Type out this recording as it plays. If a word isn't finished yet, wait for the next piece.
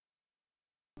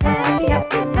Happy,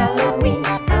 happy Halloween,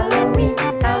 Halloween,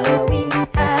 Halloween.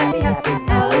 Happy, happy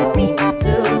Halloween,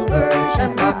 Silver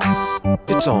Shamrock.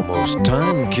 It's almost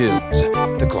time, kids.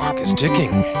 The clock is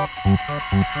ticking. The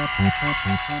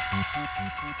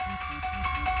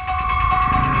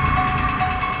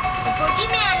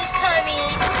boogeyman is coming.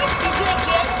 He's gonna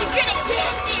get you. He's gonna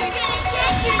get you. He's gonna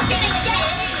get you. He's gonna get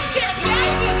you. He's gonna get you.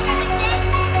 He's gonna get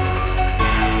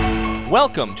you.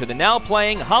 Welcome to the now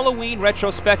playing Halloween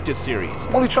retrospective series,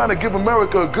 Only trying to give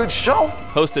America a good show.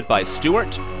 hosted by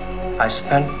Stuart, I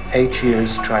spent 8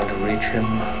 years trying to reach him,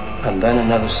 and then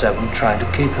another 7 trying to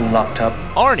keep him locked up.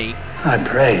 Arnie, I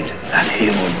prayed that he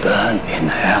would burn in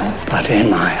hell, but in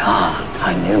my heart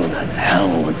I knew that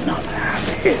hell would not have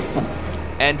him.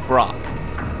 and Brock.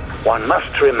 One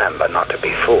must remember not to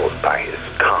be fooled by his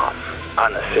calm,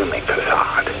 unassuming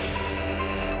facade.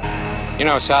 You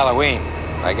know, it's Halloween.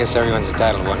 I guess everyone's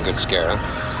entitled to one good scare,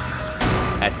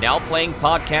 huh? At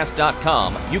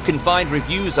NowPlayingPodcast.com, you can find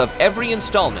reviews of every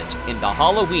installment in the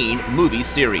Halloween movie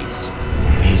series.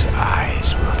 These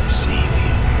eyes will deceive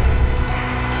you.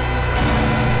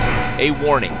 A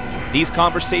warning, these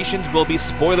conversations will be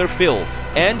spoiler-filled,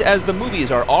 and as the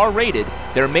movies are R-rated,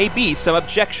 there may be some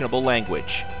objectionable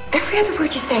language. Every other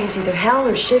word you say is either hell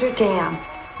or shit or damn.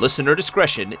 Listener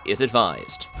discretion is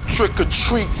advised. Trick or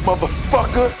treat,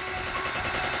 motherfucker.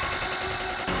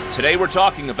 Today we're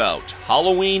talking about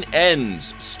Halloween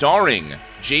Ends, starring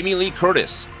Jamie Lee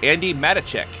Curtis, Andy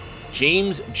Matichek,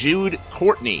 James Jude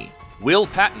Courtney, Will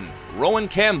Patton, Rowan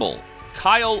Campbell,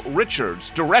 Kyle Richards,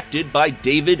 directed by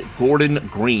David Gordon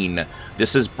Green.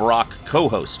 This is Brock,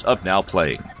 co-host of Now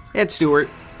Playing. Ed Stewart.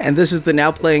 And this is the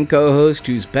Now Playing co-host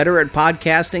who's better at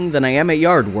podcasting than I am at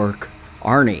yard work,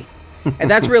 Arnie.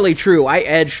 And that's really true. I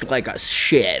edged like a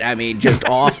shit. I mean, just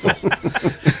awful.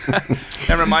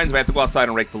 That reminds me, I have to go outside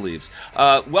and rake the leaves.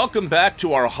 Welcome back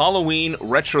to our Halloween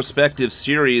retrospective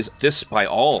series. This, by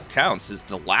all counts, is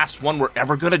the last one we're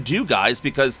ever going to do, guys,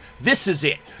 because this is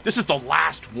it. This is the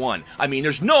last one. I mean,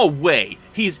 there's no way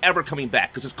he's ever coming back,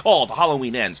 because it's called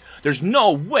Halloween Ends. There's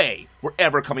no way we're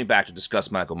ever coming back to discuss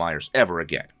Michael Myers ever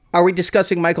again. Are we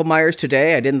discussing Michael Myers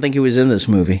today? I didn't think he was in this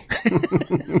movie.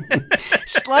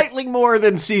 Slightly more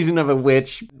than Season of a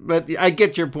Witch, but I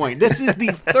get your point. This is the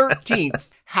 13th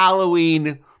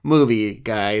Halloween movie,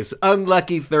 guys.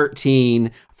 Unlucky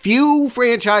 13. Few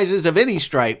franchises of any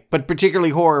stripe, but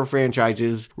particularly horror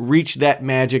franchises, reach that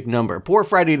magic number. Poor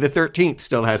Friday the 13th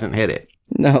still hasn't hit it.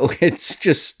 No, it's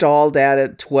just stalled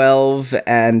at 12,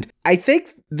 and I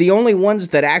think the only ones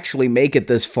that actually make it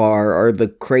this far are the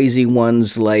crazy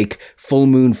ones like Full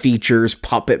Moon Features,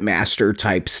 Puppet Master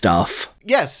type stuff.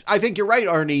 Yes, I think you're right,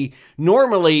 Arnie.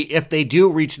 Normally, if they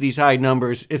do reach these high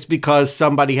numbers, it's because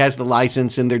somebody has the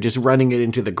license and they're just running it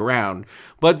into the ground.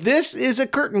 But this is a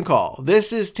curtain call.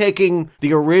 This is taking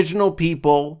the original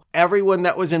people, everyone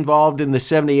that was involved in the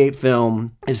 78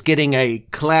 film is getting a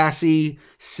classy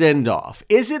send-off.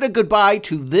 Is it a goodbye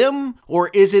to them, or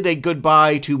is it a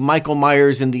goodbye to Michael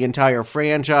Myers and the entire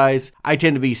franchise? I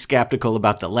tend to be skeptical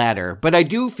about the latter, but I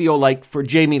do feel like for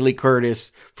Jamie Lee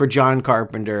Curtis, for John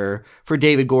Carpenter, for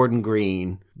David Gordon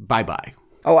Green, bye-bye.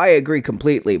 Oh, I agree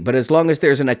completely, but as long as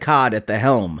there's an Akkad at the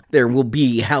helm, there will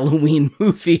be Halloween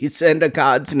movies, and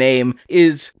Akkad's name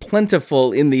is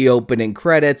plentiful in the opening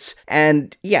credits,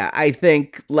 and yeah, I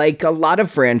think, like a lot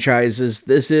of franchises,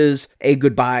 this is a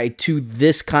goodbye to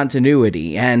this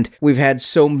continuity, and we've had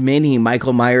so many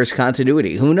Michael Myers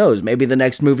continuity. Who knows, maybe the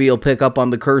next movie will pick up on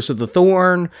The Curse of the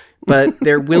Thorn, but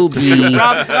there will be...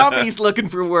 Rob Zombie's looking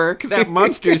for work. That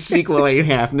Monsters sequel ain't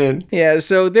happening. Yeah,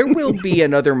 so there will be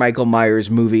another Michael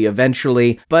Myers movie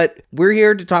eventually, but we're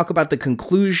here to talk about the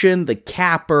conclusion, the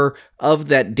capper of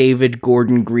that David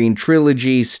Gordon Green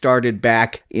trilogy started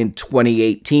back in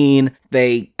 2018.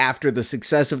 They, after the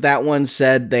success of that one,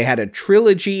 said they had a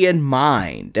trilogy in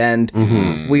mind, and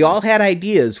we all had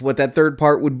ideas what that third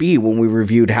part would be when we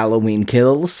reviewed Halloween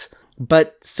Kills.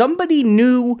 But somebody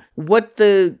knew what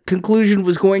the conclusion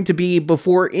was going to be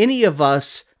before any of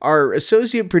us. Our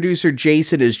associate producer,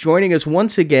 Jason, is joining us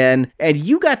once again, and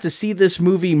you got to see this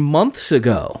movie months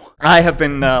ago. I have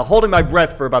been holding my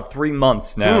breath for about 3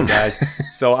 months now, guys.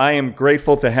 So I am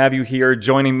grateful to have you here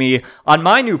joining me on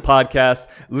my new podcast,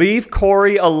 Leave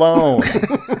Corey Alone.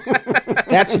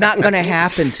 That's not going to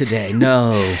happen today,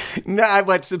 no. Nah,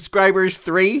 what, subscribers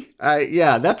 3?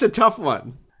 Yeah, that's a tough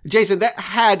one. Jason, that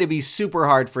had to be super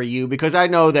hard for you because I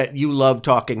know that you love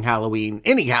talking Halloween,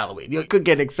 any Halloween. You could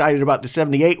get excited about the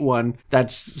 78 one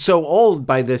that's so old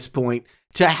by this point.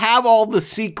 to have all the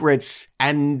secrets,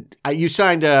 and you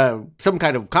signed some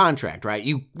kind of contract, right?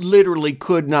 You literally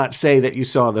could not say that you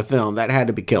saw the film. That had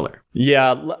to be killer.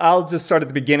 Yeah, I'll just start at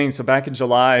the beginning. So back in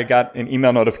July, I got an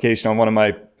email notification on one of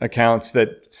my accounts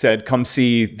that said, come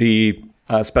see the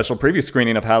special preview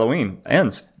screening of Halloween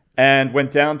Ends. And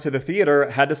went down to the theater,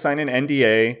 had to sign an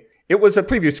NDA. It was a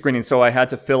preview screening, so I had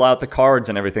to fill out the cards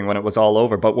and everything when it was all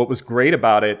over. But what was great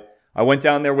about it, I went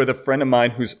down there with a friend of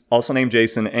mine who's also named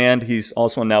Jason, and he's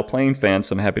also a Now Playing fan,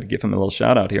 so I'm happy to give him a little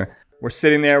shout out here. We're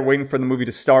sitting there waiting for the movie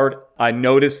to start. I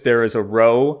noticed there is a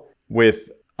row with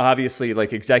obviously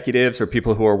like executives or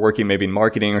people who are working maybe in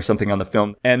marketing or something on the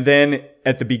film. And then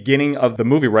at the beginning of the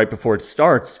movie, right before it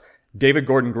starts, David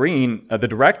Gordon Green, the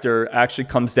director, actually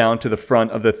comes down to the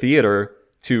front of the theater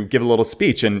to give a little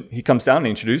speech. And he comes down and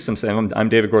introduces himself. I'm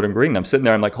David Gordon Green. And I'm sitting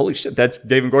there. I'm like, holy shit, that's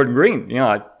David Gordon Green. You know,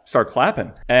 I start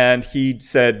clapping. And he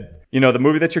said, you know, the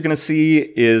movie that you're going to see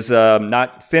is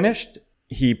not finished.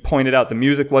 He pointed out the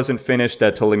music wasn't finished.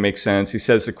 That totally makes sense. He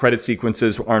says the credit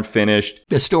sequences aren't finished.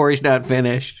 The story's not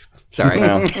finished. Sorry.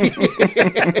 No.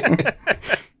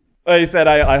 He said,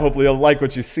 I hopefully you'll like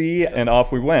what you see. And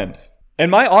off we went. And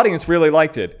my audience really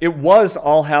liked it. It was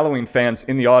all Halloween fans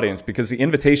in the audience because the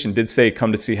invitation did say,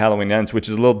 come to see Halloween Ends, which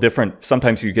is a little different.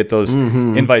 Sometimes you get those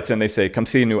invites and they say, come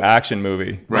see a new action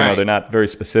movie. Right. You know, they're not very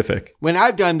specific. When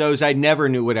I've done those, I never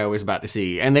knew what I was about to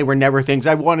see. And they were never things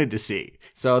I wanted to see.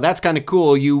 So that's kind of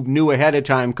cool. You knew ahead of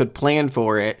time, could plan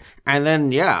for it. And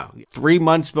then, 3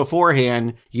 months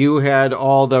beforehand, you had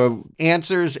all the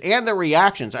answers and the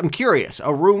reactions. I'm curious,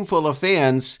 a room full of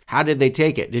fans, how did they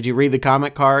take it? Did you read the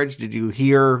comment cards? Did you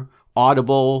hear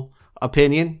audible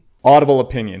opinion? Audible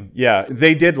opinion, yeah.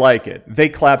 They did like it. They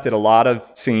clapped at a lot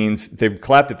of scenes. They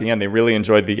clapped at the end. They really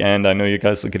enjoyed the end. I know you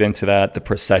guys will get into that, the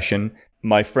procession.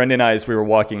 My friend and I, as we were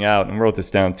walking out, and wrote this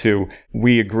down too,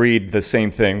 we agreed the same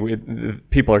thing.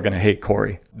 People are going to hate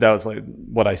Corey. That was like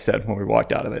what I said when we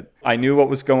walked out of it. I knew what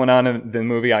was going on in the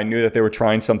movie. I knew that they were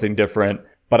trying something different,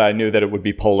 but I knew that it would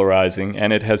be polarizing,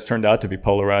 and it has turned out to be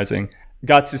polarizing.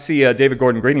 Got to see David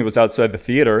Gordon Green. He was outside the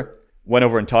theater. Went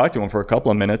over and talked to him for a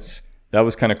couple of minutes. That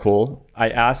was kind of cool. I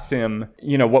asked him,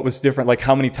 you know, what was different, like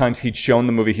how many times he'd shown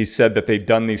the movie. He said that they'd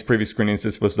done these previous screenings.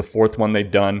 This was the fourth one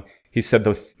they'd done. He said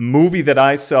the movie that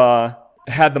I saw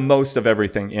had the most of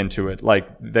everything into it. Like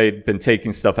they'd been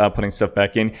taking stuff out, putting stuff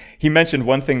back in. He mentioned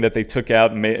one thing that they took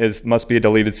out and must be a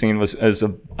deleted scene was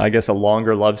I guess a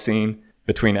longer love scene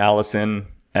between Allison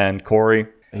and Corey.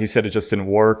 He said it just didn't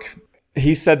work.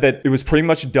 He said that it was pretty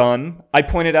much done. I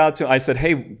said,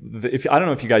 hey, I don't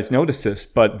know if you guys noticed this,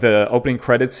 but the opening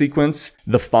credit sequence,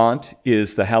 the font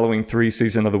is the Halloween 3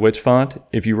 Season of the Witch font.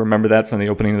 If you remember that from the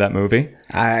opening of that movie.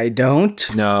 I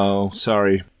don't. No,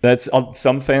 sorry. That's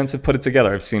some fans have put it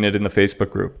together. I've seen it in the Facebook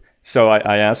group. So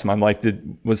I asked him, I'm like,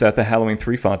 was that the Halloween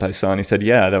 3 font I saw? And he said,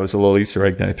 yeah, that was a little Easter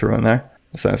egg that I threw in there.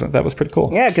 So I thought that was pretty cool.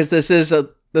 Yeah, because this is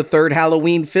the third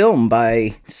Halloween film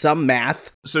by some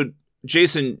math. So,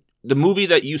 Jason, the movie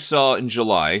that you saw in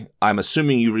July, I'm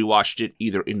assuming you rewatched it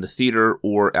either in the theater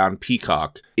or on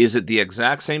Peacock. Is it the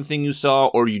exact same thing you saw,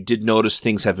 or you did notice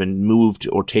things have been moved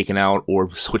or taken out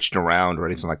or switched around or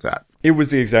anything like that? It was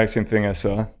the exact same thing I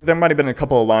saw. There might have been a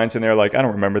couple of lines in there like, I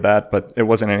don't remember that, but it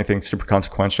wasn't anything super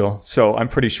consequential. So I'm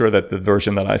pretty sure that the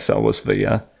version that I saw was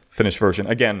the finished version.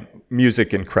 Again,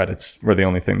 music and credits were the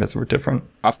only thing that were different.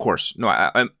 Of course. No,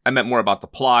 I meant more about the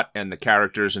plot and the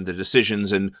characters and the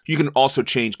decisions. And you can also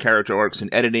change character arcs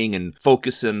in editing and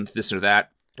focus and this or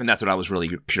that. And that's what I was really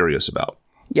curious about.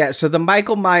 Yeah, so the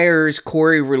Michael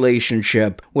Myers-Corey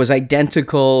relationship was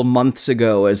identical months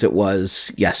ago as it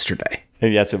was yesterday.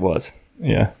 Yes, it was.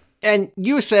 Yeah. And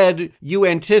you said you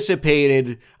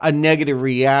anticipated a negative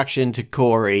reaction to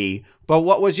Corey, but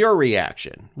what was your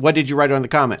reaction? What did you write on the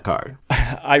comment card?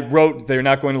 I wrote, they're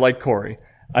not going to like Corey.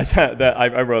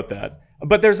 I wrote that.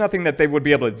 But there's nothing that they would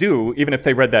be able to do, even if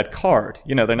they read that card.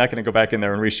 You know, they're not going to go back in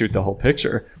there and reshoot the whole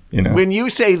picture. You know. When you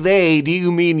say they, do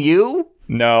you mean you?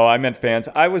 No, I meant fans.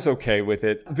 I was okay with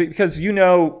it because, you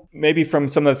know, maybe from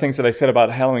some of the things that I said about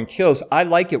Halloween Kills, I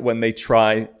like it when they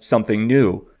try something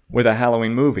new with a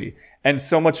Halloween movie. And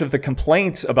so much of the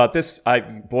complaints about this,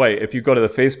 if you go to the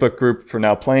Facebook group for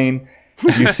Now Playing,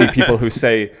 you see people who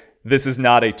say, this is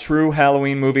not a true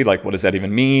Halloween movie. Like, what does that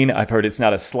even mean? I've heard it's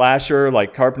not a slasher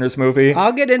like Carpenter's movie.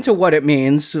 I'll get into what it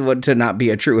means to not be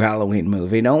a true Halloween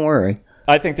movie. Don't worry.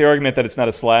 I think the argument that it's not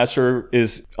a slasher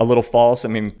is a little false. I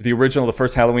mean, the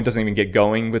first Halloween doesn't even get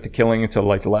going with the killing until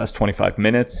like the last 25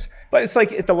 minutes. But it's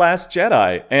like The Last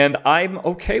Jedi, and I'm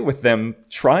okay with them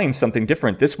trying something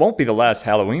different. This won't be the last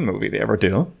Halloween movie they ever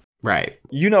do. Right.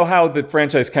 You know how the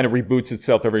franchise kind of reboots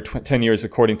itself every 10 years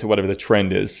according to whatever the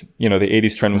trend is. You know, the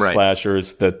 80s trend was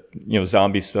slashers, the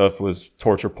zombie stuff was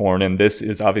torture porn, and this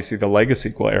is obviously the legacy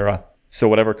sequel era. So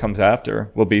whatever comes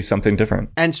after will be something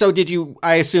different. And so did you,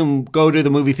 I assume, go to the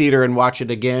movie theater and watch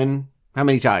it again? How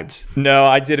many times? No,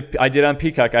 I did on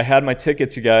Peacock. I had my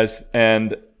tickets, you guys,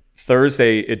 and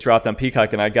Thursday it dropped on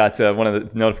Peacock, and I got one of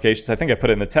the notifications. I think I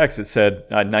put it in the text. It said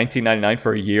 $19.99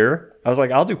 for a year. I was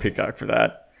like, I'll do Peacock for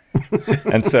that.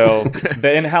 And so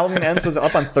and Halloween Ends was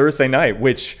up on Thursday night,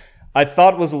 which I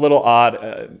thought was a little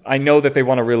odd. I know that they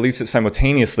want to release it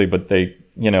simultaneously, but they,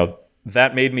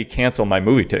 that made me cancel my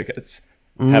movie tickets,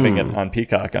 having it on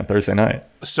Peacock on Thursday night.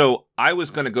 So I was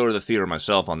going to go to the theater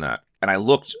myself on that, and I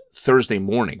looked Thursday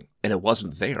morning, and it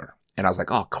wasn't there. And I was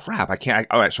like, oh, crap, I can't.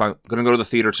 All right, so I'm going to go to the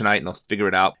theater tonight, and I'll figure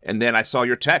it out. And then I saw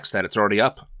your text that it's already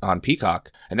up on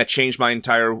Peacock, and that changed my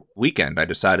entire weekend. I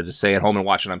decided to stay at home and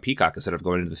watch it on Peacock instead of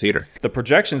going to the theater. The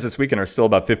projections this weekend are still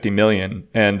about 50 million,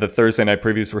 and the Thursday night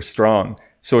previews were strong.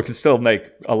 So it could still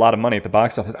make a lot of money at the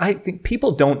box office. I think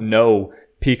people don't know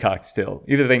Peacock still.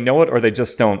 Either they know it or they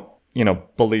just don't,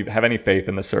 have any faith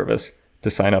in the service to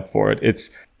sign up for it.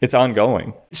 It's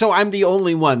ongoing. So I'm the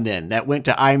only one then that went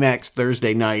to IMAX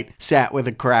Thursday night, sat with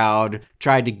a crowd,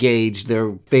 tried to gauge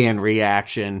their fan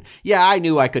reaction. Yeah, I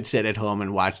knew I could sit at home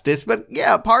and watch this, but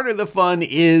yeah, part of the fun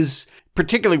is,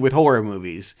 particularly with horror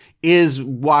movies, is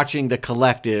watching the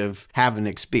collective have an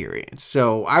experience.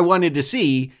 So I wanted to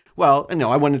see, I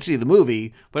wanted to see the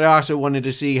movie, but I also wanted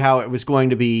to see how it was going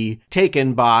to be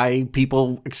taken by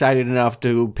people excited enough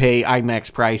to pay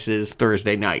IMAX prices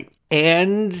Thursday night.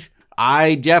 And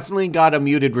I definitely got a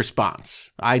muted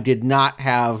response. I did not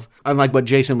have, unlike what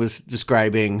Jason was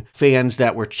describing, fans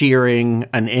that were cheering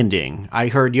an ending. I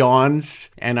heard yawns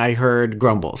and I heard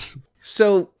grumbles.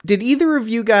 So, did either of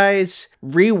you guys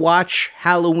rewatch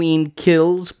Halloween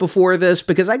Kills before this?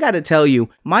 Because I gotta tell you,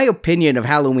 my opinion of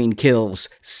Halloween Kills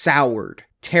soured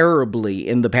terribly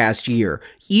in the past year.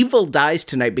 Evil Dies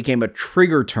Tonight became a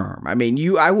trigger term. I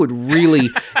mean, I would really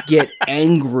get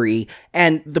angry.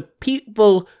 And the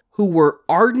people who were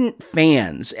ardent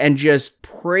fans and just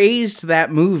praised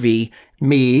that movie,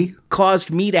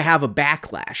 caused me to have a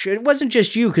backlash. It wasn't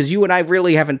just you, because you and I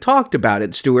really haven't talked about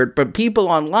it, Stuart, but people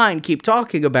online keep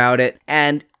talking about it,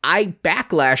 and I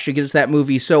backlashed against that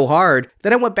movie so hard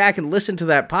that I went back and listened to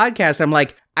that podcast. I'm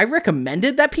like, I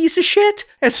recommended that piece of shit?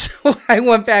 And so I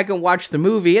went back and watched the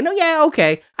movie, and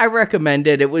I recommend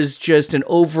it. It was just an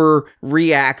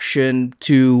overreaction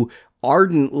to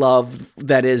ardent love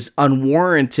that is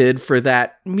unwarranted for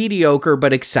that mediocre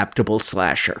but acceptable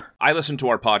slasher. I listened to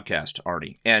our podcast,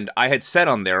 Arnie, and I had said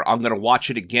on there, I'm going to watch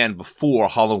it again before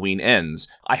Halloween Ends.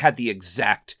 I had the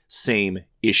exact same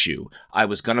issue. I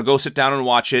was going to go sit down and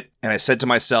watch it, and I said to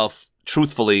myself,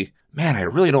 truthfully, man, I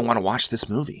really don't want to watch this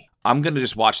movie. I'm going to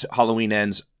just watch Halloween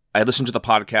Ends. I listened to the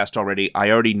podcast already. I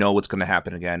already know what's going to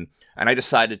happen again. And I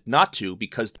decided not to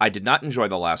because I did not enjoy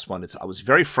the last one. I was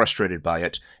very frustrated by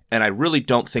it. And I really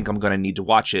don't think I'm going to need to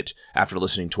watch it after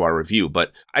listening to our review.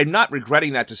 But I'm not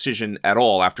regretting that decision at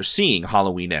all after seeing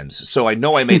Halloween Ends. So I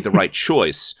know I made the right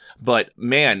choice. But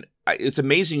man, it's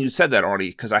amazing you said that, Arnie,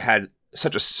 because I had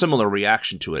such a similar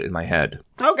reaction to it in my head.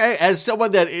 Okay, as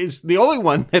someone that is the only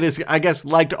one that is, I guess,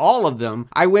 liked all of them,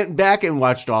 I went back and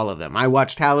watched all of them. I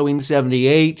watched Halloween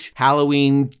 78,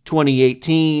 Halloween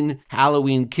 2018,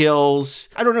 Halloween Kills.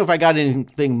 I don't know if I got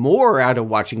anything more out of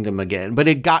watching them again, but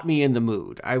it got me in the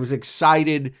mood. I was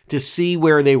excited to see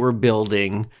where they were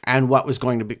building and what was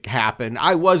going to happen.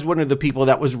 I was one of the people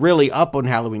that was really up on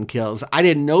Halloween Kills. I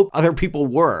didn't know other people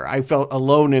were. I felt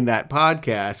alone in that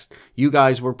podcast. You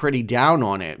guys were pretty down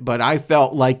on it, but I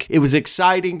felt like it was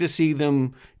exciting to see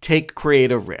them take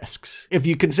creative risks. If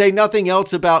you can say nothing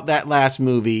else about that last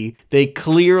movie, they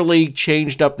clearly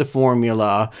changed up the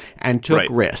formula and took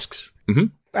risks. Mm-hmm.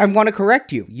 I want to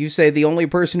correct you. You say the only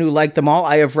person who liked them all.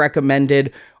 I have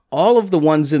recommended all of the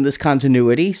ones in this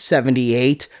continuity,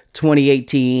 78,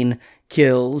 2018,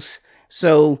 Kills.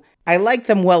 So I like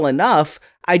them well enough.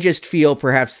 I just feel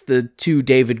perhaps the two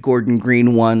David Gordon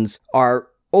Green ones are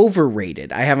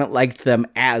overrated. I haven't liked them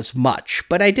as much,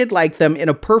 but I did like them. In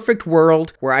a perfect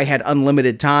world where I had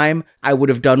unlimited time, I would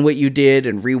have done what you did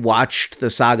and rewatched the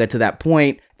saga to that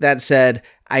point. That said,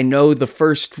 I know the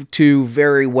first two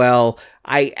very well.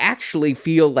 I actually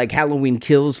feel like Halloween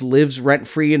Kills lives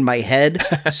rent-free in my head,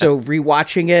 so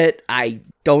rewatching it, I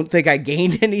don't think I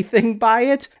gained anything by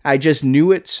it. I just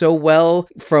knew it so well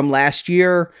from last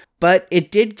year. But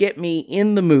it did get me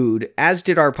in the mood, as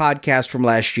did our podcast from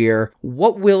last year.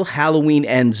 What will Halloween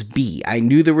Ends be? I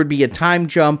knew there would be a time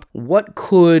jump. What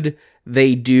could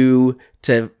they do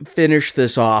to finish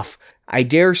this off? I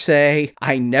dare say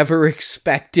I never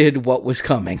expected what was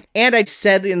coming. And I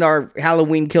said in our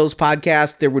Halloween Kills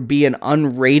podcast there would be an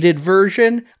unrated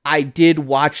version. I did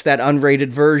watch that unrated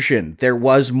version. There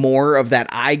was more of that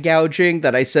eye gouging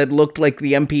that I said looked like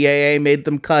the MPAA made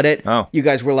them cut it. Oh. You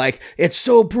guys were like, it's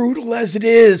so brutal as it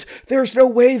is. There's no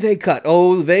way they cut.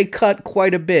 Oh, they cut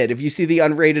quite a bit. If you see the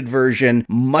unrated version,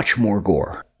 much more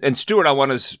gore. And Stuart, I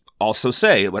want to also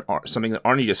say something that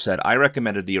Arnie just said. I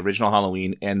recommended the original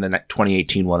Halloween and the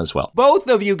 2018 one as well. Both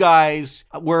of you guys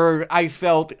were, I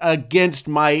felt, against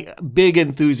my big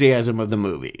enthusiasm of the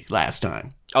movie last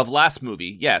time. Of last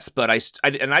movie, yes, but I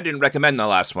didn't recommend the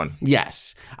last one.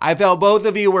 Yes. I felt both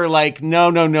of you were like,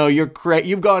 no,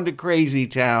 you've gone to crazy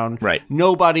town. Right.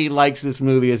 Nobody likes this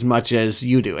movie as much as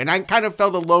you do. And I kind of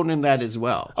felt alone in that as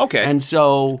well. Okay. And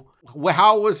so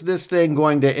how was this thing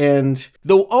going to end?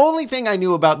 The only thing I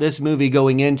knew about this movie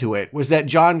going into it was that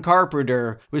John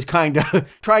Carpenter was kind of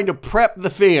trying to prep the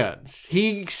fans.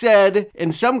 He said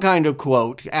in some kind of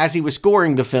quote, as he was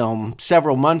scoring the film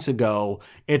several months ago,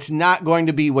 it's not going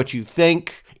to be what you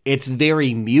think. It's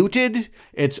very muted.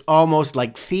 It's almost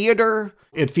like theater.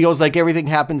 It feels like everything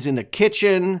happens in the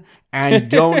kitchen, and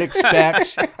don't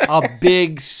expect a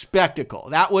big spectacle.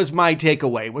 That was my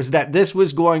takeaway, was that this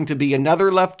was going to be another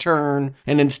left turn,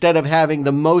 and instead of having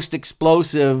the most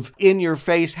explosive,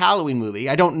 in-your-face Halloween movie,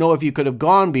 I don't know if you could have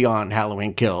gone beyond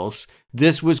Halloween Kills,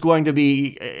 this was going to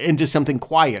be into something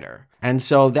quieter. And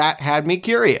so that had me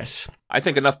curious. I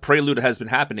think enough prelude has been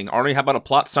happening. Arnie, how about a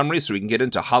plot summary so we can get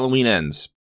into Halloween Ends?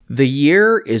 The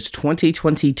year is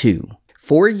 2022.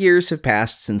 4 years have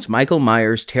passed since Michael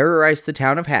Myers terrorized the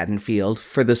town of Haddonfield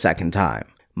for the second time.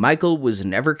 Michael was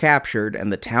never captured,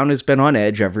 and the town has been on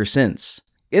edge ever since.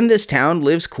 In this town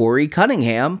lives Corey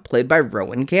Cunningham, played by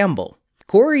Rowan Campbell.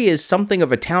 Corey is something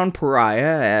of a town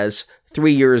pariah, as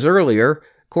 3 years earlier,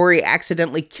 Corey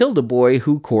accidentally killed a boy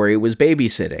who Corey was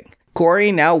babysitting.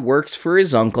 Corey now works for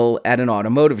his uncle at an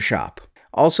automotive shop.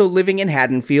 Also living in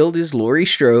Haddonfield is Laurie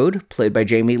Strode, played by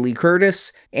Jamie Lee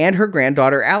Curtis, and her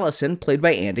granddaughter Allison, played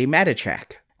by Andy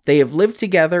Matichak. They have lived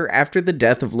together after the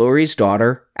death of Laurie's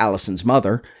daughter, Allison's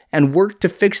mother, and worked to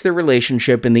fix their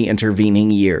relationship in the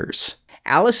intervening years.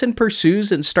 Allison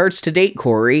pursues and starts to date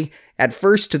Corey, at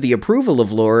first to the approval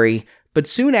of Laurie, but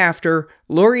soon after,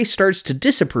 Laurie starts to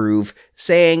disapprove,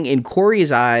 saying in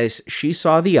Corey's eyes she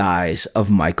saw the eyes of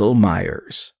Michael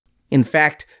Myers. In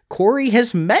fact, Corey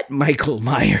has met Michael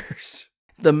Myers.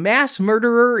 The mass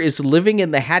murderer is living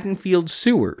in the Haddonfield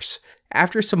sewers.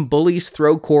 After some bullies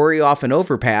throw Corey off an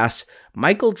overpass,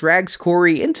 Michael drags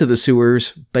Corey into the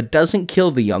sewers, but doesn't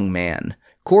kill the young man.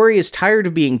 Corey is tired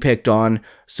of being picked on,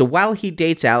 so while he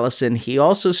dates Allison, he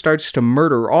also starts to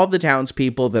murder all the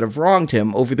townspeople that have wronged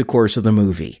him over the course of the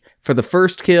movie. For the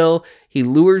first kill, he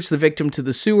lures the victim to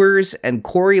the sewers, and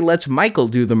Corey lets Michael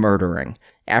do the murdering.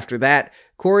 After that,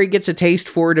 Corey gets a taste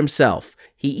for it himself.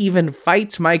 He even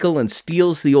fights Michael and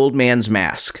steals the old man's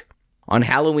mask. On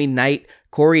Halloween night,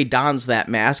 Corey dons that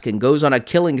mask and goes on a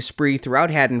killing spree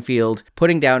throughout Haddonfield,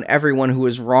 putting down everyone who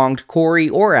has wronged Corey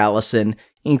or Allison,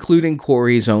 including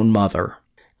Corey's own mother.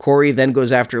 Corey then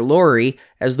goes after Laurie,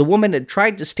 as the woman had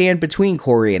tried to stand between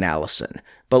Corey and Allison,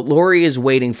 but Laurie is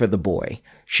waiting for the boy.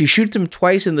 She shoots him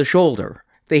twice in the shoulder.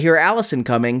 They hear Allison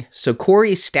coming, so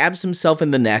Corey stabs himself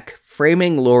in the neck,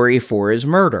 framing Laurie for his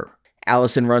murder.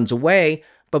 Allison runs away,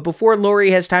 but before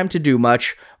Laurie has time to do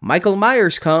much, Michael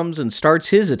Myers comes and starts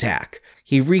his attack.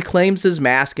 He reclaims his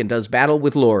mask and does battle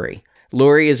with Laurie.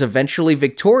 Laurie is eventually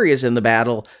victorious in the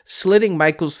battle, slitting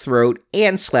Michael's throat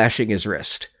and slashing his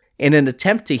wrist. In an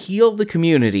attempt to heal the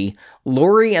community,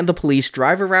 Laurie and the police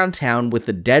drive around town with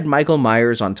the dead Michael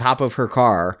Myers on top of her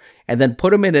car, and then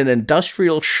put him in an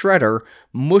industrial shredder,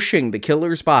 mushing the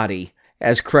killer's body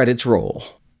as credits roll.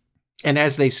 And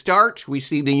as they start, we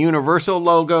see the Universal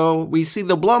logo, we see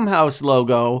the Blumhouse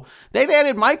logo. They've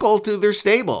added Michael to their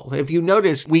stable. If you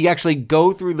notice, we actually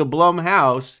go through the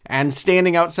Blumhouse, and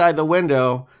standing outside the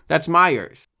window, that's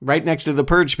Myers, right next to the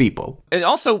Purge people. And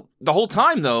also, the whole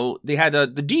time, though, they had the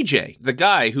DJ, the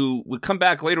guy who would come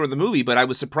back later in the movie, but I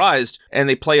was surprised, and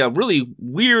they play a really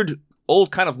weird old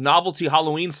kind of novelty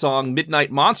Halloween song,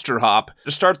 Midnight Monster Hop,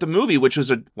 to start the movie, which was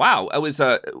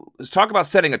talk about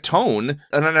setting a tone,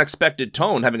 an unexpected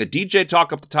tone, having a DJ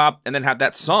talk up the top and then have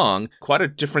that song. Quite a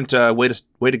different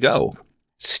way to go.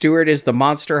 Stuart, is the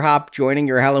Monster Hop joining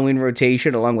your Halloween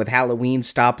rotation along with Halloween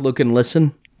Stop, Look, and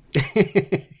Listen?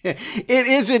 It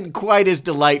isn't quite as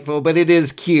delightful, but it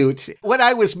is cute. What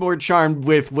I was more charmed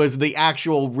with was the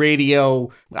actual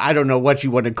radio, I don't know what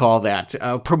you want to call that,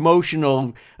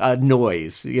 promotional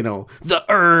noise, the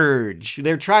urge.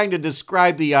 They're trying to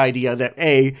describe the idea that,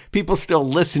 A, people still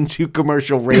listen to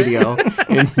commercial radio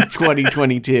in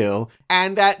 2022,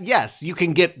 and that, yes, you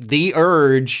can get the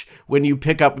urge when you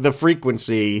pick up the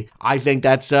frequency. I think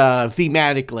that's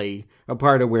thematically a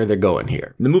part of where they're going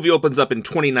here. The movie opens up in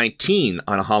 2019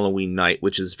 on a Halloween night,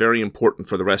 which is very important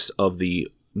for the rest of the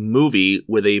movie,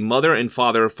 with a mother and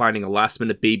father finding a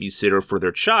last-minute babysitter for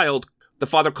their child. The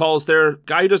father calls their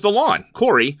guy who does the lawn,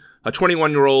 Corey, a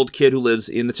 21-year-old kid who lives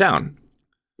in the town.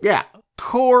 Yeah,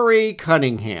 Corey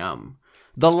Cunningham,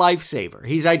 the lifesaver.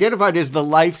 He's identified as the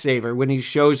lifesaver when he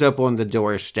shows up on the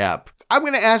doorstep. I'm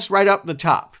going to ask right up the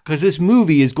top, because this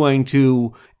movie is going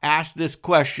to ask this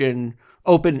question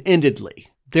open-endedly.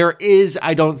 There is,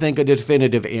 I don't think, a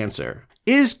definitive answer.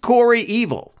 Is Corey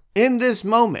evil? In this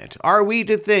moment, are we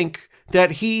to think that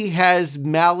he has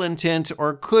malintent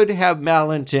or could have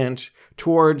malintent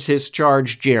towards his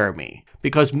charge, Jeremy?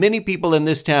 Because many people in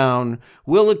this town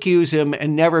will accuse him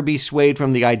and never be swayed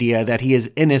from the idea that he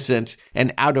is innocent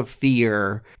and out of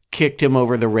fear kicked him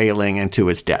over the railing and to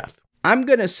his death. I'm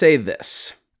going to say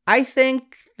this. I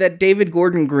think that David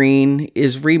Gordon Green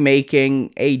is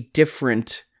remaking a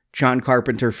different John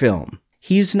Carpenter film.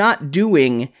 He's not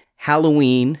doing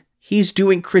Halloween, he's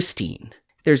doing Christine.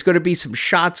 There's going to be some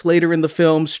shots later in the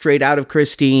film straight out of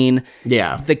Christine.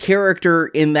 Yeah. The character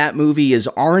in that movie is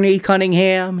Arnie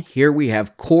Cunningham. Here we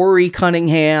have Corey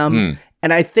Cunningham.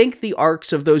 And I think the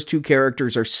arcs of those two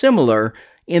characters are similar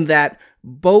in that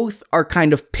both are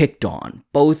kind of picked on.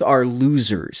 Both are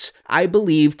losers. I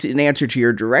believe, in answer to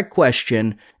your direct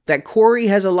question, that Corey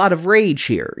has a lot of rage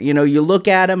here. You look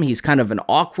at him, he's kind of an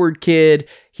awkward kid.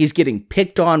 He's getting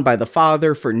picked on by the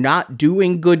father for not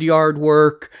doing good yard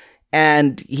work.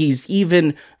 And he's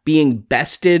even being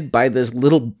bested by this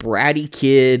little bratty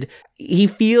kid. He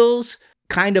feels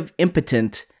kind of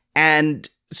impotent. And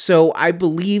so I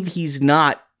believe he's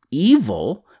not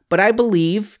evil, but I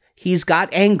believe he's got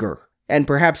anger and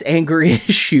perhaps anger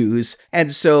issues.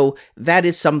 And so that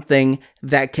is something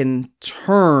that can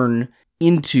turn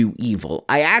into evil.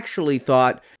 I actually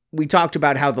thought, we talked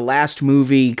about how the last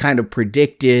movie kind of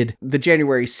predicted the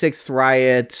January 6th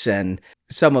riots and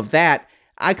some of that.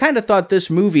 I kind of thought this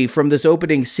movie, from this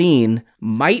opening scene,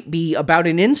 might be about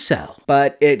an incel,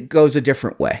 but it goes a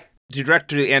different way. To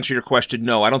directly answer your question,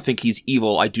 no, I don't think he's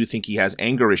evil. I do think he has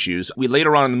anger issues.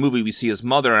 Later on in the movie, we see his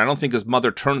mother, and I don't think his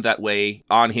mother turned that way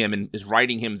on him and is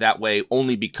writing him that way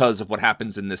only because of what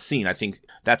happens in this scene. I think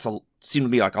that's seemed to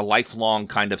be like a lifelong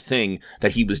kind of thing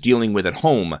that he was dealing with at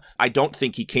home. I don't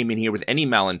think he came in here with any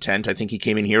malintent. I think he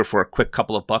came in here for a quick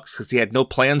couple of bucks because he had no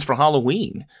plans for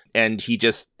Halloween. And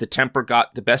the temper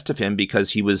got the best of him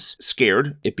because he was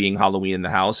scared, it being Halloween in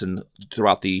the house, and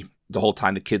throughout the whole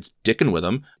time the kid's dicking with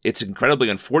him. It's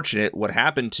incredibly unfortunate what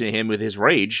happened to him with his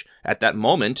rage at that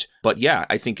moment. But yeah,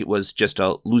 I think it was just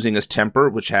losing his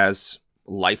temper, which has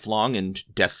lifelong and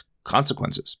death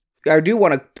consequences. I do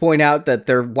want to point out that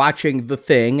they're watching The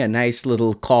Thing, a nice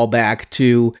little callback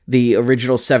to the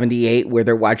original 78, where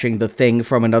they're watching The Thing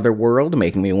from another world,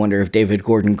 making me wonder if David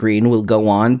Gordon Green will go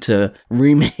on to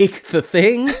remake The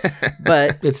Thing.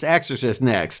 But it's Exorcist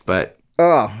next, but...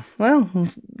 Oh, well,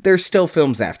 there's still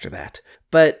films after that.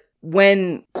 But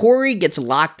when Corey gets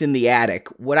locked in the attic,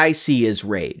 what I see is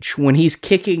rage. When he's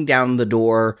kicking down the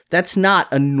door, that's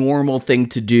not a normal thing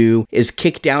to do, is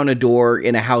kick down a door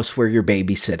in a house where you're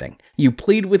babysitting. You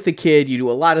plead with the kid, you do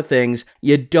a lot of things,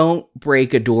 you don't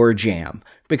break a door jamb,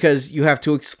 because you have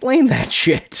to explain that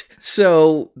shit.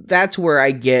 So that's where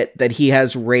I get that he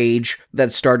has rage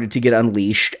that started to get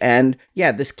unleashed. And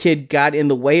yeah, this kid got in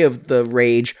the way of the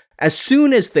rage. As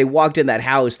soon as they walked in that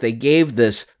house, they gave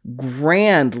this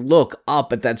grand look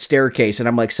up at that staircase. And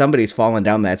I'm like, somebody's falling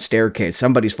down that staircase.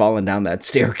 Somebody's falling down that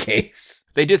staircase.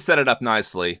 They did set it up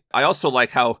nicely. I also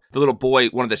like how the little boy,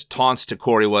 one of the taunts to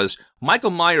Corey was, Michael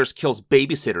Myers kills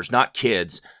babysitters, not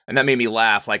kids. And that made me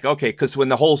laugh. Like, okay, because when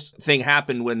the whole thing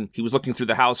happened, when he was looking through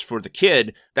the house for the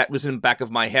kid, that was in the back of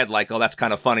my head. Like, oh, that's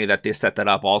kind of funny that they set that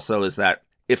up also, is that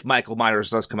if Michael Myers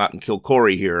does come out and kill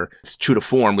Corey here, it's true to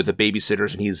form with the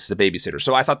babysitters, and he's the babysitter.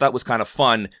 So I thought that was kind of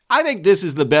fun. I think this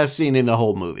is the best scene in the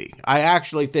whole movie. I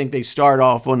actually think they start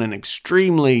off on an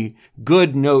extremely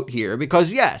good note here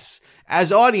because, yes,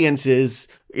 as audiences,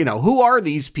 who are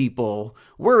these people?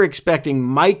 We're expecting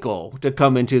Michael to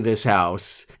come into this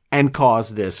house and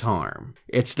cause this harm.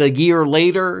 It's the year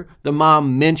later, the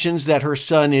mom mentions that her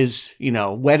son is,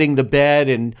 wetting the bed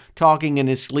and talking in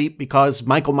his sleep because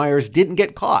Michael Myers didn't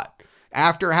get caught.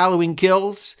 after Halloween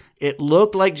Kills, it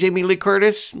looked like Jamie Lee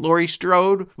Curtis, Laurie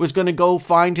Strode, was going to go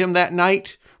find him that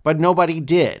night, but nobody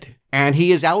did. And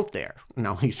he is out there.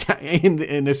 Now, he's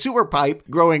in a sewer pipe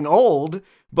growing old,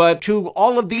 but to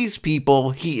all of these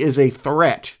people, he is a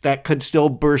threat that could still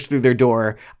burst through their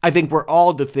door. I think we're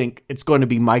all to think it's going to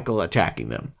be Michael attacking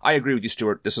them. I agree with you,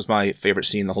 Stuart. This was my favorite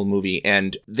scene in the whole movie,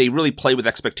 and they really play with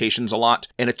expectations a lot.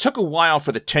 And it took a while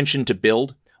for the tension to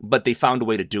build, but they found a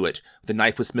way to do it. The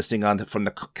knife was missing from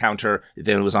the counter,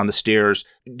 then it was on the stairs.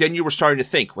 Then you were starting to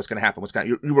think, what's going to happen?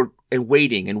 You were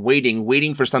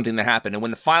waiting for something to happen. And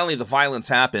when finally the violence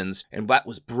happens, and that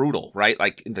was brutal, right?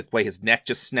 Like the way his neck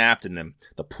just snapped and then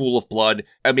the pool of blood.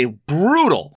 I mean,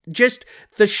 brutal. Just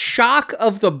the shock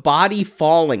of the body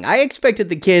falling. I expected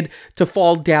the kid to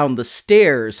fall down the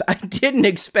stairs. I didn't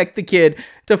expect the kid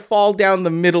to fall down the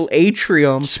middle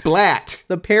atrium. Splat.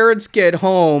 The parents get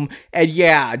home, and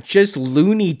yeah, just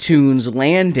Looney Tunes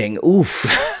landing.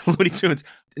 Oof. Looney Tunes.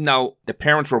 Now, the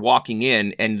parents were walking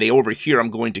in, and they overhear,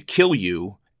 "I'm going to kill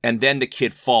you," and then the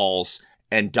kid falls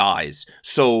and dies.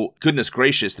 So, goodness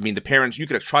gracious, I mean, the parents, you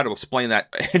could try to explain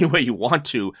that any way you want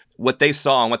to, what they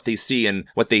saw and what they see and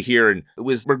what they hear, and it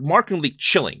was remarkably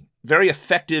chilling. Very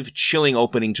effective, chilling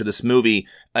opening to this movie,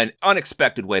 an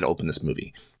unexpected way to open this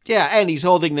movie. Yeah, and he's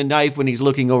holding the knife when he's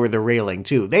looking over the railing,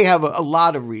 too. They have a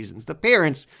lot of reasons. The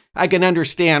parents, I can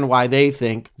understand why they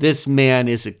think this man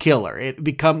is a killer. It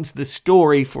becomes the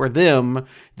story for them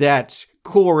that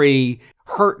Corey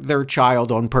hurt their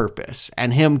child on purpose,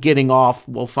 and him getting off,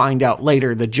 we'll find out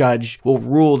later, the judge will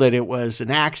rule that it was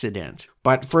an accident.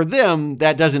 But for them,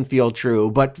 that doesn't feel true.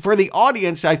 But for the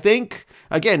audience, I think,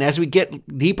 again, as we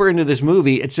get deeper into this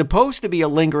movie, it's supposed to be a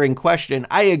lingering question.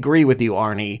 I agree with you,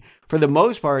 Arnie. For the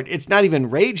most part, it's not even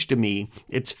rage to me,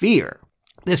 it's fear.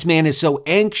 This man is so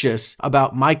anxious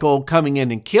about Michael coming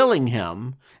in and killing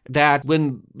him that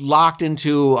when locked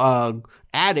into an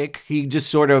attic, he just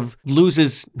sort of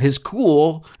loses his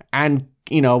cool and,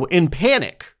 in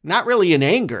panic. Not really in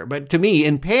anger, but to me,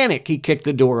 in panic, he kicked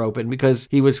the door open because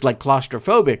he was like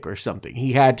claustrophobic or something.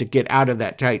 He had to get out of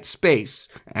that tight space.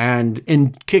 And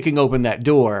in kicking open that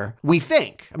door, we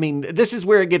think, this is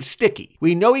where it gets sticky.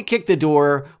 We know he kicked the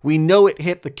door. We know it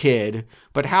hit the kid,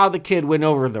 but how the kid went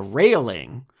over the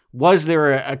railing, was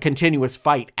there a continuous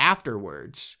fight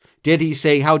afterwards? Did he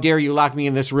say, "How dare you lock me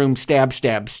in this room, stab,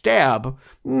 stab, stab"?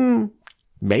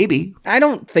 Maybe. I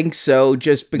don't think so,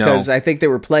 just because I think they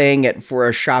were playing it for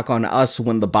a shock on us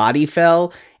when the body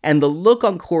fell. And the look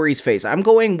on Corey's face, I'm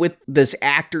going with this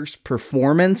actor's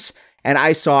performance. And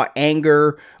I saw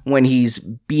anger when he's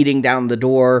beating down the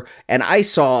door. And I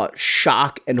saw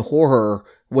shock and horror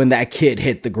when that kid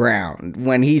hit the ground.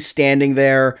 When he's standing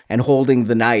there and holding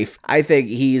the knife, I think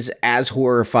he's as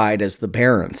horrified as the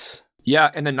parents.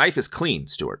 Yeah, and the knife is clean,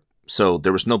 Stuart. So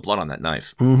there was no blood on that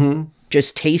knife. Mm-hmm.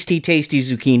 Just tasty, tasty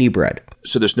zucchini bread.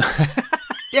 So there's no...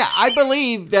 Yeah, I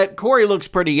believe that Corey looks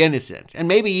pretty innocent. And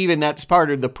maybe even that's part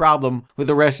of the problem with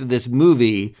the rest of this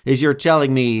movie, is you're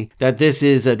telling me that this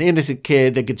is an innocent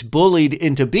kid that gets bullied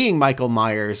into being Michael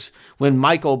Myers when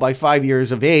Michael, by 5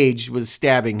 years of age, was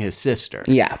stabbing his sister.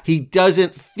 Yeah. He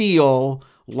doesn't feel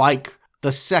like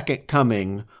the second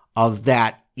coming of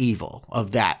that evil,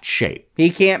 of that shape. He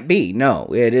can't be.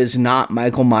 No, it is not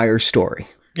Michael Myers' story.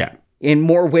 Yeah. In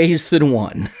more ways than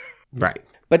one. Right.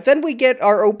 But then we get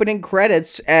our opening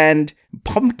credits and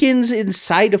pumpkins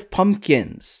inside of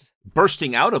pumpkins.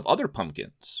 Bursting out of other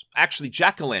pumpkins. Actually,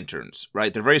 jack-o'-lanterns,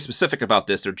 right? They're very specific about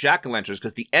this. They're jack-o'-lanterns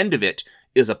because the end of it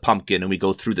is a pumpkin and we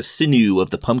go through the sinew of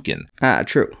the pumpkin. Ah,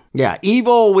 true. Yeah,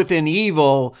 evil within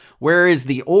evil. Where is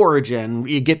the origin?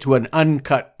 You get to an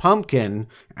uncut pumpkin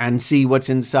and see what's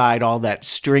inside all that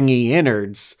stringy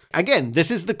innards. Again, this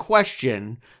is the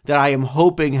question that I am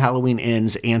hoping Halloween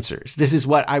Ends answers. This is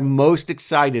what I'm most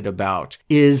excited about,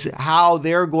 is how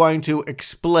they're going to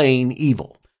explain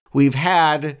evil. We've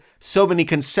had so many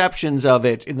conceptions of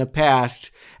it in the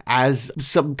past as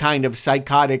some kind of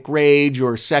psychotic rage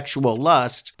or sexual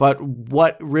lust, but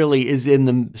what really is in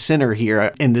the center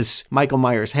here in this Michael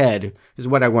Myers head is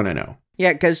what I want to know.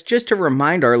 Yeah, because just to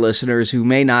remind our listeners who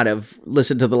may not have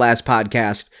listened to the last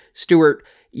podcast, Stuart,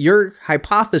 your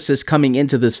hypothesis coming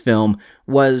into this film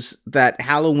was that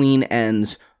Halloween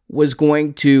Ends was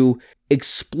going to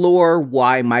explore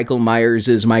why Michael Myers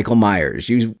is Michael Myers.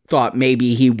 You thought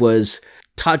maybe he was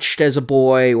touched as a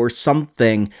boy or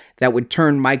something that would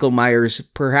turn Michael Myers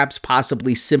perhaps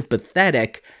possibly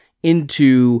sympathetic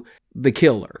into the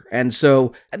killer. And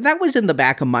so that was in the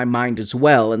back of my mind as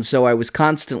well. And so I was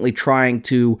constantly trying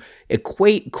to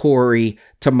equate Corey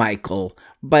to Michael.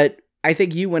 But I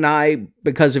think you and I,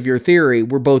 because of your theory,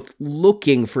 were both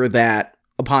looking for that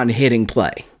upon hitting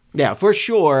play. Yeah, for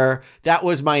sure. That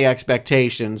was my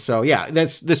expectation. So yeah,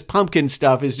 this pumpkin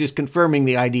stuff is just confirming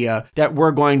the idea that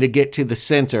we're going to get to the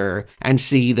center and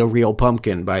see the real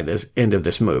pumpkin by this end of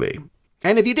this movie.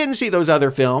 And if you didn't see those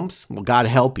other films, well, God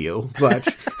help you,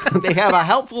 but they have a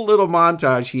helpful little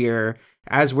montage here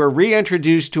as we're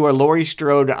reintroduced to a Laurie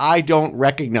Strode I don't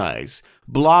recognize.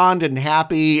 Blonde and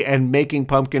happy and making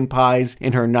pumpkin pies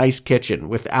in her nice kitchen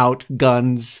without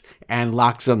guns and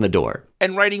locks on the door.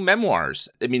 And writing memoirs.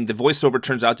 I mean, the voiceover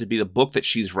turns out to be the book that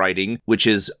she's writing, which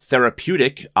is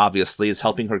therapeutic, obviously, is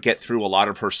helping her get through a lot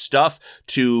of her stuff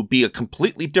to be a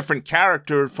completely different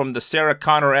character from the Sarah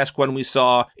Connor-esque one we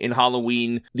saw in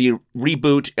Halloween, the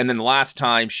reboot, and then the last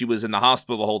time she was in the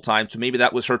hospital the whole time. So maybe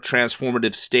that was her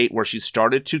transformative state where she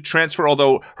started to transfer,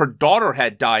 although her daughter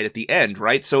had died at the end,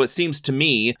 right? So it seems to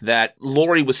me that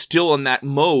Laurie was still in that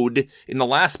mode in the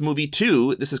last movie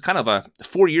too. This is kind of a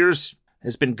 4 years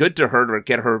has been good to her to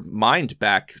get her mind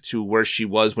back to where she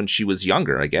was when she was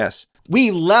younger, I guess.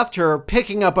 We left her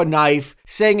picking up a knife,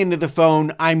 saying into the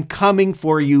phone, "I'm coming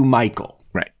for you, Michael."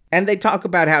 Right. And they talk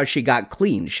about how she got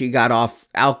clean. She got off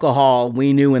alcohol.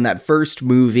 We knew in that first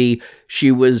movie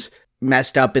she was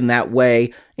messed up in that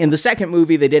way. In the second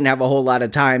movie, they didn't have a whole lot of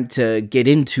time to get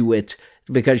into it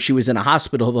because she was in a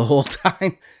hospital the whole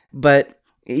time. But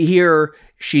here,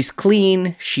 she's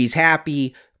clean, she's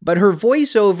happy, but her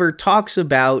voiceover talks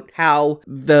about how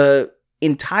the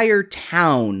entire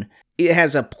town, it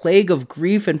has a plague of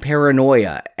grief and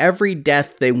paranoia. Every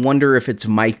death, they wonder if it's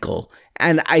Michael.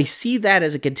 And I see that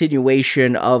as a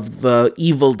continuation of the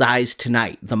evil dies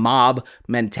tonight. The mob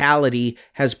mentality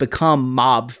has become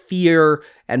mob fear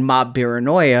and mob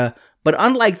paranoia. But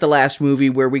unlike the last movie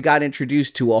where we got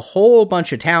introduced to a whole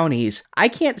bunch of townies, I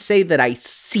can't say that I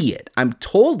see it. I'm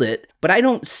told it, but I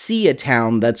don't see a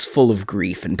town that's full of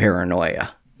grief and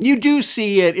paranoia. You do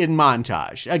see it in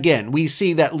montage. Again, we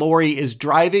see that Laurie is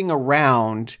driving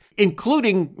around,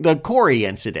 including the Corey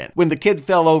incident. When the kid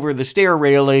fell over the stair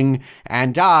railing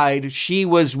and died, she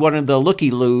was one of the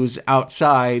looky-loos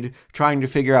outside trying to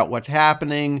figure out what's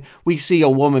happening. We see a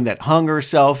woman that hung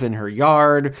herself in her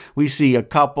yard. We see a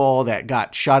couple that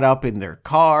got shut up in their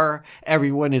car.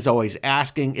 Everyone is always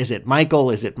asking, is it Michael?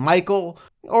 Is it Michael?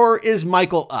 Or is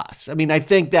Michael us? I mean, I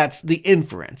think that's the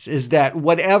inference, is that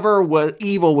whatever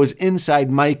evil was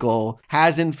inside Michael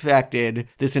has infected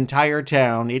this entire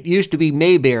town. It used to be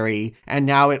Mayberry, and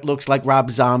now it looks like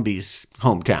Rob Zombie's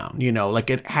hometown. You know,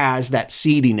 like it has that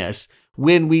seediness.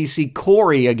 When we see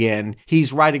Corey again,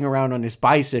 he's riding around on his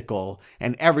bicycle,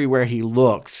 and everywhere he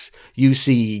looks, you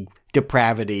see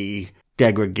depravity,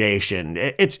 degradation.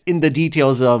 It's in the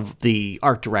details of the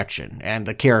art direction and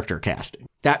the character casting.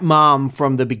 That mom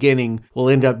from the beginning will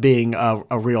end up being a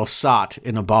real sot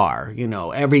in a bar. You know,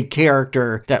 every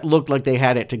character that looked like they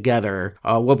had it together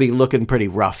will be looking pretty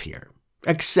rough here.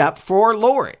 Except for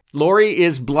Laurie. Laurie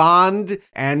is blonde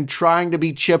and trying to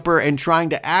be chipper and trying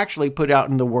to actually put out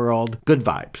in the world good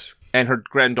vibes. And her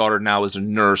granddaughter now is a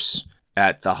nurse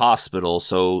at the hospital,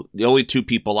 so the only two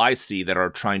people I see that are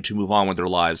trying to move on with their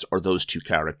lives are those two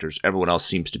characters. Everyone else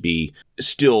seems to be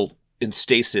still in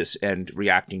stasis and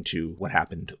reacting to what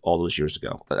happened all those years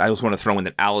ago. I just want to throw in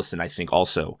that Allison, I think,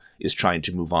 also is trying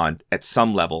to move on at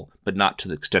some level, but not to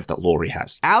the extent that Laurie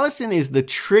has. Allison is the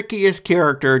trickiest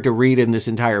character to read in this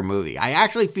entire movie. I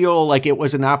actually feel like it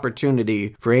was an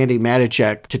opportunity for Andy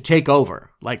Matichak to take over.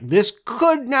 Like, this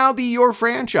could now be your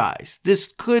franchise.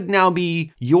 This could now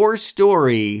be your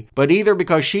story, but either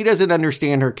because she doesn't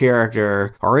understand her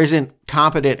character or isn't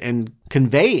competent in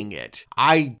conveying it,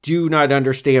 I do not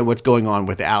understand what's going on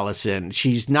with Allison.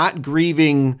 She's not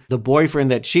grieving the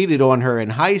boyfriend that cheated on her in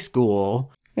high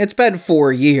school. It's been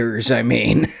 4 years, I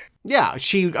mean. Yeah,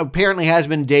 she apparently has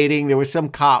been dating. There was some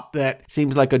cop that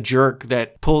seems like a jerk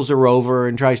that pulls her over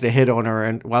and tries to hit on her,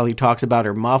 and while he talks about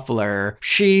her muffler,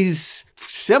 she's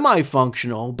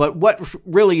semi-functional, but what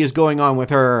really is going on with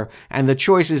her and the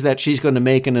choices that she's going to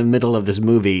make in the middle of this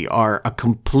movie are a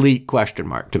complete question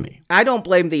mark to me. I don't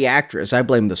blame the actress, I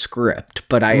blame the script,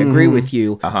 but I agree with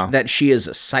you that she is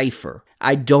a cipher.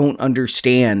 I don't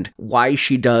understand why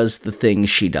she does the things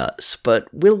she does, but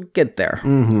we'll get there.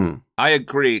 I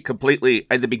agree completely.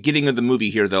 At the beginning of the movie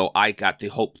here, though, I got the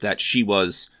hope that she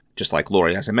was, just like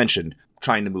Laurie, as I mentioned,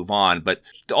 trying to move on. But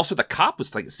also the cop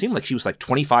was like, it seemed like she was like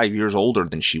 25 years older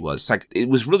than she was. Like, it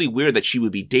was really weird that she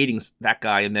would be dating that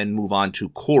guy and then move on to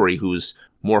Corey, who's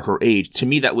more her age. To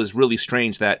me, that was really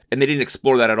strange that, and they didn't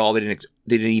explore that at all. They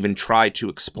didn't even try to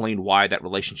explain why that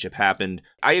relationship happened.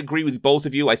 I agree with both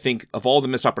of you. I think of all the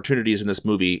missed opportunities in this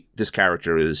movie, this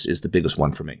character is the biggest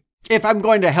one for me. If I'm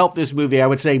going to help this movie, I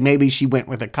would say maybe she went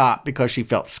with a cop because she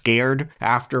felt scared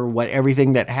after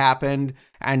everything that happened.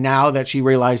 And now that she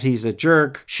realized he's a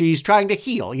jerk, she's trying to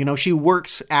heal. You know, she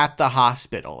works at the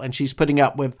hospital and she's putting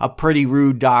up with a pretty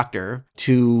rude doctor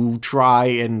to try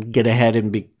and get ahead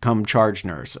and become charge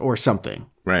nurse or something.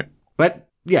 Right. But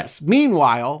yes,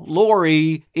 meanwhile,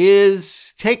 Laurie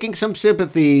is taking some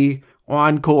sympathy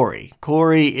on Corey.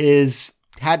 Corey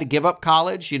had to give up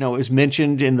college. You know, it was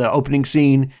mentioned in the opening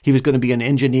scene he was going to be an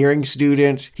engineering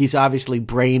student. He's obviously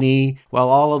brainy. Well,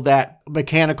 all of that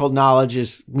mechanical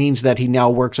knowledge means that he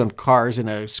now works on cars in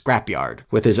a scrapyard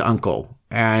with his uncle.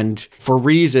 And for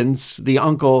reasons, the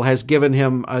uncle has given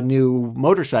him a new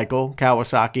motorcycle,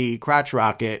 Kawasaki Crotch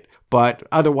Rocket, but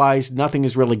otherwise nothing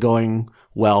is really going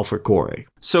well for Corey.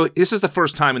 So this is the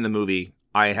first time in the movie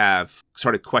I have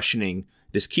started questioning,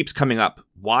 this keeps coming up.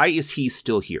 Why is he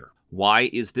still here? Why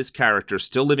is this character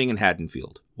still living in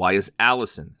Haddonfield? Why is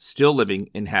Allison still living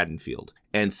in Haddonfield?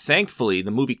 And thankfully,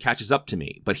 the movie catches up to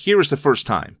me. But here is the first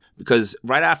time. Because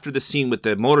right after the scene with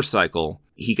the motorcycle,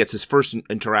 he gets his first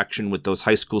interaction with those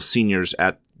high school seniors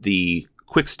at the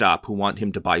Quick Stop who want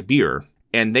him to buy beer.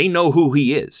 And they know who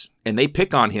he is. And they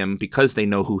pick on him because they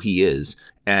know who he is.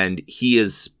 And he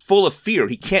is full of fear.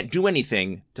 He can't do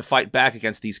anything to fight back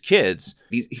against these kids.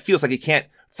 He feels like he can't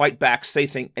fight back,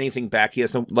 say anything back. He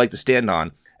has no leg to stand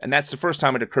on. And that's the first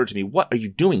time it occurred to me, what are you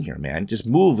doing here, man? Just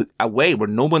move away where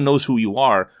no one knows who you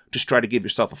are. Just try to give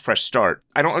yourself a fresh start.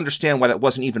 I don't understand why that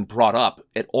wasn't even brought up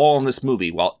at all in this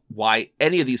movie. Well, why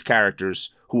any of these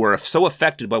characters who are so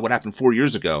affected by what happened 4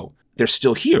 years ago, they're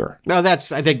still here. No,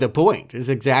 that's, I think, the point is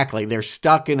exactly. They're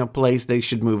stuck in a place they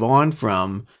should move on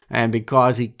from. And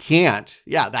because he can't,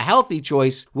 the healthy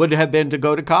choice would have been to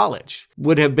go to college,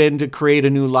 would have been to create a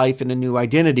new life and a new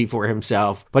identity for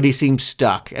himself. But he seems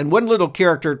stuck. And one little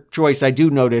character choice I do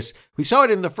notice, we saw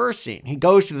it in the first scene. He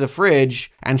goes to the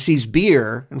fridge and sees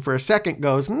beer and for a second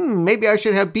goes, maybe I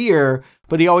should have beer.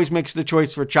 But he always makes the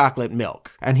choice for chocolate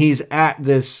milk. And he's at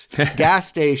this gas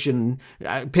station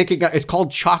picking up, it's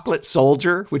called Chocolate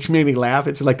Soldier, which made me laugh.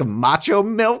 It's like a macho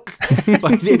milk,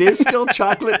 but it is still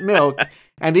chocolate milk.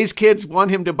 And these kids want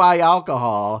him to buy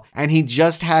alcohol, and he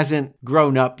just hasn't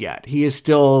grown up yet. He is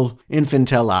still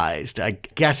infantilized, I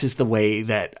guess is the way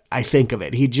that I think of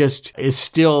it. He just is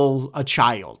still a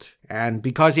child. And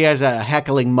because he has a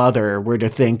heckling mother, we're to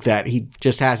think that he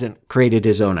just hasn't created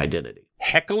his own identity.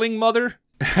 Heckling mother?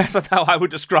 That's not how I would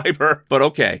describe her, but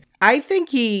okay. I think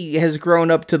he has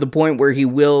grown up to the point where he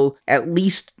will at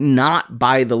least not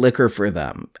buy the liquor for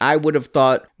them. I would have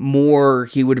thought more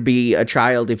he would be a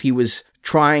child if he was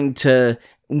trying to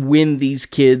win these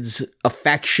kids'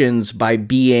 affections by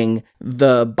being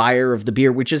the buyer of the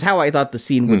beer, which is how I thought the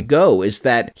scene would go, is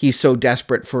that he's so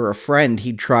desperate for a friend,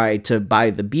 he'd try to buy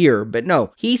the beer. But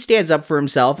no, he stands up for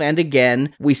himself, and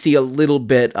again, we see a little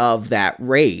bit of that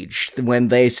rage. When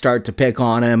they start to pick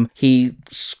on him, he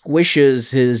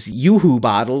squishes his Yoo-hoo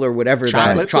bottle, or whatever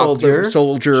Chocolate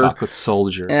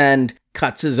Soldier, and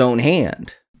cuts his own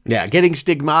hand. Yeah, getting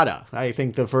stigmata, I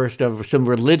think the first of some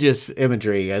religious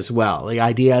imagery as well. The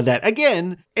idea that,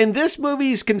 again, in this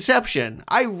movie's conception,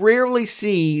 I rarely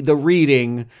see the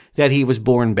reading that he was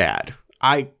born bad.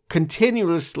 I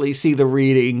continuously see the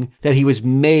reading that he was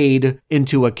made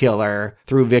into a killer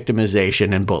through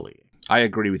victimization and bullying. I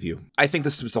agree with you. I think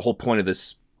this was the whole point of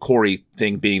this Corey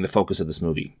thing being the focus of this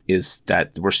movie, is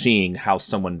that we're seeing how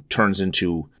someone turns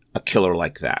into a killer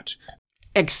like that.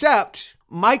 Except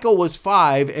Michael was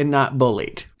 5 and not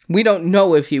bullied. We don't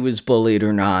know if he was bullied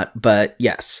or not, but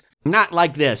yes. Not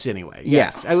like this, anyway.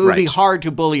 Yes. Yeah, it would be hard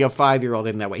to bully a 5-year-old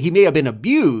in that way. He may have been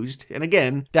abused, and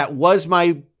again, that was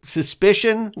my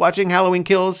suspicion watching Halloween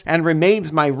Kills and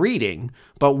remains my reading,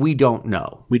 but we don't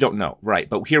know. We don't know, right.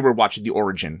 But here we're watching the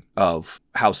origin of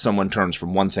how someone turns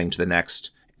from one thing to the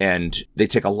next, and they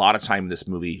take a lot of time in this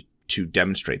movie to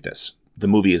demonstrate this. The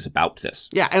movie is about this.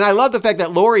 Yeah, and I love the fact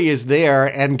that Laurie is there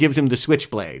and gives him the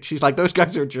switchblade. She's like, those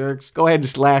guys are jerks. Go ahead and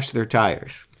slash their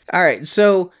tires. All right,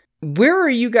 so where are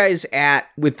you guys at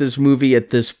with this movie at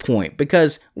this point?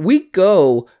 Because we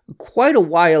go quite a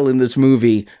while in this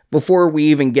movie before we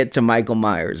even get to Michael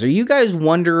Myers. Are you guys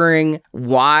wondering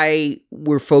why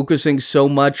we're focusing so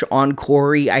much on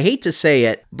Corey? I hate to say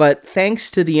it, but thanks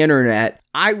to the internet,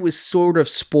 I was sort of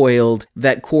spoiled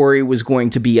that Corey was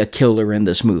going to be a killer in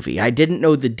this movie. I didn't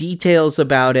know the details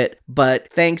about it, but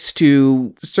thanks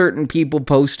to certain people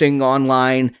posting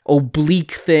online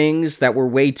oblique things that were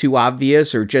way too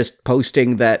obvious, or just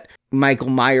posting that Michael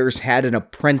Myers had an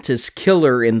apprentice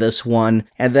killer in this one,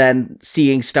 and then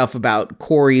seeing stuff about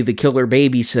Corey the killer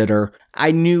babysitter,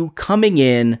 I knew coming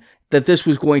in that this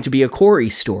was going to be a Corey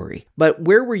story. But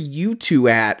where were you two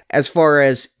at as far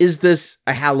as, is this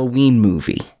a Halloween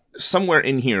movie? Somewhere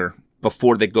in here,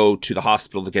 before they go to the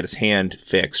hospital to get his hand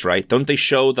fixed, right? Don't they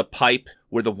show the pipe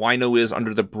where the wino is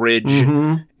under the bridge?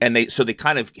 Mm-hmm. And they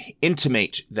kind of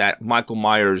intimate that Michael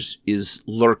Myers is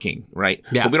lurking, right?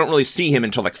 Yeah. But we don't really see him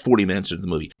until like 40 minutes into the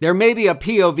movie. There may be a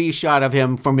POV shot of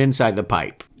him from inside the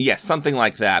pipe. Yes, something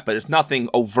like that, but it's nothing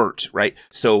overt, right?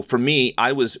 So for me,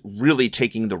 I was really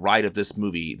taking the ride of this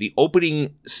movie. The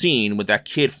opening scene with that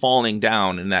kid falling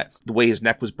down and that the way his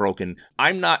neck was broken,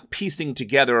 I'm not piecing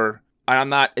together. I'm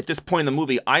not, at this point in the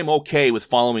movie, I'm okay with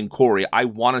following Corey. I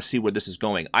want to see where this is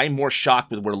going. I'm more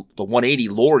shocked with where the 180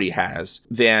 Laurie has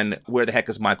than where the heck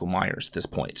is Michael Myers at this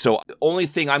point. So the only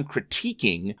thing I'm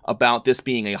critiquing about this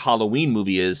being a Halloween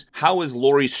movie is, how is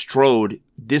Laurie Strode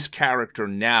this character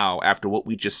now after what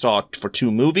we just saw for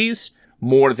 2 movies?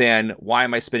 More than, why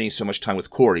am I spending so much time with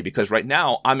Corey? Because right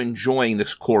now, I'm enjoying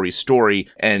this Corey story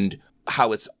and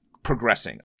how it's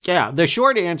progressing. Yeah, the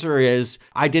short answer is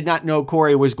I did not know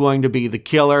Corey was going to be the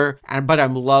killer, but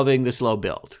I'm loving the slow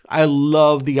build. I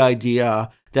love the idea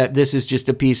that this is just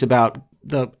a piece about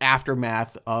the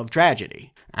aftermath of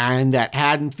tragedy, and that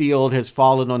Haddonfield has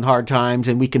fallen on hard times,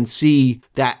 and we can see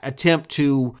that attempt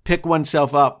to pick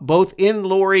oneself up both in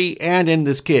Laurie and in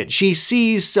this kid. She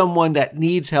sees someone that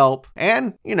needs help,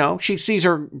 and, she sees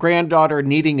her granddaughter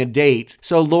needing a date,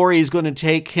 so Laurie is going to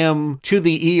take him to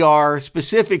the ER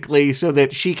specifically so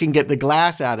that she can get the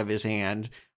glass out of his hand.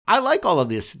 I like all of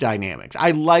this dynamics.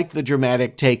 I like the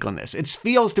dramatic take on this. It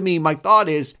feels to me, my thought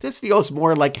is, this feels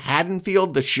more like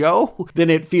Haddonfield, the show, than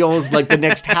it feels like the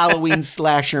next Halloween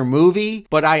slasher movie.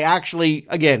 But I actually,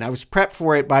 again, I was prepped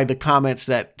for it by the comments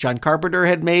that John Carpenter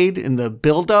had made in the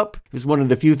build-up. It was one of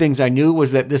the few things I knew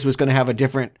was that this was going to have a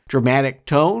different dramatic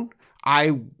tone.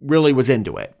 I really was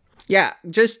into it. Yeah,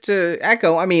 just to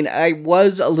echo, I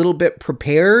was a little bit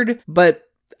prepared, but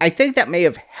I think that may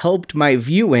have helped my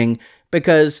viewing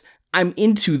because I'm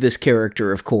into this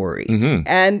character of Corey. Mm-hmm.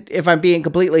 And if I'm being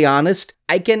completely honest,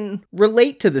 I can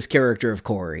relate to this character of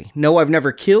Corey. No, I've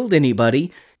never killed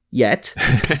anybody yet,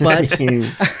 but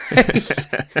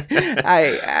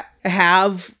I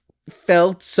have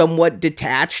felt somewhat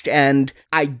detached, and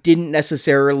I didn't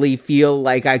necessarily feel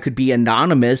like I could be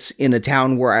anonymous in a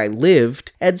town where I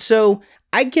lived. And so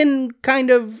I can kind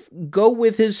of go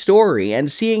with his story, and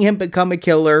seeing him become a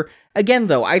killer. Again,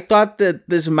 though, I thought that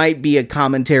this might be a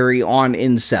commentary on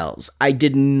incels. I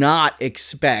did not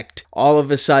expect all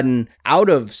of a sudden, out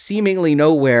of seemingly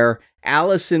nowhere,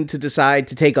 Allison to decide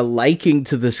to take a liking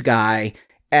to this guy,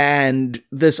 and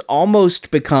this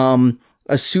almost become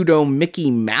a pseudo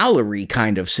Mickey Mallory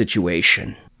kind of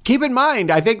situation. Keep in mind,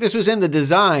 I think this was in the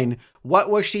design. What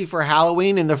was she for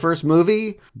Halloween in the first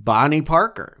movie? Bonnie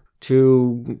Parker.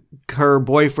 To her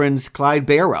boyfriend's Clyde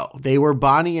Barrow. They were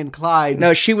Bonnie and Clyde.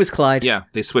 No, she was Clyde. Yeah,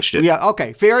 they switched it. Yeah,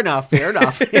 okay, fair enough.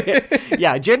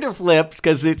 Yeah, gender flips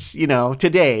because it's,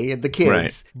 today, the kids.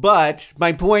 Right. But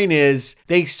my point is,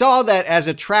 they saw that as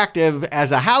attractive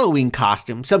as a Halloween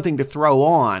costume, something to throw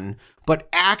on, but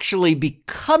actually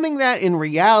becoming that in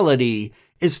reality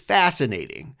is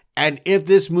fascinating. And if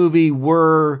this movie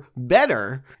were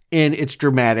better in its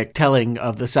dramatic telling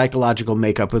of the psychological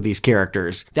makeup of these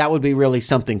characters, that would be really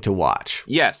something to watch.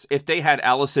 Yes, if they had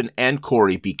Allison and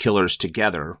Corey be killers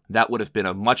together, that would have been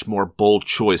a much more bold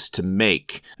choice to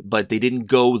make, but they didn't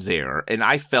go there. And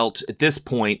I felt at this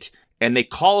point, and they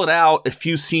call it out a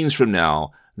few scenes from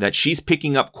now, that she's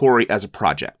picking up Corey as a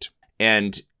project.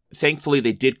 And thankfully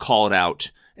they did call it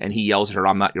out. And he yells at her,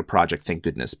 "I'm not your project, thank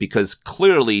goodness." Because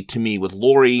clearly, to me, with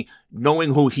Laurie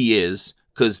knowing who he is,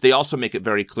 because they also make it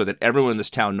very clear that everyone in this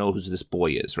town knows who this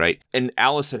boy is, right? And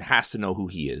Allison has to know who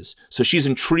he is. So she's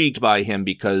intrigued by him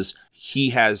because he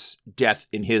has death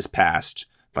in his past,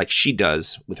 like she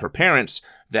does with her parents,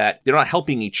 that they're not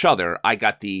helping each other. I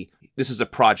got this is a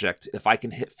project. If I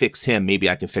can fix him, maybe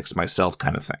I can fix myself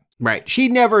kind of thing. Right. She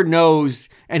never knows,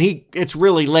 and it's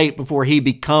really late before he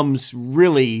becomes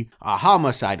really a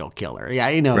homicidal killer. Yeah,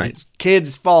 right.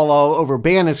 Kids fall all over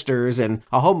banisters, and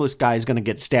a homeless guy is going to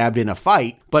get stabbed in a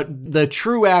fight. But the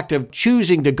true act of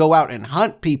choosing to go out and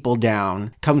hunt people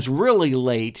down comes really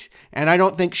late, and I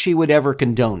don't think she would ever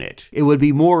condone it. It would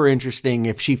be more interesting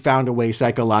if she found a way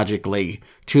psychologically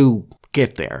to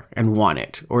get there and want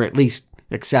it, or at least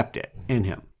accept it in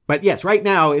him. But yes, right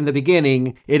now in the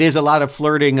beginning, it is a lot of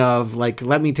flirting of like,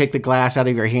 let me take the glass out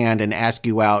of your hand and ask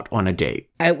you out on a date.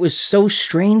 It was so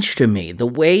strange to me, the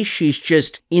way she's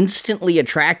just instantly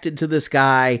attracted to this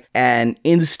guy and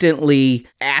instantly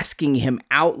asking him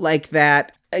out like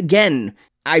that. Again,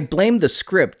 I blame the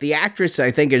script. The actress,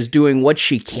 I think, is doing what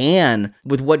she can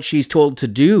with what she's told to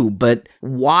do, but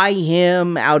why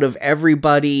him out of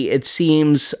everybody? It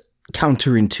seems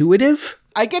counterintuitive.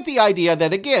 I get the idea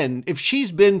that, again, if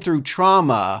she's been through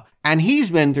trauma and he's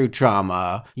been through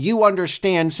trauma, you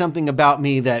understand something about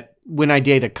me that when I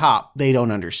date a cop, they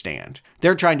don't understand.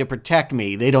 They're trying to protect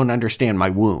me. They don't understand my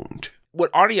wound.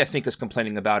 What Arnie, I think, is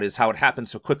complaining about is how it happened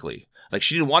so quickly. Like,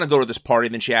 she didn't want to go to this party,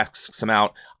 and then she asks him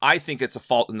out. I think it's a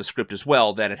fault in the script as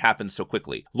well that it happened so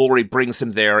quickly. Laurie brings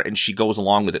him there, and she goes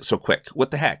along with it so quick.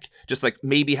 What the heck? Just, like,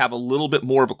 maybe have a little bit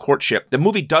more of a courtship. The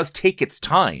movie does take its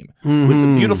time. Mm-hmm. With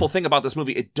the beautiful thing about this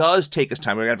movie, it does take its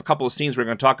time. We're going to have a couple of scenes we're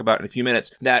going to talk about in a few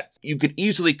minutes that you could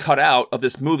easily cut out of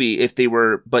this movie if they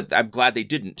were, but I'm glad they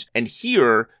didn't. And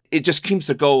here, it just seems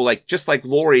to go, like, just like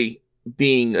Laurie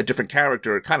being a different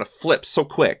character, it kind of flips so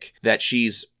quick that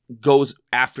she's goes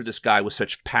after this guy with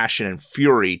such passion and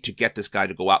fury to get this guy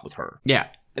to go out with her. Yeah.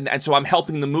 And so I'm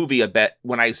helping the movie a bit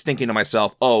when I was thinking to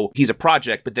myself, oh, he's a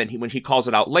project. But then when he calls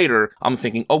it out later, I'm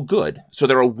thinking, oh, good. So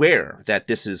they're aware that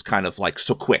this is kind of like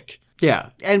so quick.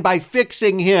 Yeah. And by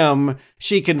fixing him,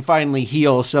 she can finally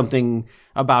heal something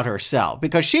about herself,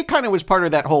 because she kind of was part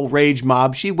of that whole rage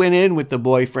mob. She went in with the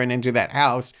boyfriend into that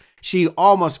house. She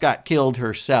almost got killed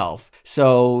herself.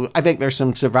 So I think there's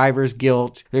some survivor's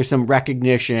guilt. There's some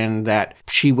recognition that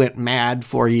she went mad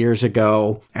 4 years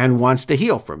ago and wants to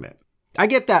heal from it. I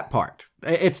get that part.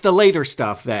 It's the later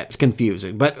stuff that's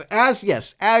confusing. But as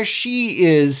she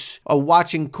is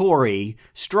watching Corey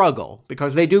struggle,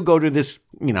 because they do go to this,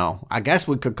 I guess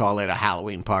we could call it a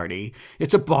Halloween party.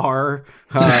 It's a bar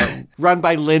run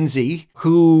by Lindsay,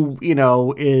 who,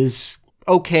 is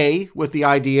okay with the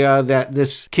idea that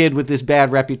this kid with this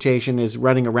bad reputation is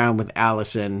running around with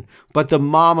Allison. But the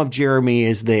mom of Jeremy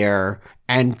is there,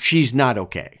 and she's not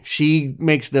okay. She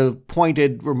makes the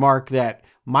pointed remark that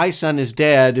my son is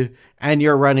dead and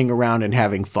you're running around and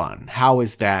having fun. How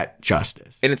is that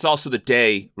justice? And it's also the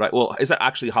day, right? Well, is that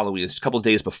actually Halloween? It's a couple of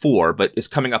days before, but it's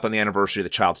coming up on the anniversary of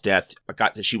the child's death. I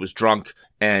got that she was drunk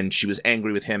and she was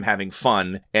angry with him having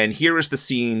fun. And here is the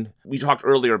scene. We talked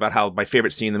earlier about how my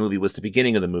favorite scene in the movie was the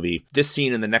beginning of the movie. This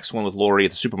scene and the next one with Laurie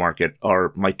at the supermarket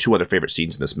are my two other favorite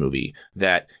scenes in this movie.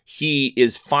 That he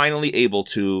is finally able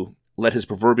to let his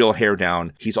proverbial hair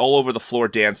down. He's all over the floor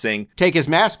dancing. Take his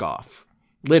mask off.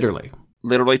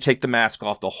 Literally take the mask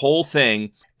off, the whole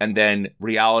thing, and then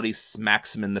reality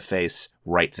smacks him in the face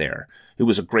right there. It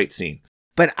was a great scene.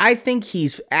 But I think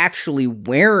he's actually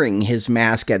wearing his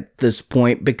mask at this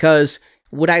point, because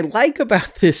what I like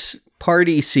about this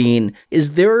party scene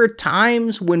is there are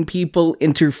times when people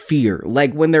interfere,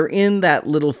 like when they're in that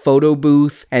little photo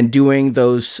booth and doing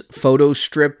those photo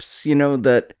strips,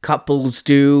 that couples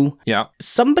do. Yeah.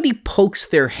 Somebody pokes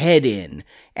their head in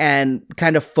and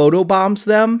kind of photobombs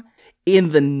them.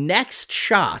 In the next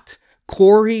shot,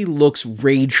 Corey looks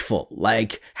rageful.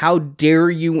 Like, how dare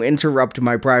you interrupt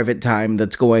my private time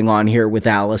that's going on here with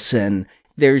Allison?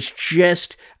 There's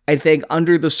just, I think,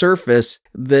 under the surface,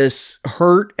 this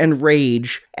hurt and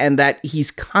rage, and that he's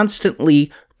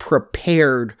constantly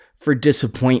prepared for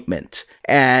disappointment,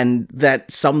 and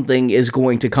that something is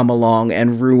going to come along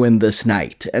and ruin this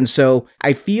night. And so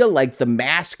I feel like the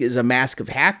mask is a mask of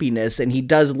happiness, and he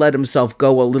does let himself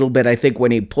go a little bit, I think,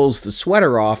 when he pulls the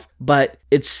sweater off, but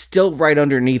it's still right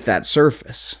underneath that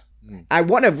surface. I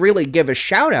want to really give a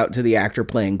shout out to the actor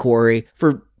playing Corey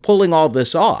for pulling all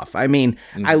this off. I mean,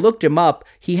 I looked him up.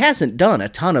 He hasn't done a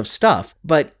ton of stuff,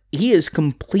 but he is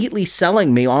completely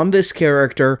selling me on this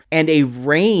character and a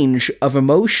range of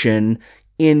emotion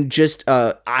in just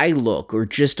a eye look or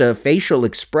just a facial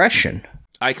expression.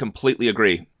 I completely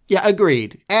agree. Yeah,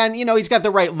 agreed. And, he's got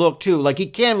the right look, too. Like, he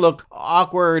can look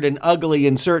awkward and ugly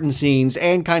in certain scenes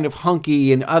and kind of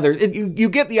hunky in others. You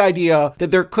get the idea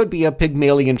that there could be a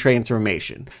Pygmalion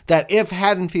transformation. That if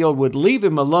Haddonfield would leave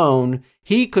him alone,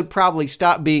 he could probably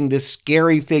stop being this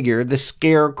scary figure, the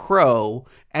scarecrow,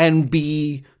 and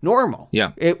be normal.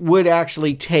 Yeah. It would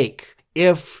actually take,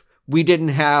 if we didn't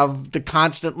have to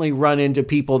constantly run into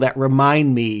people that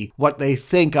remind me what they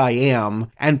think I am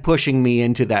and pushing me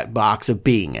into that box of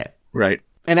being it. Right.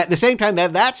 And at the same time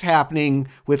that that's happening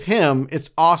with him, it's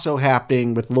also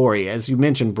happening with Laurie. As you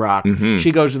mentioned, Brock,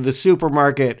 She goes to the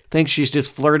supermarket, thinks she's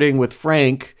just flirting with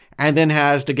Frank, and then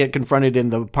has to get confronted in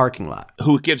the parking lot.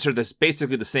 Who gives her this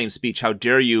basically the same speech. How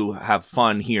dare you have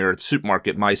fun here at the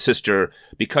supermarket, my sister,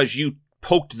 because you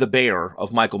poked the bear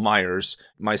of Michael Myers.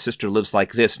 My sister lives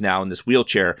like this now in this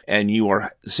wheelchair, and you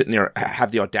are sitting there, have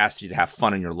the audacity to have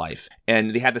fun in your life.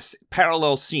 And they had this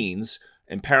parallel scenes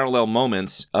and parallel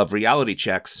moments of reality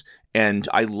checks, And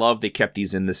I love they kept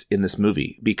these in this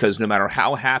movie, because no matter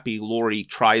how happy Laurie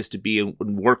tries to be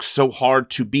and works so hard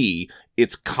to be,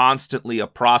 it's constantly a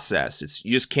process.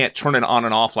 You just can't turn it on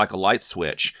and off like a light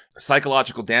switch.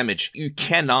 Psychological damage, you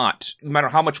cannot, no matter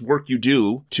how much work you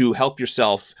do to help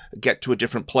yourself get to a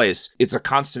different place, it's a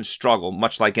constant struggle,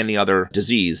 much like any other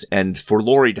disease. And for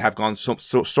Laurie to have gone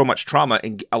so much trauma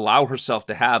and allow herself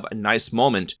to have a nice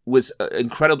moment was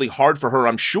incredibly hard for her,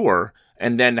 I'm sure.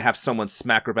 And then to have someone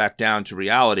smack her back down to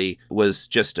reality was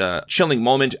just a chilling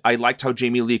moment. I liked how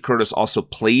Jamie Lee Curtis also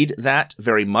played that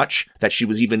very much, that she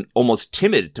was even almost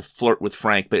timid to flirt with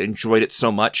Frank, but enjoyed it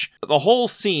so much. The whole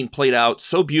scene played out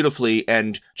so beautifully,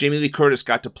 and Jamie Lee Curtis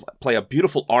got to play a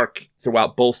beautiful arc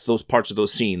throughout both those parts of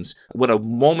those scenes. What a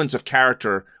moment of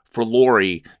character for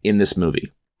Laurie in this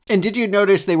movie. And did you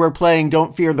notice they were playing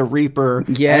Don't Fear the Reaper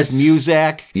yes. as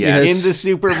Muzak yes. in the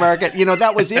supermarket? You know,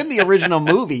 that was in the original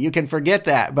movie. You can forget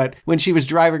that. But when she was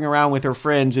driving around with her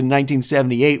friends in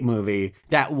 1978 movie,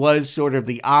 that was sort of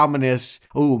the ominous,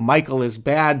 oh, Michael is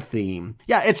bad theme.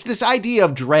 Yeah, it's this idea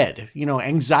of dread. You know,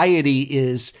 anxiety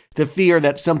is the fear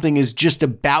that something is just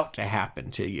about to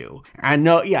happen to you. And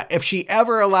no, yeah, if she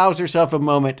ever allows herself a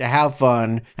moment to have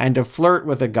fun and to flirt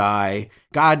with a guy,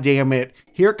 God damn it,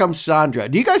 here comes Sandra.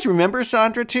 Do you guys remember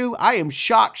Sandra too? I am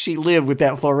shocked she lived with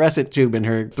that fluorescent tube in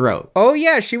her throat. Oh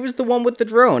yeah, she was the one with the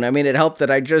drone. I mean, it helped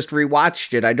that I just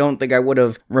rewatched it. I don't think I would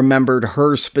have remembered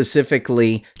her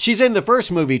specifically. She's in the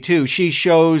first movie too. She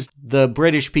shows the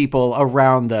British people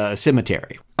around the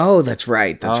cemetery. Oh, that's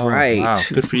right. That's right. Wow.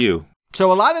 Good for you. So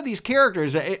a lot of these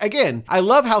characters, again, I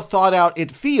love how thought out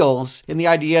it feels in the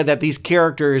idea that these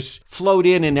characters float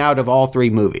in and out of all three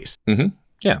movies. Mm-hmm.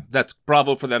 Yeah, that's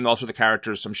bravo for them. Also the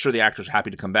characters, I'm sure the actors are happy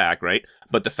to come back, right?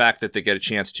 But the fact that they get a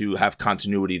chance to have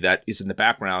continuity that is in the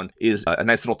background is a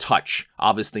nice little touch.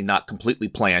 Obviously not completely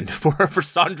planned for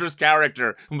Sandra's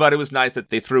character, but it was nice that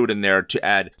they threw it in there to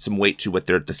add some weight to what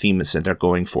the theme is that they're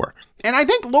going for. And I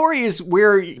think Laurie is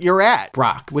where you're at,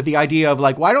 Brock, with the idea of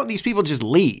like, why don't these people just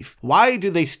leave? Why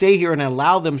do they stay here and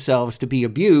allow themselves to be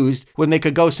abused when they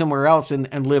could go somewhere else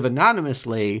and live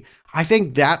anonymously? I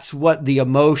think that's what the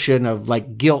emotion of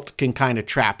like guilt can kind of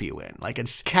trap you in. Like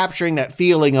it's capturing that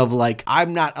feeling of like,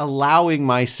 I'm not allowing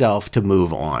myself to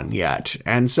move on yet.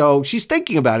 And so she's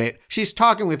thinking about it. She's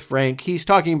talking with Frank. He's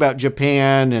talking about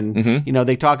Japan and, you know,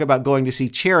 they talk about going to see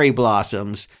cherry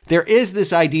blossoms. There is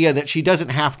this idea that she doesn't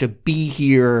have to be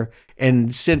here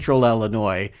in central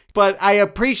Illinois. But I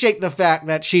appreciate the fact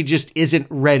that she just isn't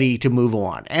ready to move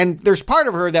on. And there's part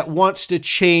of her that wants to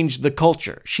change the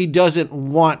culture. She doesn't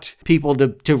want people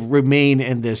to remain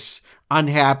in this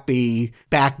unhappy,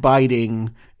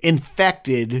 backbiting,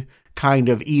 infected kind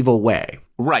of evil way.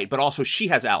 Right, but also she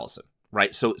has Allison.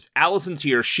 Right, so Allison's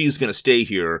here, she's going to stay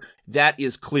here. That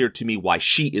is clear to me why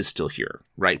she is still here,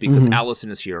 right? Because Allison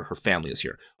is here, her family is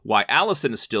here. Why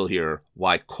Allison is still here,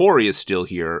 why Corey is still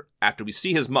here, after we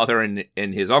see his mother and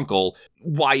his uncle,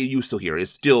 why are you still here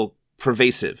is still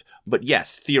pervasive. But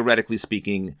yes, theoretically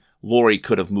speaking, Laurie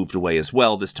could have moved away as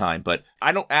well this time, but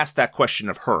I don't ask that question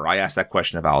of her. I ask that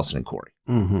question of Allison and Corey.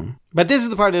 But this is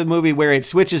the part of the movie where it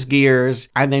switches gears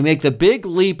and they make the big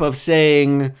leap of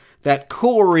saying that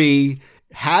Corey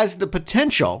has the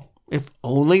potential, if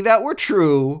only that were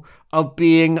true, of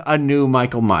being a new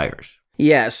Michael Myers.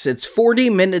 Yes, it's 40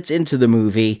 minutes into the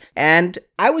movie, and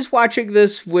I was watching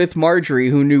this with Marjorie,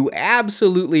 who knew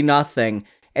absolutely nothing,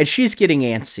 and she's getting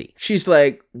antsy. She's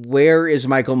like, where is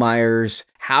Michael Myers?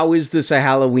 How is this a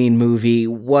Halloween movie?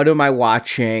 What am I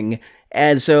watching?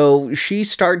 And so she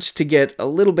starts to get a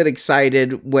little bit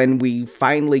excited when we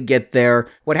finally get there.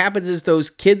 What happens is those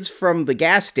kids from the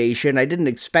gas station, I didn't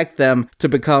expect them to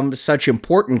become such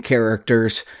important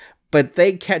characters, but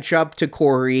they catch up to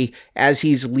Corey as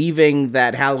he's leaving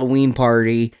that Halloween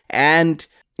party, and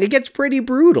it gets pretty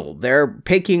brutal. They're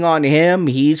picking on him.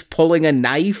 He's pulling a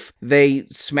knife. They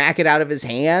smack it out of his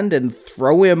hand and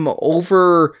throw him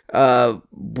over a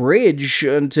bridge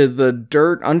into the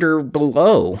dirt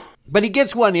below. But he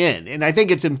gets one in, and I think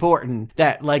it's important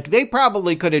that, like, they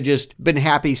probably could have just been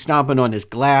happy stomping on his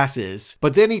glasses,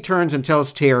 but then he turns and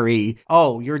tells Terry,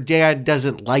 oh, your dad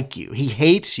doesn't like you. He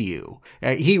hates you.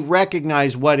 He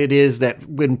recognized what it is that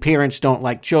when parents don't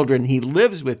like children, he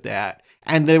lives with that.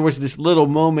 And there was this little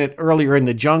moment earlier in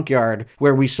the junkyard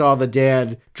where we saw the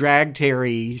dad drag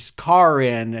Terry's car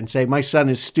in and say, my son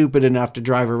is stupid enough to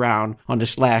drive around on a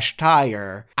slashed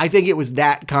tire. I think it was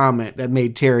that comment that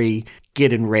made Terry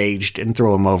get enraged and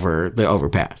throw him over the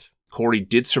overpass. Corey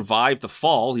did survive the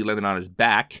fall. He landed on his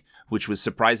back, which was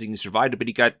surprising he survived it, but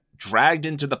he got dragged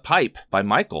into the pipe by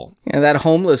Michael. Yeah, that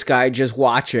homeless guy just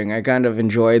watching. I kind of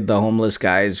enjoyed the homeless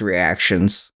guy's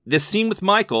reactions. this scene with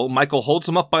Michael holds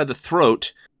him up by the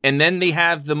throat, and then they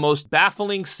have the most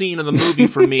baffling scene of the movie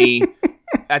for me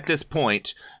at this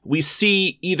point. We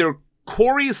see either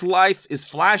Corey's life is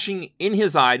flashing in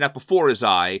his eye, not before his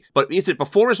eye, but is it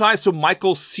before his eye so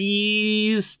Michael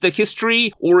sees the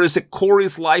history, or is it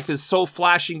Corey's life is so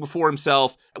flashing before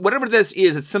himself? Whatever this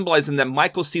is, it's symbolizing that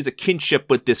Michael sees a kinship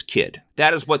with this kid.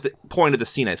 That is what the point of the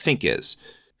scene, I think, is.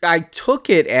 I took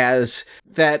it as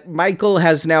that Michael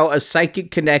has now a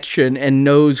psychic connection and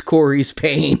knows Corey's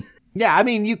pain. Yeah, I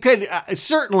mean, you could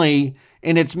certainly,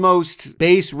 in its most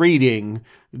base reading,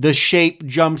 the shape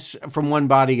jumps from one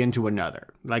body into another.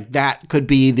 Like, that could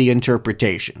be the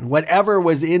interpretation. Whatever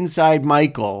was inside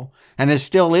Michael and is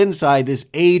still inside this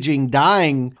aging,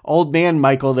 dying old man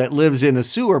Michael that lives in a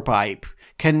sewer pipe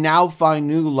can now find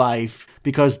new life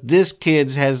because this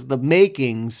kid has the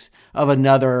makings of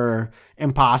another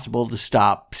impossible to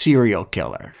stop serial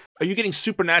killer. Are you getting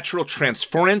supernatural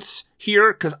transference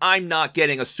here? Because I'm not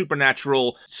getting a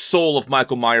supernatural soul of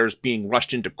Michael Myers being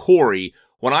rushed into Corey.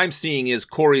 What I'm seeing is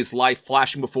Corey's life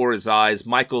flashing before his eyes.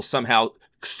 Michael somehow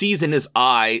sees in his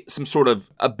eye some sort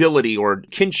of ability or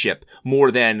kinship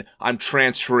more than I'm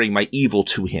transferring my evil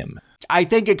to him. I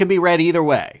think it can be read either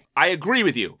way. I agree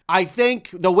with you. I think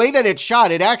the way that it's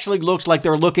shot, it actually looks like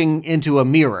they're looking into a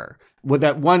mirror. With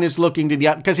that one is looking to the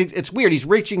other, because it's weird. He's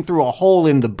reaching through a hole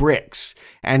in the bricks,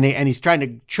 and he's trying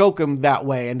to choke him that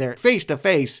way, and they're face to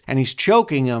face, and he's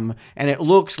choking him, and it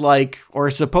looks like, or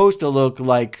is supposed to look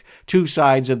like, two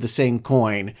sides of the same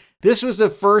coin. This was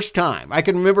the first time I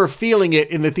can remember feeling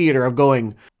it in the theater of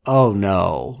going, "Oh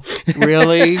no,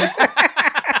 really?"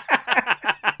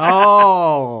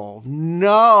 Oh,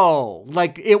 no.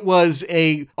 Like, it was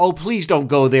oh, please don't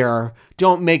go there.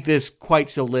 Don't make this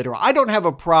quite so literal. I don't have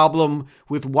a problem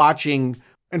with watching.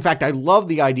 In fact, I love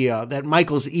the idea that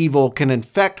Michael's evil can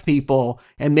infect people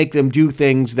and make them do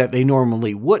things that they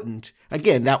normally wouldn't.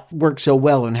 Again, that works so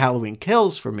well in Halloween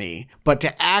Kills for me. But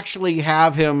to actually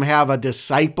have him have a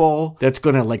disciple that's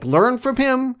going to, learn from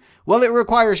him, well, it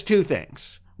requires two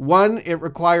things. One, it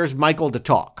requires Michael to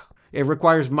talk. It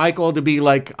requires Michael to be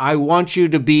like, I want you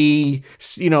to be,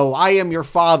 I am your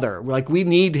father. Like, we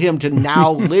need him to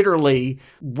now literally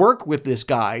work with this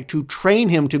guy to train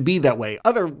him to be that way.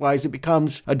 Otherwise, it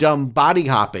becomes a dumb body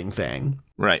hopping thing.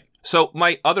 Right. So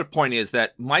my other point is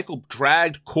that Michael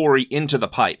dragged Corey into the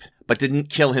pipe, but didn't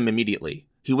kill him immediately.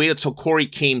 He waited till Corey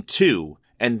came to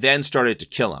and then started to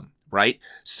kill him, right?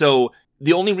 So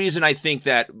the only reason I think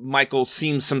that Michael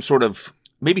seems some sort of,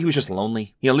 maybe he was just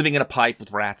lonely, living in a pipe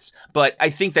with rats. But I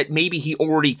think that maybe he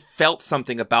already felt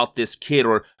something about this kid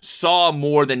or saw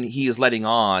more than he is letting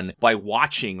on by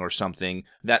watching or something,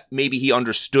 that maybe he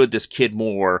understood this kid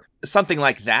more. Something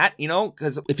like that,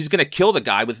 because if he's going to kill the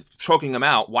guy with choking him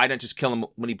out, why not just kill him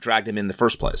when he dragged him in the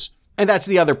first place? And that's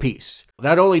the other piece.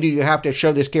 Not only do you have to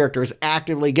show this character is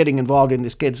actively getting involved in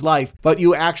this kid's life, but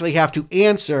you actually have to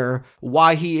answer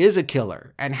why he is a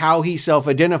killer and how he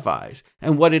self-identifies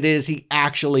and what it is he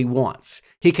actually wants.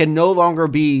 He can no longer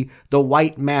be the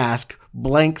white mask,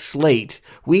 blank slate.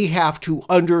 We have to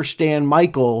understand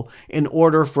Michael in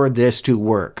order for this to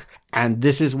work. And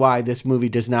this is why this movie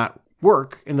does not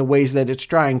work in the ways that it's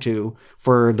trying to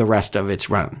for the rest of its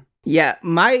run. Yeah,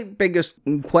 my biggest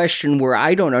question where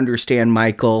I don't understand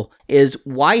Michael is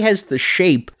why has the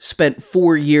Shape spent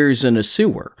 4 years in a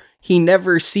sewer? He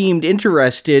never seemed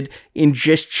interested in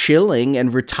just chilling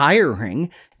and retiring.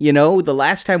 The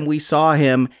last time we saw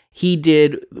him, he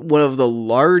did one of the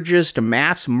largest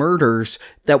mass murders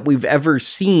that we've ever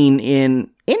seen in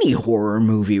any horror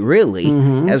movie, really,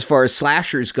 as far as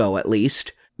slashers go, at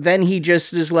least. Then he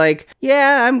just is like,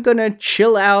 yeah, I'm gonna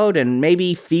chill out and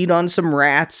maybe feed on some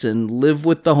rats and live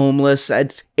with the homeless.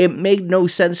 It made no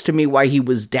sense to me why he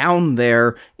was down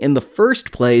there in the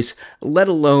first place, let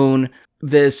alone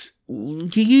this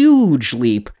huge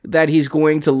leap that he's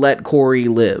going to let Corey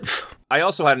live. I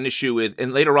also had an issue with,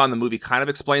 and later on the movie kind of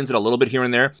explains it a little bit here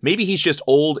and there, maybe he's just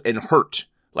old and hurt.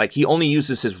 Like, he only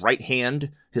uses his right hand.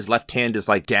 His left hand is,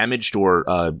 damaged or...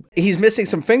 He's missing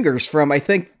some fingers from, I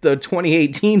think, the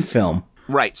 2018 film.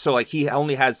 Right. So, he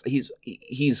only has...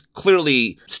 He's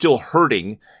clearly still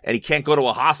hurting, and he can't go to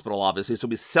a hospital, obviously, so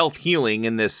he's self-healing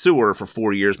in this sewer for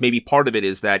 4 years. Maybe part of it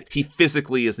is that he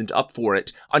physically isn't up for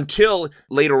it until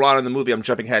later on in the movie, I'm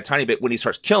jumping ahead a tiny bit, when he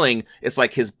starts killing, it's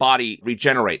like his body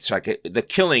regenerates. Like, the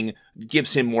killing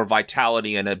gives him more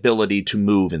vitality and ability to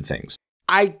move and things.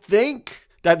 I think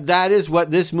that is what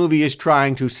this movie is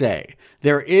trying to say.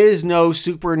 There is no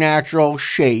supernatural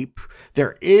Shape.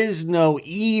 There is no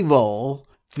evil.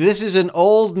 This is an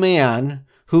old man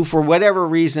who for whatever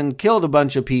reason killed a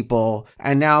bunch of people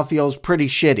and now feels pretty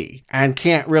shitty and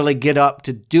can't really get up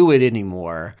to do it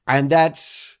anymore. And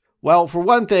that's, well, for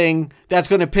one thing, that's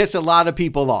going to piss a lot of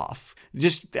people off.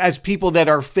 Just as people that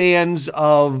are fans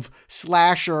of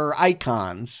slasher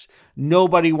icons,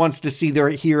 nobody wants to see their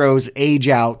heroes age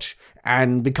out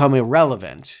and become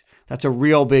irrelevant. That's a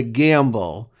real big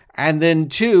gamble. And then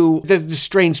two, there's the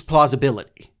strange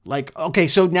plausibility. Like, okay,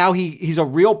 so now he's a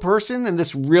real person and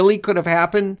this really could have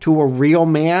happened to a real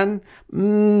man?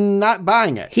 Not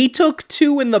buying it. He took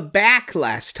 2 in the back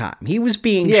last time. He was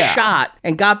being shot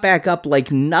and got back up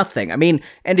like nothing. I mean,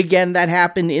 and again, that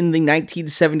happened in the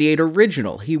 1978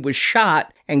 original. He was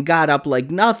shot and got up like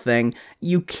nothing.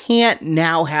 You can't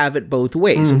now have it both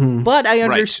ways. Mm-hmm. But I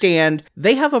understand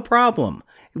they have a problem.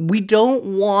 We don't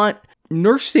want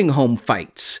nursing home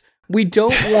fights. We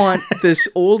don't want this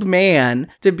old man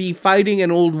to be fighting an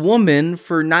old woman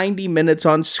for 90 minutes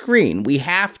on screen. We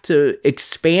have to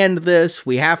expand this.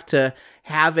 We have to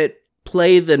have it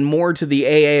play then more to the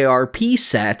AARP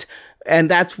set. And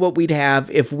that's what we'd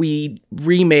have if we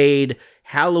remade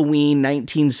Halloween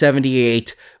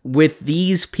 1978 with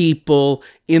these people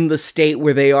in the state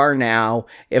where they are now.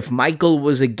 If Michael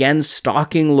was again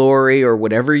stalking Laurie or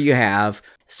whatever you have.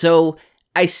 So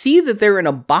I see that they're in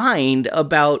a bind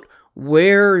about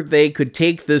where they could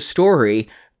take this story,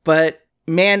 but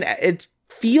man, it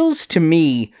feels to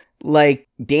me like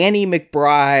Danny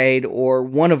McBride or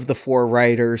one of the 4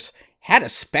 writers had a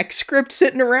spec script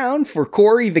sitting around for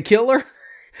Corey the Killer,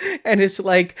 and it's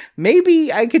like,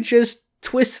 maybe I could just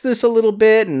twist this a little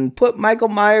bit and put Michael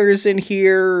Myers in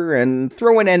here and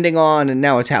throw an ending on, and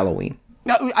now it's Halloween.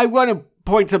 Now, I want to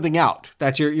point something out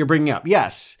that you're bringing up.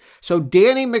 Yes. So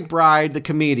Danny McBride, the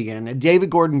comedian, and David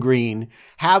Gordon Green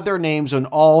have their names on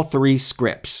all 3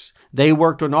 scripts. They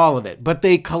worked on all of it, but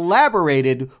they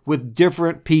collaborated with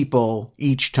different people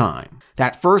each time.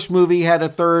 That first movie had a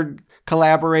 3rd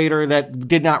collaborator that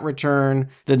did not return.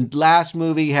 The last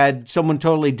movie had someone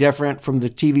totally different from the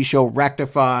TV show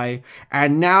Rectify.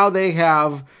 And now they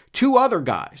have 2 other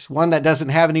guys, one that doesn't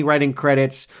have any writing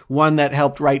credits, one that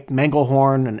helped write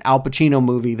Manglehorn, an Al Pacino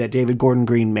movie that David Gordon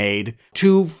Green made,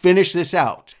 to finish this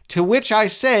out. To which I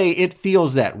say it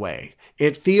feels that way.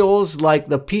 It feels like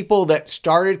the people that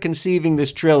started conceiving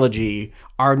this trilogy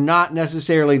are not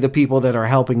necessarily the people that are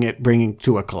helping it bringing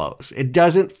to a close. It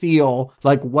doesn't feel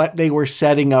like what they were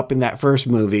setting up in that first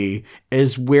movie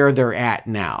is where they're at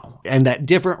now. And that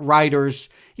different writers,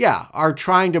 are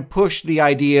trying to push the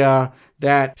idea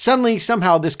that suddenly,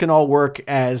 somehow, this can all work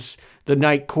as the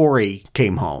night Corey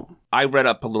came home. I read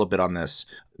up a little bit on this.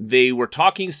 They were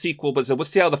talking sequel, but said,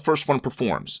 let's see how the first one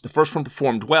performs. The first one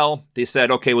performed well. They said,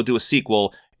 okay, we'll do a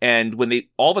sequel. And when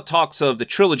all the talks of the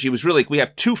trilogy was really, we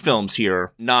have 2 films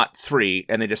here, not 3.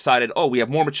 And they decided, we have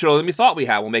more material than we thought we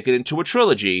had. We'll make it into a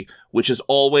trilogy, which is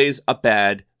always a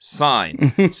bad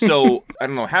sign. So I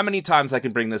don't know how many times I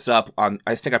can bring this up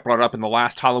I think I brought it up in the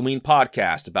last Halloween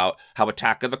podcast about how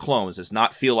Attack of the Clones does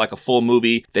not feel like a full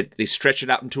movie, that they stretch it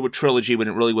out into a trilogy when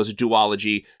it really was a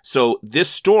duology. So this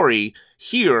story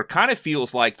here kind of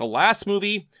feels like the last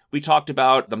movie we talked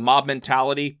about, the mob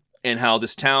mentality and how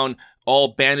this town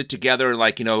all banded together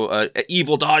like,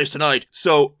 evil dies tonight.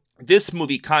 So this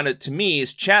movie kind of, to me,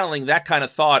 is channeling that kind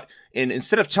of thought. And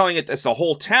instead of telling it as the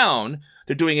whole town,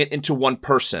 they're doing it into one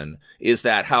person. Is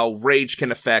that how rage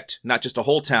can affect not just a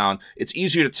whole town? It's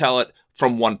easier to tell it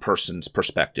from one person's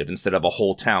perspective instead of a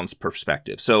whole town's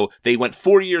perspective. So they went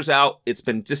 4 years out. It's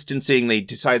been distancing. They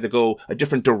decided to go a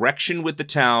different direction with the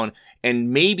town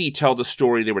and maybe tell the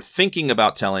story they were thinking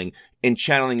about telling and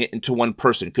channeling it into one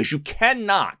person. Because you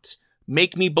cannot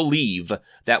make me believe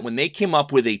that when they came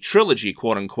up with a trilogy,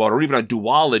 quote unquote, or even a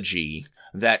duology,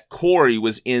 that Corey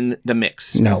was in the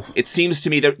mix. No. It seems to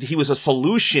me that he was a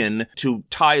solution to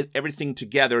tie everything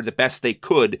together the best they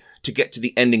could to get to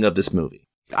the ending of this movie.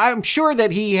 I'm sure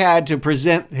that he had to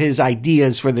present his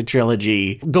ideas for the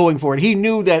trilogy going forward. He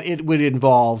knew that it would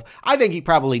involve, I think he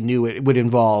probably knew it would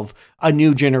involve a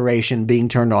new generation being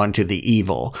turned on to the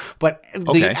evil. But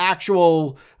the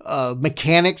actual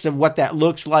mechanics of what that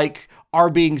looks like are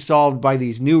being solved by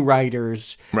these new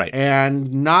writers, right,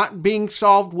 and not being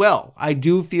solved well. I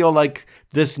do feel like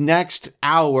this next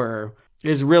hour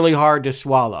is really hard to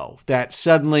swallow. That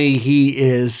suddenly he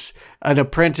is an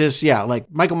apprentice,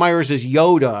 like Michael Myers is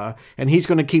Yoda, and he's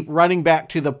going to keep running back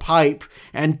to the pipe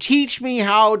and teach me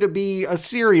how to be a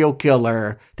serial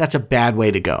killer. That's a bad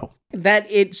way to go. That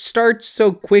it starts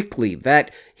so quickly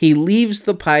that he leaves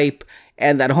the pipe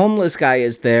and that homeless guy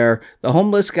is there. The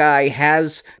homeless guy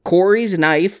has Corey's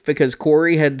knife because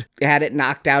Corey had it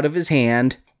knocked out of his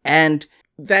hand. And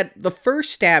that the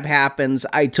first stab happens,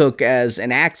 I took as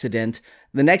an accident.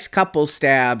 The next couple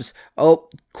stabs, oh,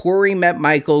 Corey met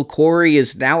Michael. Corey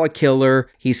is now a killer.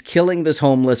 He's killing this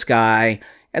homeless guy.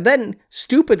 And then,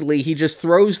 stupidly, he just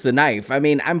throws the knife. I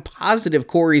mean, I'm positive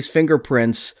Corey's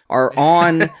fingerprints are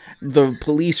on the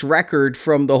police record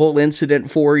from the whole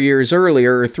incident 4 years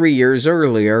earlier or 3 years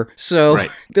earlier. So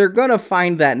they're going to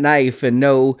find that knife and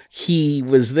know he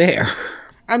was there.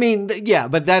 I mean, yeah,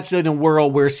 but that's in a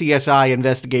world where CSI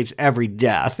investigates every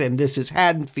death. And this is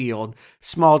Haddonfield,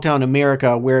 small town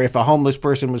America, where if a homeless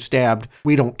person was stabbed,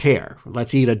 we don't care.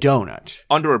 Let's eat a donut.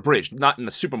 Under a bridge, not in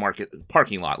the supermarket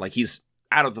parking lot. Like, he's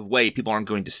out of the way. People aren't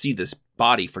going to see this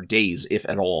body for days, if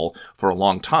at all, for a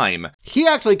long time. He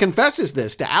actually confesses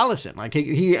this to Allison. Like,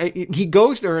 he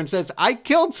goes to her and says, I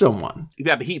killed someone.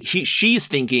 Yeah, but she's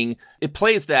thinking, it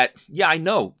plays that, yeah, I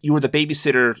know you were the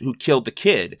babysitter who killed the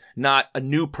kid, not a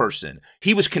new person.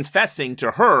 He was confessing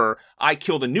to her, I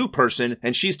killed a new person,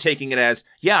 and she's taking it as,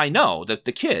 yeah, I know,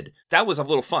 the kid. That was a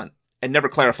little fun. And never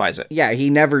clarifies it. Yeah, he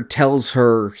never tells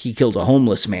her he killed a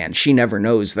homeless man. She never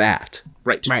knows that.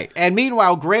 Right. Right. And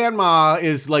meanwhile, Grandma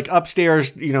is like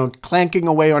upstairs, clanking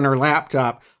away on her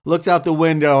laptop, looks out the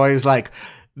window and is like,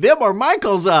 them are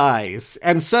Michael's eyes.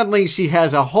 And suddenly she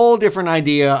has a whole different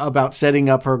idea about setting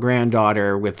up her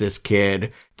granddaughter with this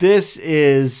kid. This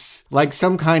is like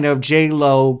some kind of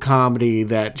J-Lo comedy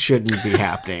that shouldn't be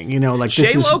happening. Like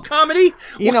this J-Lo comedy?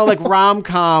 Like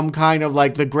rom-com, kind of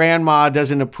like the grandma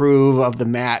doesn't approve of the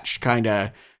match kind of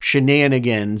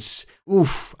shenanigans.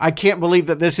 Oof, I can't believe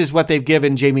that this is what they've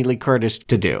given Jamie Lee Curtis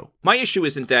to do. My issue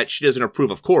isn't that she doesn't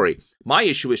approve of Corey. My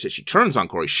issue is that she turns on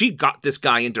Corey. She got this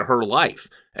guy into her life.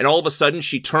 And all of a sudden,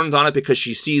 she turns on it because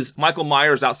she sees Michael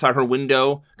Myers outside her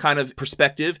window kind of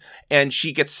perspective. And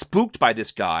she gets spooked by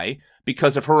this guy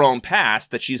because of her own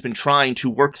past that she's been trying to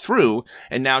work through.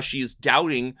 And now she's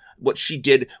doubting what she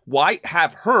did. Why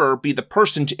have her be the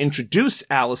person to introduce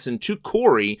Allison to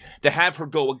Corey to have her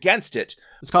go against it?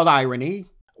 It's called irony.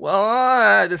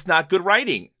 Well, that's not good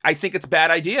writing. I think it's a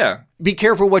bad idea. Be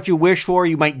careful what you wish for.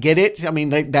 You might get it. I mean,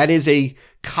 that is a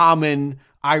common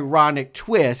ironic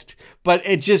twist, but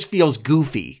it just feels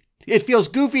goofy. It feels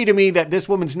goofy to me that this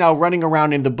woman's now running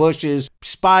around in the bushes,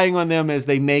 spying on them as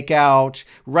they make out,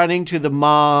 running to the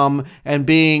mom and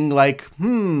being like,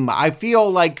 I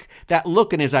feel like that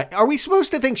look in his eye. Are we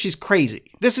supposed to think she's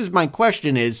crazy? This is my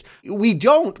question is, we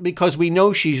don't because we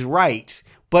know she's right.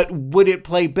 But would it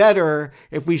play better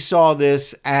if we saw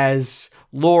this as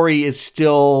Laurie is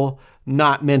still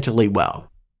not mentally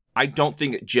well? I don't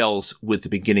think it gels with the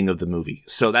beginning of the movie.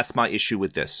 So that's my issue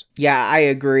with this. Yeah, I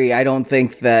agree. I don't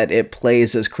think that it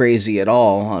plays as crazy at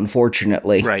all,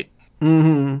 unfortunately. Right.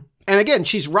 Mm-hmm. And again,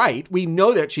 she's right. We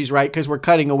know that she's right because we're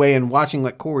cutting away and watching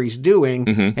what Corey's doing,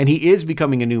 and he is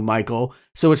becoming a new Michael.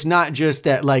 So it's not just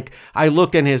that, like, I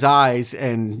looked in his eyes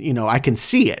and, I can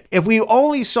see it. If we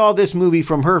only saw this movie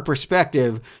from her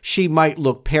perspective, she might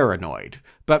look paranoid.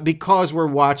 But because we're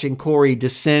watching Corey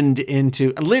descend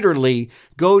into, literally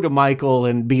go to Michael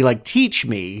and be like, teach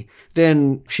me,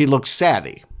 then she looks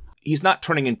savvy. He's not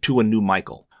turning into a new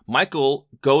Michael. Michael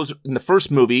goes, in the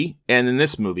first movie and in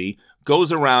this movie,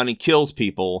 goes around and kills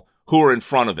people who are in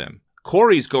front of him.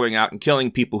 Corey's going out and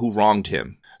killing people who wronged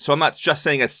him. So I'm not just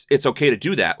saying it's okay to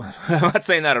do that. I'm not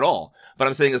saying that at all. But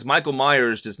I'm saying is Michael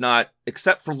Myers does not,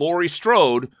 except for Laurie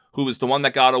Strode, who was the one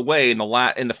that got away in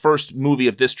the first movie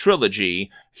of this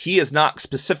trilogy, he is not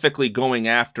specifically going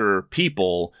after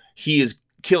people. He is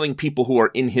killing people who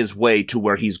are in his way to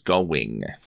where he's going.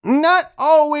 Not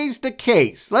always the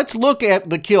case. Let's look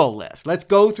at the kill list. Let's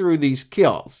go through these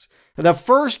kills. The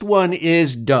first one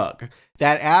is Doug.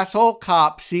 That asshole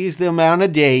cop sees them on a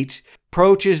date,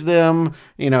 approaches them,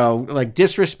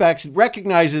 disrespects,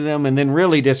 recognizes them, and then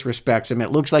really disrespects him.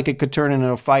 It looks like it could turn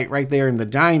into a fight right there in the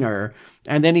diner.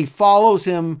 And then he follows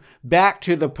him back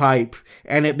to the pipe,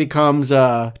 and it becomes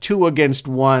a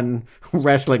 2-against-1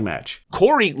 wrestling match.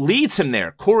 Corey leads him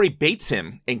there. Corey baits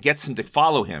him and gets him to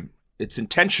follow him. It's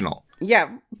intentional.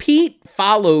 Yeah, Pete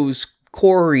follows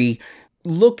Corey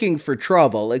looking for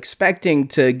trouble, expecting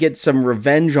to get some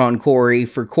revenge on Corey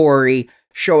for Corey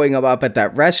showing him up at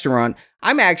that restaurant.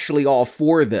 I'm actually all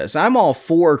for this. I'm all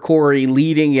for Corey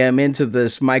leading him into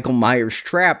this Michael Myers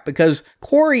trap because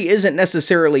Corey isn't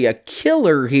necessarily a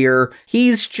killer here.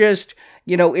 He's just,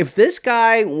 if this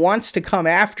guy wants to come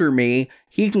after me,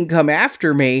 he can come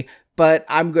after me, but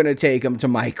I'm going to take him to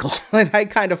Michael. And I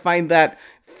kind of find that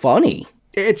funny.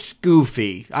 It's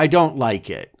goofy. I don't like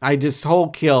it. This whole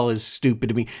kill is stupid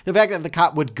to me. The fact that the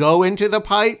cop would go into the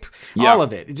pipe, all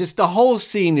of it. The whole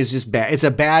scene is just bad. It's a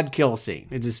bad kill scene.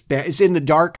 It's just bad. It's in the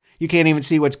dark. You can't even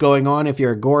see what's going on if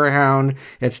you're a gorehound.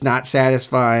 It's not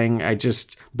satisfying.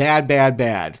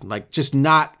 Bad. Like, just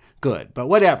not good. But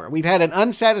whatever. We've had an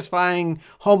unsatisfying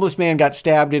homeless man got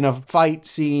stabbed in a fight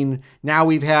scene. Now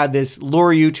we've had this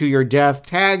lure you to your death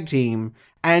tag team.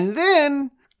 And then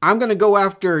I'm going to go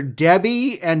after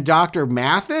Debbie and Dr.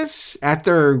 Mathis at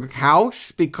their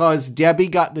house because Debbie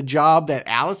got the job that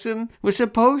Allison was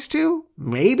supposed to.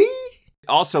 Maybe?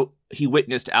 Also, he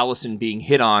witnessed Allison being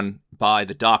hit on by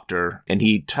the doctor, and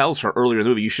he tells her earlier in the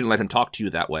movie, you shouldn't let him talk to you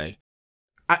that way.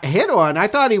 Hit on? I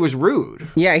thought he was rude.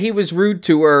 Yeah, he was rude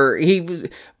to her.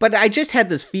 But I just had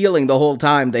this feeling the whole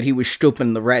time that he was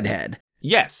stooping the redhead.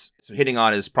 Yes. So hitting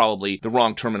on is probably the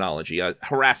wrong terminology.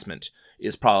 Harassment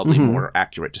is probably more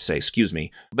accurate to say, excuse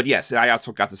me. But yes, I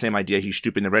also got the same idea. He's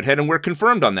stooping the redhead, and we're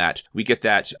confirmed on that. We get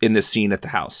that in this scene at the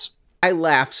house. I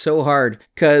laughed so hard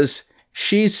because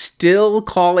she's still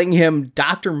calling him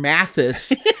Dr.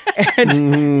 Mathis,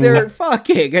 and they're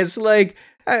fucking. It's like,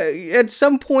 at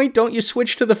some point, don't you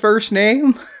switch to the first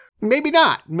name? Maybe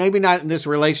not. Maybe not in this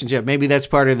relationship. Maybe that's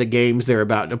part of the games they're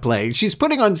about to play. She's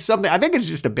putting on something. I think it's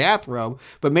just a bathrobe,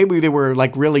 but maybe they were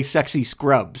like really sexy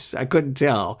scrubs. I couldn't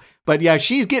tell. But yeah,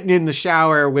 she's getting in the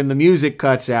shower when the music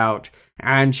cuts out,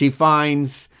 and she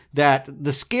finds that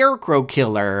the Scarecrow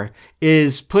Killer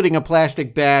is putting a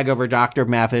plastic bag over Dr.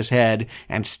 Mathis' head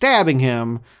and stabbing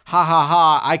him. Ha ha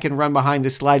ha, I can run behind the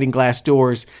sliding glass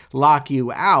doors, lock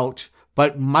you out.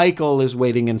 But Michael is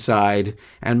waiting inside,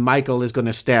 and Michael is going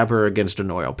to stab her against an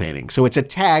oil painting. So it's a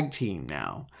tag team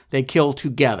now. They kill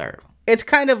together. It's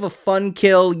kind of a fun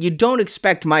kill. You don't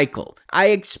expect Michael. I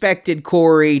expected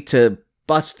Corey to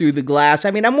bust through the glass.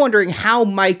 I mean, I'm wondering how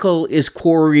Michael is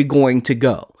Corey going to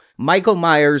go? Michael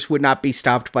Myers would not be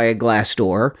stopped by a glass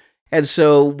door. And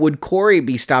so would Corey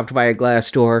be stopped by a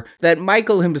glass door? That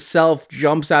Michael himself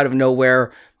jumps out of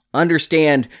nowhere.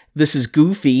 Understand this is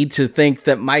goofy to think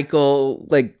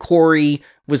that Corey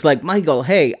was like, Michael,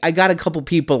 hey, I got a couple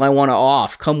people I want to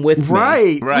off. Come with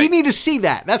me. Right. We need to see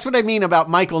that. That's what I mean about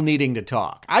Michael needing to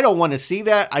talk. I don't want to see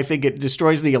that. I think it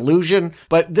destroys the illusion.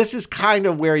 But this is kind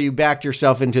of where you backed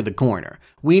yourself into the corner.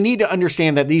 We need to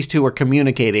understand that these two are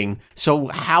communicating. So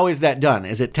how is that done?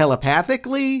 Is it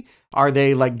telepathically? Are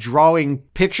they like drawing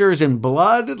pictures in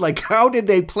blood? Like, how did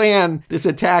they plan this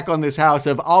attack on this house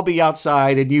of I'll be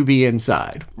outside and you be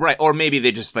inside? Right. Or maybe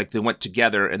they just they went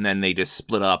together and then they just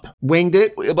split up. Winged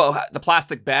it? But the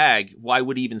plastic bag, why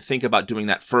would he even think about doing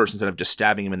that first instead of just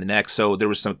stabbing him in the neck? So there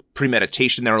was some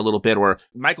premeditation there a little bit, or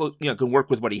Michael, can work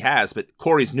with what he has, but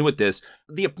Corey's new at this.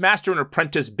 The master and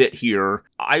apprentice bit here,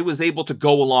 I was able to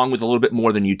go along with a little bit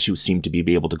more than you two seem to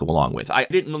be able to go along with. I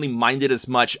didn't really mind it as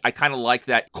much. I kind of like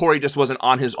that Corey just wasn't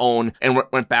on his own and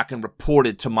went back and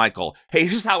reported to Michael, hey,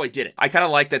 here's how I did it. I kind of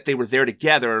like that they were there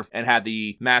together and had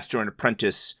the master and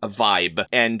apprentice vibe.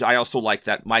 And I also like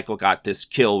that Michael got this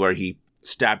kill where he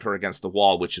stabbed her against the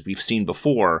wall, which we've seen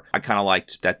before. I kind of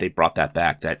liked that they brought that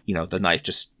back, that, the knife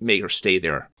just made her stay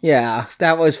there. Yeah,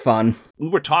 that was fun. We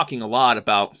were talking a lot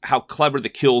about how clever the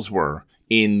kills were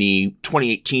in the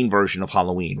 2018 version of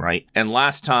Halloween, right? And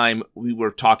last time we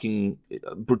were talking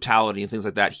brutality and things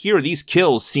like that. Here, these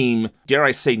kills seem, dare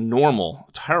I say, normal.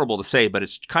 Terrible to say, but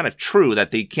it's kind of true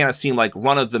that they kind of seem like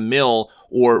run-of-the-mill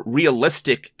or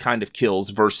realistic kind of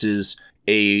kills versus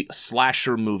a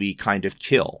slasher movie kind of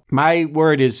kill. My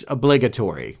word is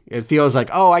obligatory. It feels like,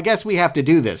 I guess we have to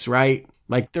do this, right?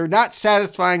 Like, they're not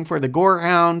satisfying for the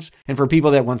gorehounds and for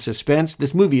people that want suspense.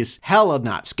 This movie is hella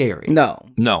not scary. No,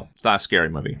 it's not a scary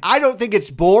movie. I don't think it's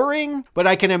boring, but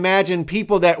I can imagine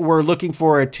people that were looking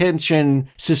for a tension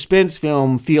suspense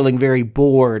film feeling very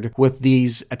bored with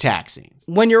these attack scenes.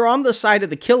 When you're on the side of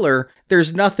the killer,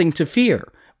 there's nothing to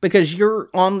fear because you're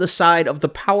on the side of the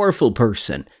powerful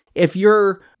person. If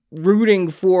you're rooting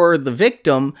for the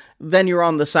victim, then you're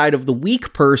on the side of the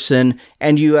weak person,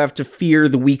 and you have to fear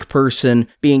the weak person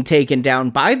being taken down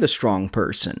by the strong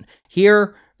person.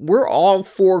 Here, we're all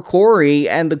for Corey,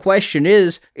 and the question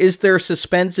is there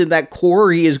suspense in that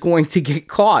Corey is going to get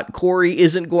caught? Corey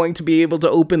isn't going to be able to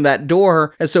open that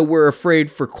door, and so we're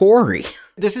afraid for Corey.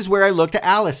 This is where I look to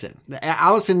Allison.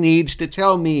 Allison needs to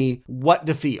tell me what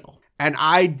to feel. And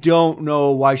I don't know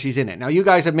why she's in it. Now, you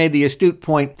guys have made the astute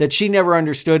point that she never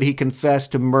understood he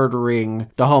confessed to murdering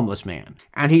the homeless man.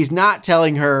 And he's not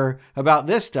telling her about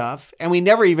this stuff. And we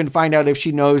never even find out if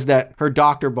she knows that her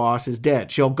doctor boss is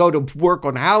dead. She'll go to work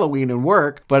on Halloween and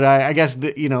work, but I guess,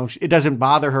 it doesn't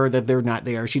bother her that they're not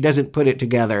there. She doesn't put it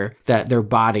together that their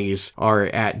bodies are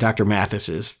at Dr.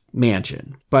 Mathis's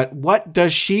mansion. But what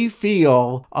does she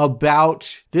feel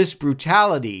about this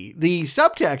brutality? The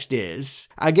subtext is,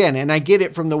 again, and I get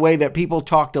it from the way that people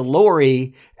talk to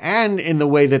Laurie and in the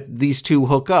way that these two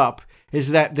hook up,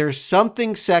 is that there's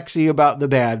something sexy about the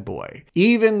bad boy,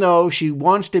 even though she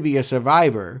wants to be a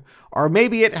survivor, or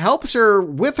maybe it helps her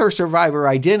with her survivor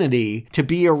identity to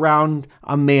be around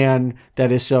a man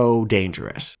that is so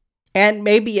dangerous. And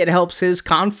maybe it helps his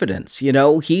confidence. You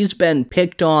know, he's been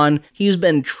picked on. He's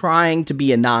been trying to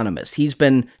be anonymous. He's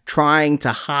been trying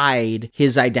to hide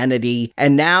his identity.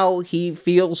 And now he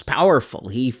feels powerful.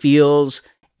 He feels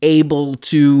able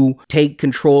to take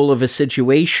control of a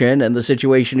situation. And the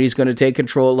situation he's going to take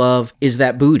control of is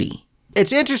that booty.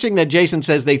 It's interesting that Jason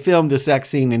says they filmed a sex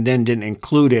scene and then didn't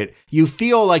include it. You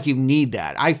feel like you need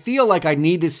that. I feel like I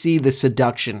need to see the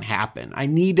seduction happen. I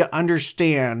need to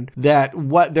understand that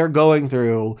what they're going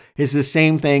through is the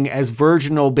same thing as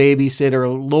virginal babysitter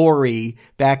Laurie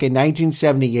back in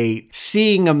 1978,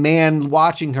 seeing a man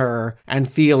watching her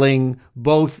and feeling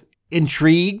both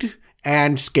intrigued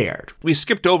and scared. We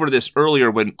skipped over this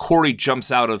earlier when Corey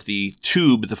jumps out of the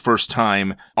tube the first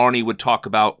time. Arnie would talk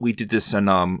about, we did this in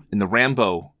the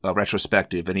Rambo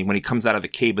retrospective, and when he comes out of the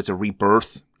cave, it's a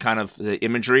rebirth kind of the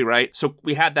imagery, right? So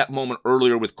we had that moment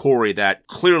earlier with Corey that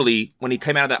clearly when he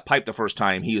came out of that pipe the first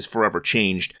time, he is forever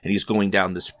changed and he's going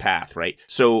down this path, right?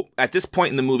 So at this point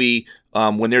in the movie,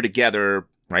 when they're together,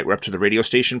 right, we're up to the radio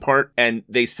station part, and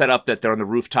they set up that they're on the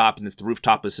rooftop, and the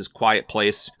rooftop is this quiet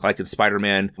place, like in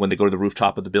Spider-Man, when they go to the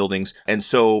rooftop of the buildings. And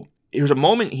so there's a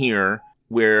moment here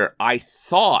where I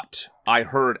thought I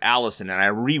heard Allison, and I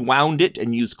rewound it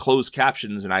and used closed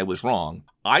captions, and I was wrong.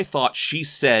 I thought she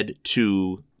said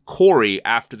to Corey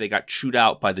after they got chewed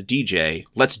out by the DJ,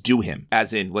 let's do him,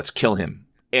 as in, let's kill him.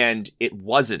 And it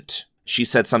wasn't. She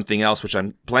said something else, which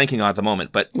I'm blanking on at the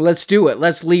moment, but... Let's do it.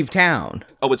 Let's leave town.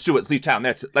 Oh, let's do it. Let's leave town.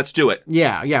 That's it. Let's do it.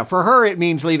 Yeah. For her, it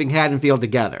means leaving Haddonfield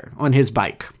together on his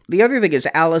bike. The other thing is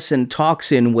Allison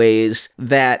talks in ways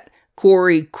that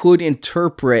Corey could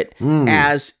interpret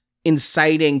as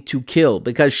inciting to kill,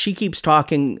 because she keeps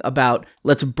talking about,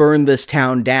 let's burn this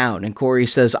town down, and Corey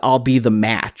says, I'll be the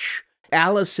match.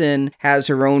 Allison has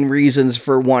her own reasons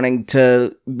for wanting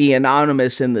to be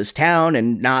anonymous in this town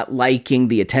and not liking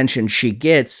the attention she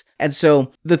gets. And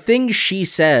so the things she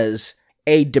says,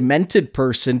 a demented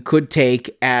person could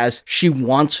take as she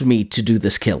wants me to do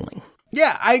this killing.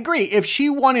 Yeah, I agree. If she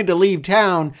wanted to leave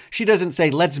town, she doesn't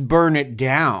say, let's burn it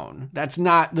down. That's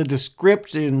not the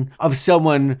description of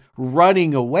someone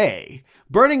running away.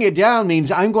 Burning it down means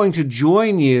I'm going to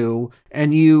join you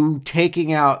and you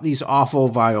taking out these awful,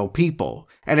 vile people.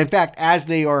 And in fact, as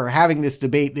they are having this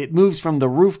debate, it moves from the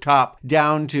rooftop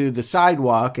down to the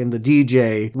sidewalk, and the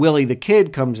DJ, Willie the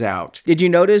Kid, comes out. Did you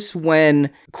notice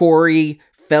when Corey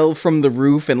fell from the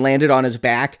roof and landed on his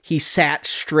back, he sat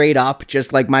straight up,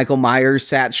 just like Michael Myers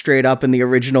sat straight up in the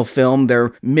original film?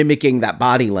 They're mimicking that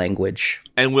body language.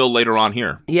 And will later on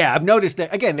here. Yeah, I've noticed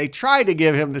that, again, they try to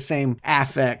give him the same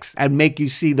affects and make you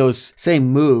see those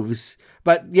same moves.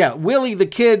 But yeah, Willie the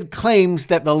Kid claims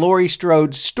that the Laurie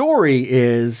Strode story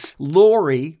is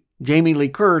Laurie, Jamie Lee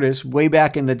Curtis, way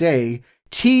back in the day,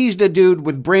 teased a dude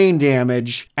with brain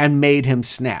damage and made him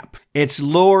snap. It's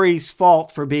Laurie's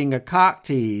fault for being a cock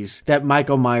tease that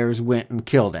Michael Myers went and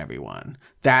killed everyone.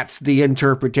 That's the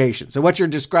interpretation. So what you're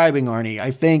describing, Arnie, I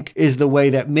think is the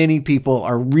way that many people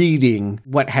are reading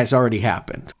what has already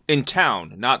happened. In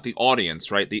town, not the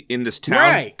audience, right? In this town.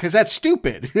 Right, because that's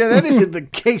stupid. That isn't the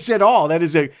case at all. That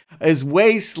is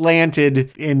way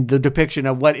slanted in the depiction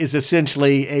of what is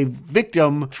essentially a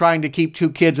victim trying to keep two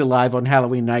kids alive on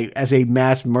Halloween night as a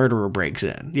mass murderer breaks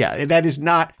in. Yeah, that is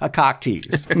not a cock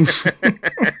tease.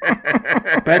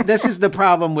 But this is the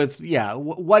problem with,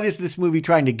 what is this movie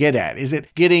trying to get at? Is it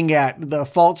getting at the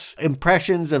false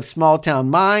impressions of small town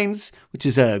minds, which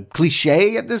is a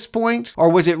cliche at this point? Or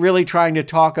was it really trying to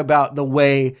talk about the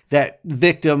way that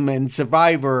victim and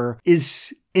survivor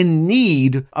is in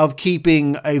need of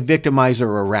keeping a victimizer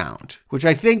around, which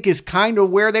I think is kind of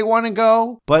where they want to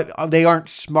go, but they aren't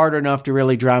smart enough to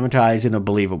really dramatize in a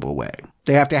believable way.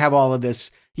 They have to have all of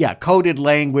this coded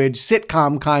language,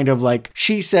 sitcom kind of like,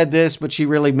 she said this, but she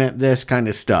really meant this kind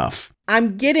of stuff.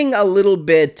 I'm getting a little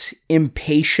bit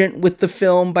impatient with the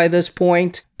film by this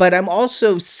point, but I'm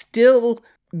also still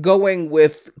going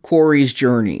with Corey's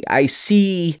journey. I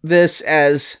see this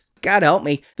as God help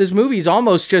me, this movie's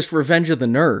almost just Revenge of the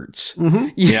Nerds. Mm-hmm.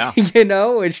 Yeah. You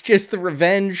know, it's just the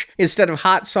revenge, instead of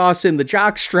hot sauce in the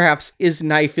jock straps, is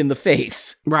knife in the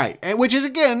face. Right. And which is,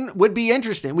 again, would be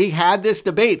interesting. We had this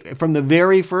debate from the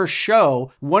very first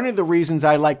show. One of the reasons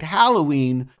I liked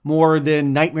Halloween more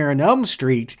than Nightmare on Elm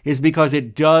Street is because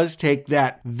it does take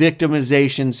that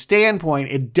victimization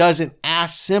standpoint. It doesn't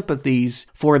ask sympathies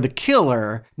for the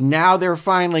killer. Now they're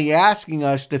finally asking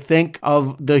us to think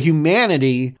of the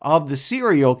humanity of the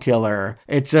serial killer.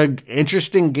 It's an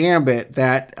interesting gambit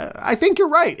that I think you're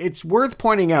right. It's worth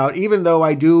pointing out, even though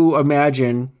I do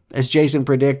imagine, as Jason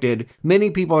predicted, many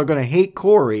people are going to hate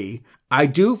Corey. I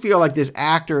do feel like this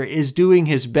actor is doing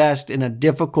his best in a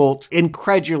difficult,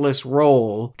 incredulous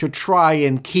role to try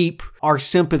and keep our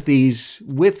sympathies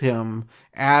with him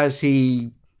as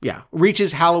he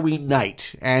reaches Halloween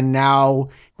night. And now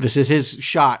this is his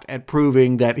shot at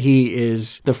proving that he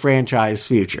is the franchise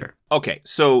future. Okay,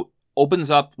 so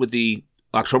opens up with the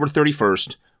October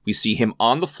 31st. We see him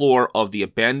on the floor of the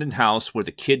abandoned house where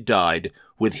the kid died,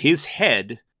 with his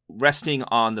head resting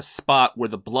on the spot where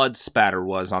the blood spatter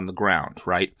was on the ground,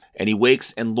 right? And he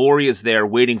wakes, and Laurie is there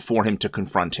waiting for him to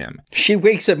confront him. She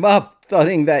wakes him up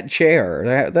thudding that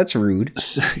chair. That's rude.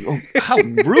 How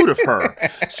rude of her.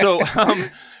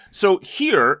 So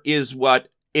here is what,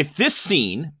 if this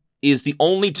scene is the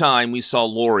only time we saw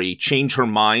Laurie change her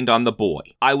mind on the boy,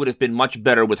 I would have been much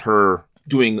better with her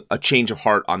doing a change of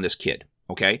heart on this kid.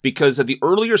 Okay? Because of the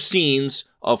earlier scenes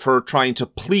of her trying to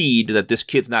plead that this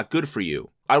kid's not good for you,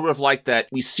 I would have liked that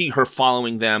we see her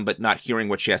following them but not hearing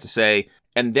what she has to say.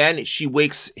 And then she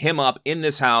wakes him up in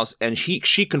this house and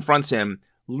she confronts him,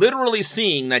 literally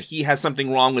seeing that he has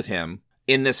something wrong with him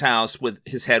in this house with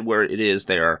his head where it is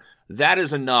there. That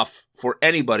is enough for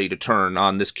anybody to turn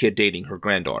on this kid dating her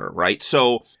granddaughter, right?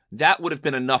 So that would have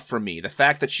been enough for me. The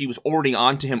fact that she was already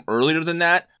on to him earlier than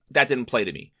that didn't play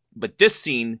to me. But this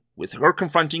scene with her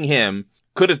confronting him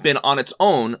could have been on its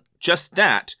own. Just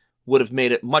that would have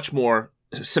made it much more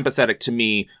sympathetic to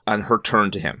me on her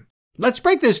turn to him. Let's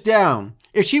break this down.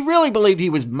 If she really believed he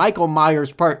was Michael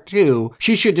Myers Part 2,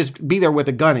 she should just be there with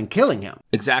a gun and killing him.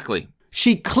 Exactly.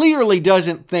 She clearly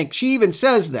doesn't think, she even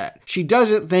says that, she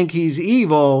doesn't think he's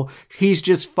evil, he's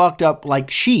just fucked up like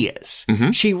she is.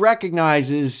 Mm-hmm. She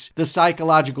recognizes the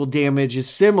psychological damage is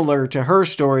similar to her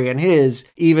story and his,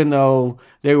 even though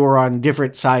they were on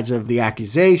different sides of the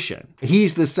accusation.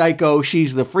 He's the psycho,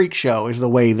 she's the freak show, is the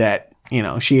way that,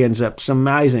 she ends up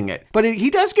surmising it. But he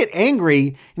does get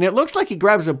angry, and it looks like he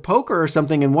grabs a poker or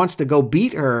something and wants to go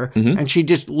beat her, and she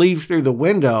just leaves through the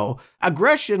window.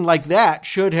 Aggression like that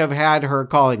should have had her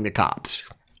calling the cops.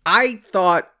 I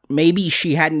thought maybe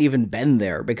she hadn't even been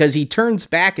there, because he turns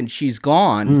back and she's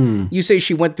gone. You say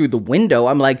she went through the window.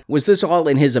 I'm like, was this all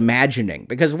in his imagining?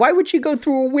 Because why would she go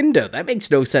through a window? That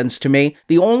makes no sense to me.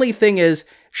 The only thing is,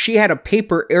 she had a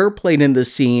paper airplane in the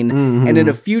scene, and in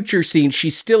a future scene,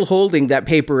 she's still holding that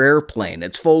paper airplane.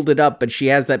 It's folded up, but she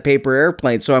has that paper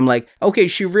airplane. So I'm like, okay,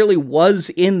 she really was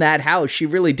in that house. She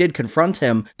really did confront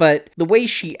him. But the way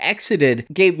she exited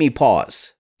gave me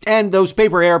pause. And those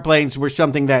paper airplanes were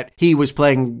something that he was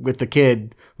playing with the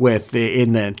kid with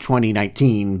in the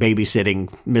 2019 babysitting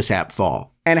mishap fall.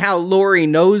 And how Laurie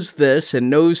knows this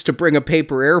and knows to bring a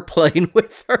paper airplane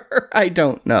with her, I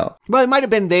don't know. Well, it might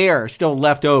have been there, still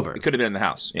left over. It could have been in the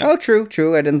house. Yeah. Oh, true.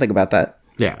 I didn't think about that.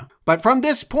 Yeah. But from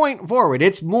this point forward,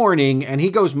 it's morning, and he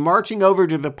goes marching over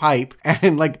to the pipe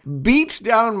and, beats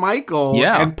down Michael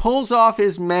and pulls off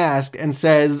his mask and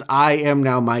says, I am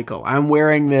now Michael. I'm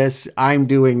wearing this. I'm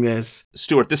doing this.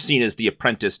 Stuart, this scene is the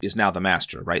apprentice is now the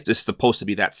master, right? This is supposed to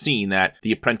be that scene that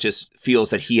the apprentice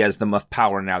feels that he has enough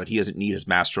power now that he doesn't need his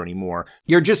master anymore.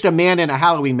 You're just a man in a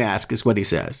Halloween mask is what he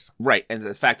says. Right. And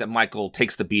the fact that Michael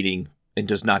takes the beating and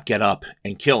does not get up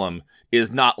and kill him is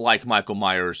not like Michael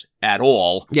Myers at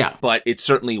all. Yeah. But it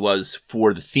certainly was,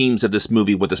 for the themes of this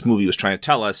movie, what this movie was trying to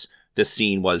tell us, this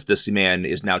scene was this man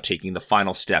is now taking the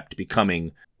final step to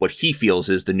becoming what he feels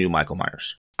is the new Michael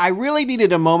Myers. I really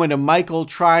needed a moment of Michael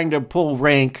trying to pull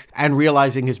rank and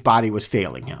realizing his body was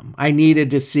failing him. I needed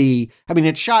to see,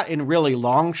 it's shot in really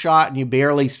long shot and you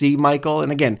barely see Michael.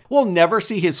 And again, we'll never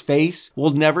see his face.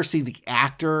 We'll never see the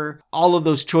actor. All of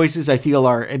those choices I feel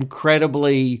are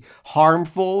incredibly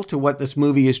harmful to what this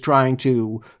movie is trying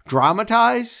to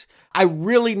dramatize. I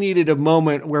really needed a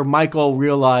moment where Michael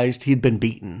realized he'd been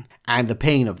beaten and the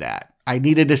pain of that. I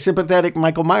needed a sympathetic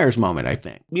Michael Myers moment, I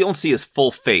think. We don't see his full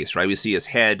face, right? We see his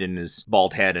head and his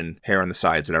bald head and hair on the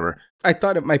sides, whatever. I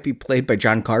thought it might be played by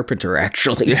John Carpenter,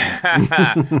 actually.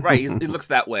 Right, he looks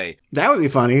that way. That would be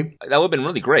funny. That would have been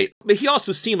really great. But he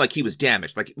also seemed like he was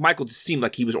damaged. Like, Michael just seemed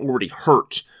like he was already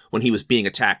hurt when he was being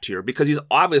attacked here, because he's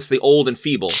obviously old and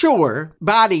feeble. Sure,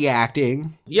 body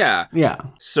acting. Yeah. Yeah.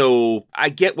 So I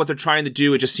get what they're trying to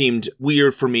do. It just seemed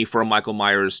weird for me for Michael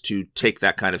Myers to take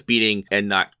that kind of beating and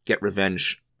not get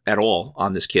revenge at all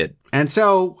on this kid. And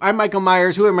so I'm Michael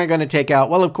Myers. Who am I going to take out?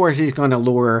 Well, of course, he's going to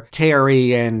lure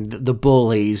Terry and the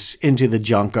bullies into the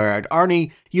junkyard.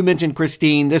 Arnie, you mentioned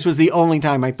Christine. This was the only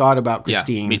time I thought about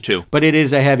Christine. Yeah, me too. But it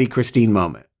is a heavy Christine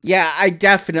moment. Yeah, I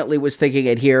definitely was thinking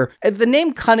it here. The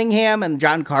name Cunningham and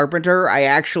John Carpenter, I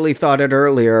actually thought it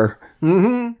earlier.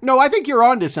 Mm-hmm. No, I think you're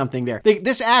onto something there.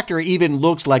 This actor even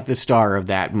looks like the star of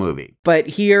that movie. But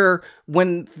here,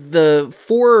 when the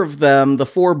four of them, the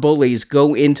four bullies,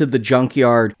 go into the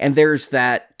junkyard and there's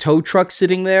that tow truck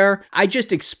sitting there, I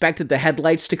just expected the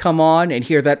headlights to come on and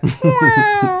hear that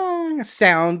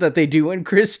sound that they do in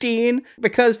Christine.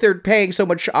 Because they're paying so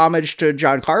much homage to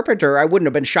John Carpenter, I wouldn't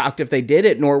have been shocked if they did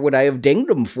it, nor would I have dinged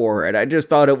them for it. I just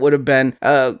thought it would have been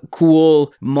a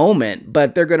cool moment,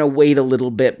 but they're going to wait a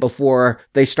little bit before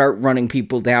they start running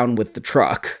people down with the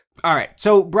truck. All right.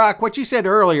 So, Brock, what you said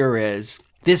earlier is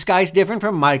this guy's different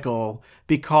from Michael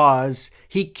because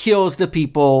he kills the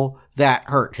people that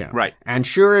hurt him. Right. And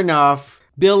sure enough,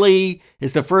 Billy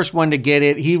is the first one to get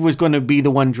it. He was going to be the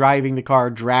one driving the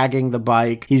car, dragging the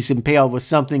bike. He's impaled with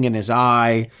something in his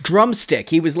eye. Drumstick.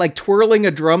 He was like twirling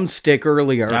a drumstick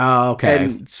earlier. Oh, okay.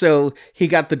 And so he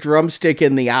got the drumstick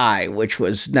in the eye, which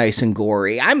was nice and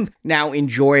gory. I'm now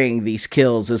enjoying these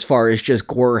kills as far as just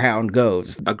Gorehound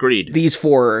goes. Agreed. These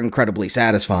four are incredibly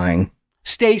satisfying.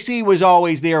 Stacy was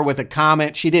always there with a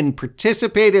comment. She didn't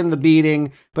participate in the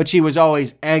beating, but she was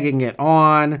always egging it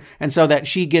on. And so that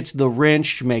she gets the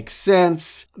wrench makes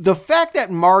sense. The fact that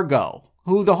Margot,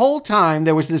 who the whole time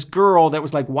there was this girl that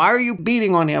was like, why are you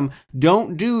beating on him?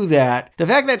 Don't do that. The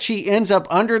fact that she ends up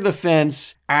under the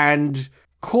fence and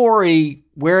Corey,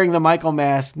 wearing the Michael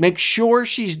mask, makes sure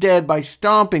she's dead by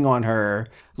stomping on her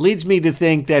leads me to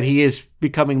think that he is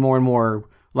becoming more and more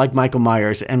like Michael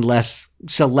Myers and less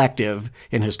selective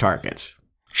in his targets.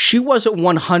 She wasn't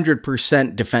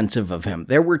 100% defensive of him.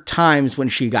 There were times when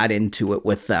she got into it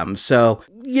with them. So,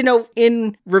 you know,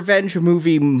 in revenge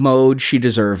movie mode, she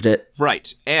deserved it.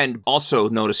 Right. And also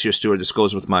notice here, Stuart, this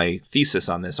goes with my thesis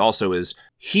on this also, is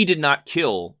he did not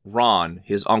kill Ron,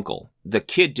 his uncle. The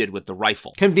kid did with the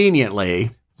rifle.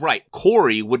 Conveniently. Right.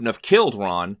 Corey wouldn't have killed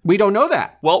Ron. We don't know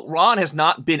that. Well, Ron has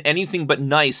not been anything but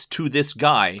nice to this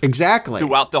guy. Exactly.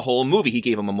 Throughout the whole movie. He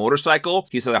gave him a motorcycle.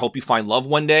 He said, I hope you find love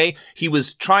one day. He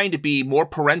was trying to be more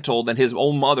parental than his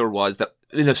own mother was that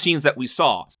in the scenes that we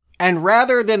saw. And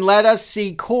rather than let us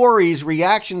see Corey's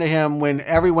reaction to him when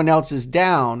everyone else is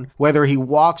down, whether he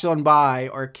walks on by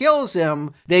or kills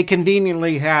him, they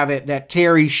conveniently have it that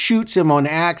Terry shoots him on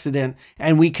accident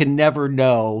and we can never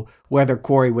know whether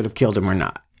Corey would have killed him or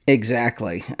not.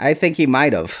 Exactly. I think he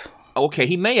might have. Okay,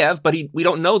 he may have, but we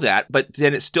don't know that. But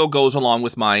then it still goes along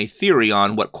with my theory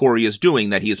on what Corey is doing,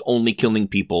 that he is only killing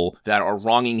people that are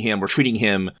wronging him or treating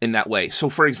him in that way. So,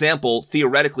 for example,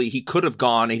 theoretically, he could have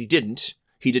gone, and he didn't.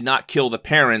 He did not kill the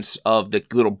parents of the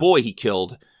little boy he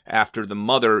killed after the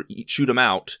mother shoot him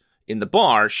out in the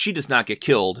bar. She does not get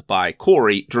killed by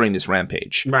Corey during this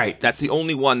rampage. Right. That's the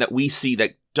only one that we see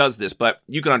that does this, but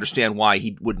you can understand why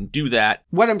he wouldn't do that.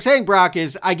 What I'm saying, Brock,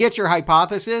 is I get your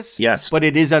hypothesis. Yes. But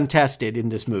it is untested in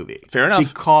this movie. Fair enough.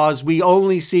 Because we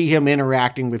only see him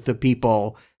interacting with the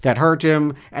people that hurt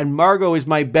him, and Margot is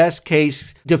my best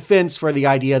case defense for the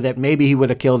idea that maybe he would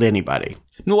have killed anybody.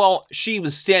 Well, she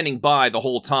was standing by the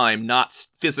whole time, not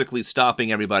physically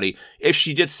stopping everybody. If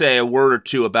she did say a word or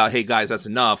two about, hey guys, that's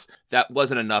enough, that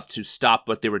wasn't enough to stop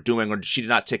what they were doing, or she did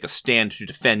not take a stand to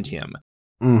defend him.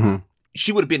 Mm-hmm.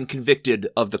 She would have been convicted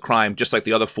of the crime just like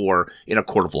the other four in a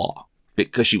court of law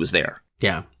because she was there.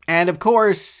 Yeah. And of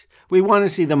course, we want to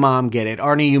see the mom get it.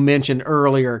 Arnie, you mentioned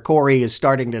earlier, Corey is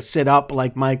starting to sit up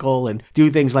like Michael and do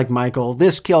things like Michael.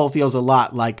 This kill feels a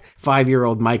lot like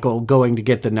 5-year-old Michael going to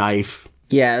get the knife.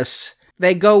 Yes.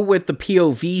 They go with the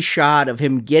POV shot of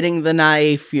him getting the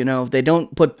knife. You know, they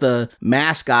don't put the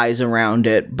mask eyes around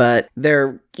it, but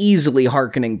they're easily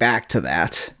hearkening back to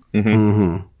that. Mm-hmm.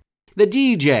 Mm-hmm. The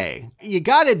DJ, you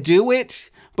gotta do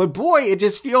it, but boy, it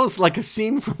just feels like a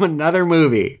scene from another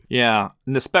movie. Yeah,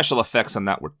 and the special effects on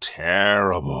that were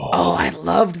terrible. Oh, I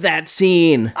loved that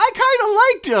scene. I kind of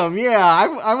I liked them.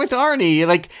 Yeah, I'm with Arnie.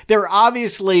 Like, they're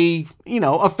obviously,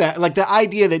 like the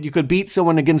idea that you could beat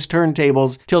someone against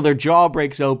turntables till their jaw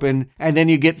breaks open and then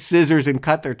you get scissors and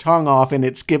cut their tongue off and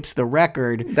it skips the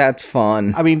record. That's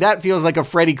fun. I mean, that feels like a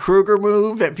Freddy Krueger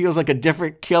move. That feels like a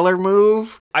different killer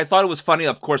move. I thought it was funny.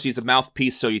 Of course, he's a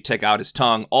mouthpiece, so you take out his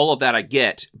tongue. All of that I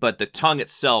get, but the tongue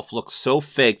itself looks so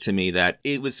fake to me that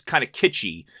it was kind of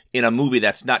kitschy in a movie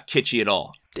that's not kitschy at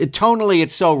all. Tonally,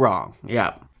 it's so wrong.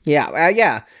 Yeah.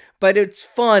 Yeah. But it's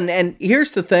fun. And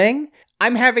here's the thing.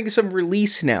 I'm having some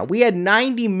release now. We had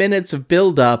 90 minutes of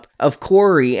buildup of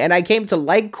Corey, and I came to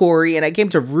like Corey, and I came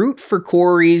to root for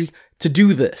Corey to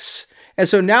do this. And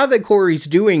so now that Corey's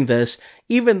doing this,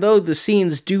 even though the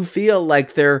scenes do feel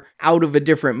like they're out of a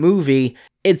different movie,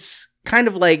 it's kind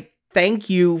of like, thank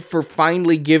you for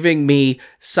finally giving me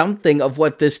something of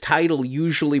what this title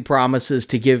usually promises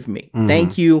to give me. Mm-hmm.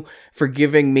 Thank you for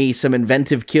giving me some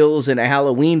inventive kills in a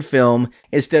Halloween film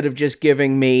instead of just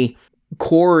giving me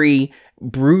Corey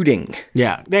brooding.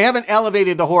 Yeah, they haven't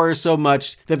elevated the horror so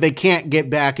much that they can't get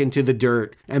back into the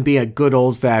dirt and be a good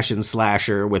old-fashioned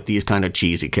slasher with these kind of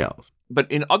cheesy kills.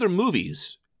 But in other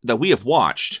movies that we have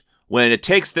watched, when it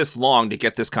takes this long to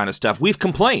get this kind of stuff, we've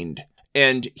complained.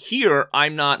 And here,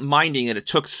 I'm not minding it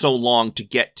took so long to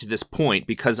get to this point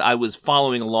because I was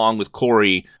following along with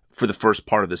Corey for the first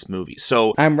part of this movie.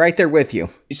 So I'm right there with you.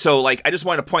 So, I just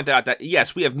wanted to point out that,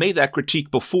 yes, we have made that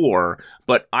critique before,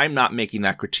 but I'm not making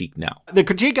that critique now. The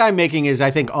critique I'm making is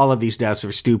I think all of these deaths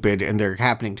are stupid and they're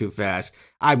happening too fast.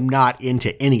 I'm not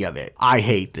into any of it. I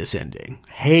hate this ending.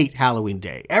 Hate Halloween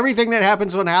Day. Everything that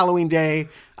happens on Halloween Day,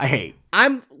 I hate.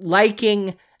 I'm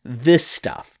liking this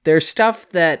stuff. There's stuff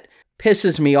that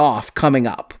pisses me off coming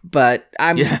up, but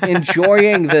I'm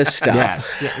enjoying this stuff.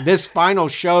 Yes, this final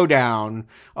showdown.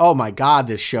 Oh my God,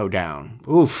 this showdown.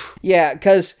 Oof. Yeah,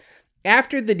 because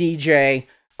after the DJ,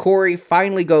 Corey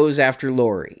finally goes after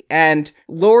Laurie, and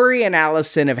Laurie and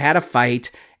Allison have had a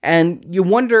fight, and you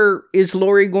wonder, is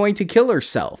Laurie going to kill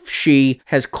herself? She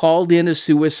has called in a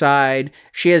suicide.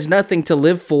 She has nothing to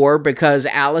live for because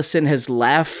Allison has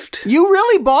left. You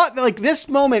really bought, this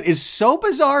moment is so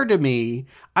bizarre to me.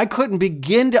 I couldn't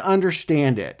begin to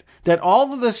understand it. That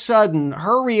all of a sudden,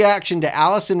 her reaction to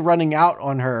Allison running out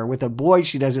on her with a boy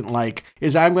she doesn't like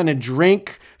is, I'm going to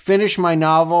drink, finish my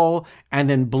novel, and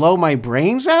then blow my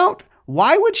brains out?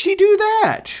 Why would she do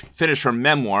that? Finish her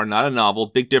memoir, not a novel.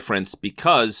 Big difference,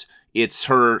 because it's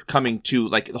her coming to,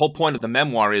 the whole point of the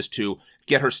memoir is to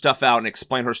get her stuff out and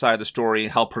explain her side of the story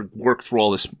and help her work through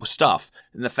all this stuff.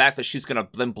 And the fact that she's going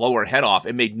to then blow her head off,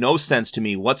 it made no sense to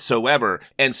me whatsoever.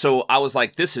 And so I was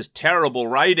like, this is terrible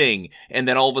writing. And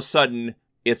then all of a sudden,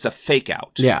 it's a fake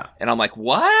out. Yeah. And I'm like,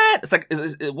 what? It's like,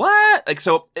 what?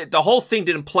 The whole thing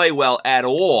didn't play well at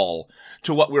all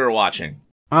to what we were watching.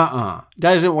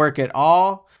 Doesn't work at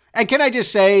all. And can I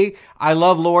just say, I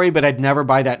love Laurie, but I'd never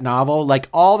buy that novel.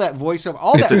 All that voiceover,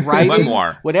 all it's that writing,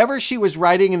 memoir. Whatever she was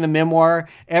writing in the memoir,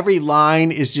 every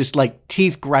line is just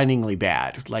teeth grindingly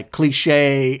bad,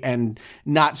 cliche and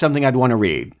not something I'd want to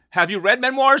read. Have you read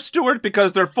memoirs, Stuart?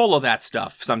 Because they're full of that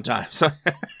stuff sometimes.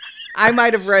 I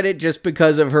might have read it just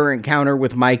because of her encounter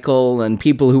with Michael and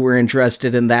people who were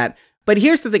interested in that. But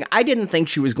here's the thing. I didn't think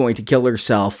she was going to kill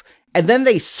herself. And then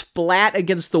they splat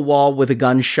against the wall with a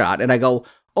gunshot. And I go,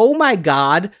 oh my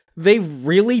God, they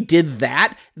really did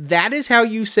that? That is how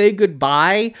you say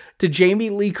goodbye to Jamie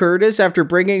Lee Curtis after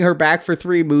bringing her back for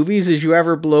 3 movies? Is you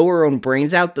ever blow her own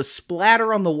brains out? The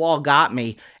splatter on the wall got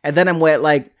me. And then I'm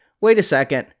wait a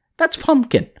second. That's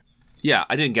Pumpkin. Yeah,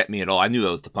 I didn't get me at all. I knew that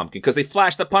was the pumpkin because they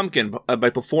flashed the pumpkin by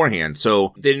beforehand,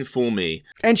 so they didn't fool me.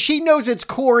 And she knows it's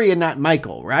Corey and not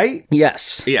Michael, right?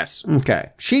 Yes. Yes. Okay.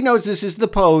 She knows this is the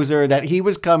poser, that he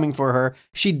was coming for her.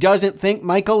 She doesn't think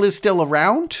Michael is still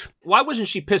around? Why wasn't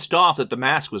she pissed off that the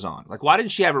mask was on? Why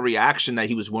didn't she have a reaction that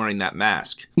he was wearing that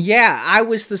mask? Yeah, I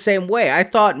was the same way. I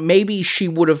thought maybe she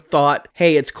would have thought,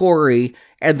 hey, it's Corey,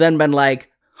 and then been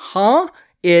like, huh?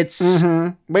 It's...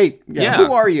 Mm-hmm. Wait,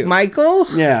 who are you? Michael?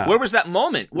 Yeah. Where was that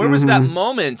moment? Where was that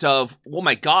moment of, oh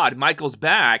my God, Michael's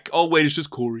back. Oh, wait, it's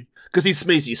just Corey. Because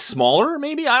he's smaller,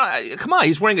 maybe? Come on,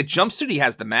 he's wearing a jumpsuit. He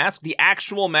has the mask, the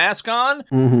actual mask on.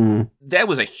 Mm-hmm. That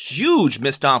was a huge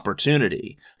missed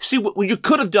opportunity. See, what you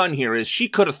could have done here is she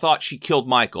could have thought she killed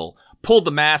Michael, pulled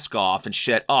the mask off, and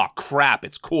said, oh, crap,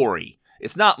 it's Corey.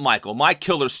 It's not Michael. My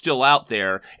killer's still out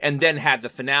there, and then had the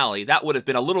finale. That would have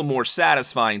been a little more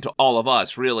satisfying to all of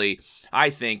us, really,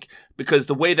 I think, because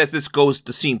the way that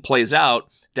the scene plays out,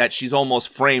 that she's almost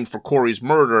framed for Corey's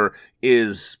murder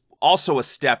is also a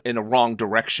step in the wrong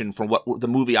direction from what the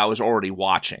movie I was already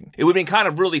watching. It would have been kind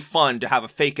of really fun to have a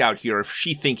fake out here of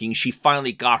she thinking she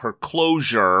finally got her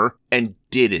closure and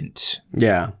didn't.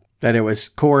 Yeah. That it was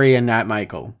Corey and not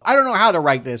Michael. I don't know how to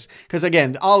write this because,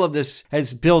 again, all of this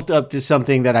has built up to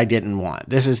something that I didn't want.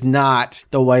 This is not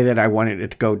the way that I wanted it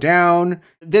to go down.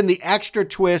 Then the extra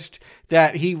twist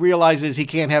that he realizes he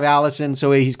can't have Allison,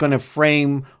 so he's going to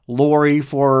frame Laurie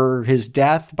for his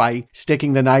death by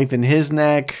sticking the knife in his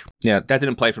neck. Yeah, that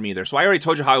didn't play for me either. So I already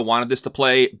told you how I wanted this to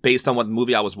play based on what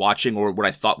movie I was watching or what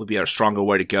I thought would be a stronger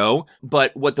way to go.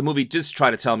 But what the movie did try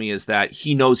to tell me is that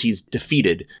he knows he's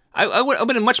defeated. I would have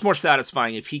been much more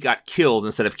satisfying if he got killed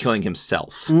instead of killing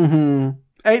himself. Mm-hmm.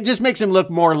 It just makes him look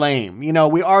more lame. You know,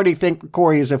 we already think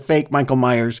Corey is a fake Michael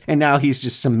Myers, and now he's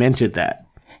just cemented that.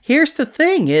 Here's the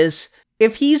thing is,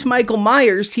 if he's Michael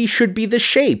Myers, he should be the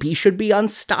Shape. He should be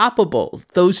unstoppable.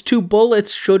 Those 2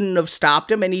 bullets shouldn't have stopped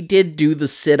him, and he did do the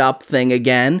sit-up thing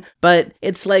again. But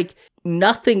it's like,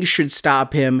 nothing should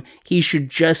stop him. He should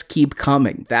just keep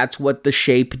coming. That's what the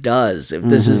Shape does, if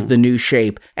this is the new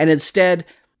Shape. And instead,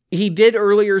 he did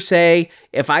earlier say,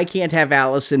 if I can't have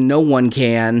Allison, no one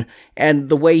can. And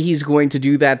the way he's going to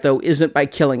do that, though, isn't by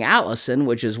killing Allison,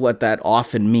 which is what that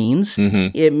often means.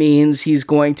 It means he's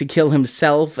going to kill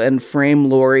himself and frame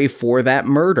Laurie for that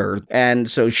murder. And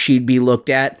so she'd be looked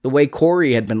at the way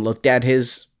Corey had been looked at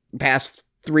his past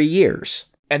 3 years.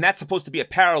 And that's supposed to be a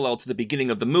parallel to the beginning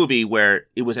of the movie where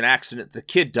it was an accident, the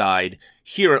kid died.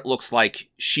 Here it looks like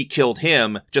she killed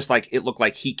him, just like it looked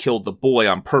like he killed the boy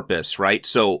on purpose, right?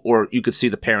 So, or you could see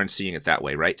the parents seeing it that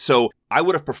way, right? So I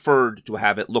would have preferred to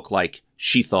have it look like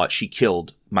she thought she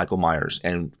killed Michael Myers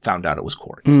and found out it was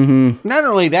Corey. Not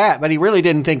only that, but he really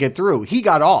didn't think it through. He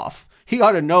got off. He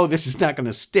ought to know this is not going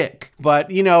to stick. But,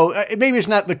 you know, maybe it's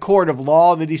not the court of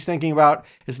law that he's thinking about.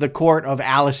 It's the court of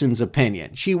Allison's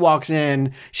opinion. She walks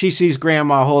in, she sees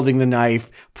Grandma holding the knife.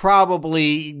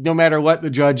 Probably, no matter what the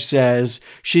judge says,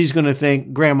 she's going to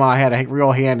think Grandma had a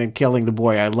real hand in killing the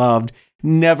boy I loved.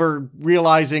 Never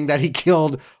realizing that he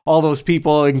killed all those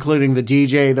people, including the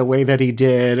DJ, the way that he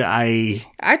did. I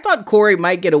thought Corey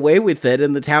might get away with it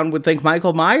and the town would think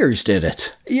Michael Myers did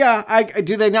it. Yeah,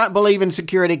 do they not believe in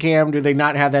security cam? Do they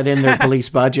not have that in their police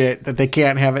budget, that they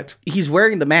can't have it? He's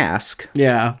wearing the mask.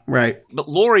 Yeah, right. But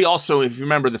Laurie also, if you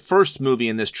remember the first movie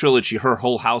in this trilogy, her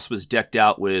whole house was decked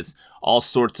out with all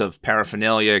sorts of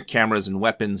paraphernalia, cameras and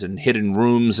weapons and hidden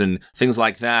rooms and things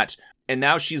like that. And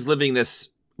now she's living this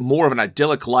more of an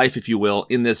idyllic life, if you will,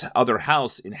 in this other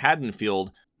house in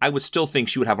Haddonfield. I would still think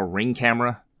she would have a Ring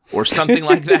camera or something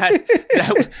like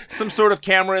that. Some sort of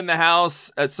camera in the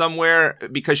house somewhere,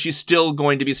 because she's still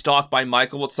going to be stalked by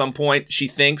Michael at some point, she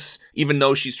thinks, even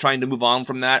though she's trying to move on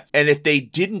from that. And if they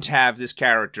didn't have this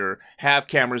character have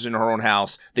cameras in her own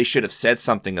house, they should have said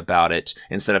something about it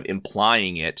instead of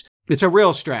implying it. It's a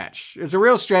real stretch. It's a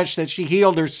real stretch that she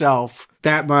healed herself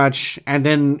that much and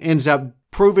then ends up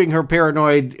proving her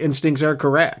paranoid instincts are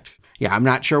correct. Yeah, I'm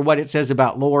not sure what it says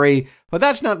about Laurie, but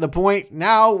that's not the point.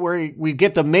 Now we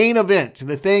get the main event,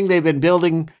 the thing they've been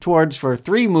building towards for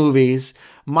 3 movies.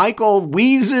 Michael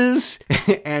wheezes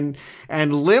and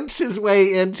limps his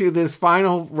way into this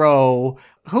final row.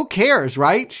 Who cares,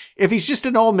 right? If he's just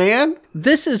an old man?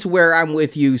 This is where I'm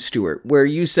with you, Stuart, where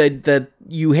you said that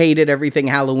you hated everything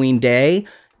Halloween Day.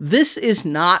 This is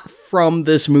not from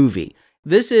this movie.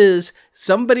 This is,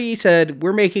 somebody said,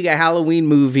 we're making a Halloween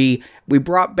movie. We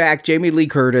brought back Jamie Lee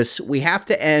Curtis. We have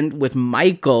to end with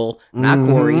Michael, not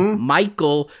Corey,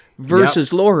 Michael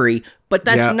versus Laurie. But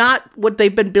that's not what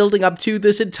they've been building up to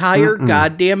this entire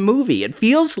goddamn movie. It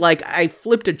feels like I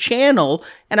flipped a channel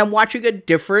and I'm watching a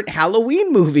different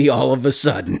Halloween movie all of a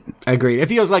sudden. Agreed. It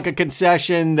feels like a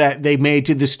concession that they made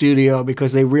to the studio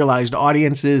because they realized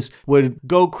audiences would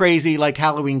go crazy like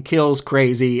Halloween Kills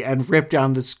crazy and rip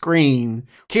down the screen,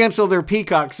 cancel their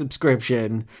Peacock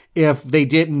subscription if they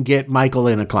didn't get Michael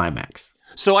in a climax.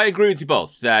 So I agree with you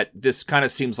both that this kind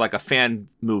of seems like a fan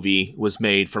movie was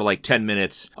made for like 10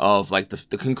 minutes of like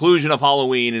the conclusion of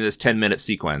Halloween in this 10-minute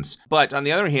sequence. But on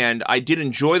the other hand, I did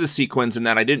enjoy the sequence in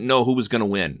that I didn't know who was going to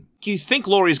win. You think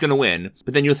Laurie's going to win,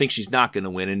 but then you'll think she's not going to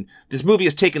win. And this movie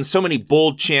has taken so many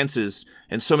bold chances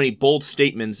and so many bold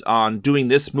statements on doing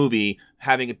this movie,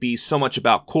 having it be so much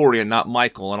about Corey and not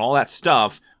Michael and all that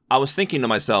stuff. I was thinking to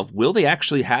myself, will they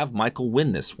actually have Michael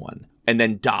win this one? And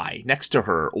then die next to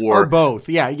her, or both.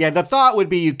 Yeah. The thought would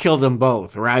be you kill them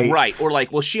both, right? Right. Or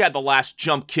like, well, she had the last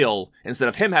jump kill instead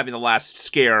of him having the last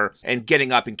scare and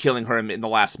getting up and killing her in the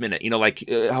last minute. You know, like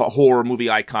horror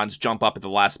movie icons jump up at the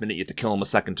last minute, you have to kill him a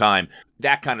second time.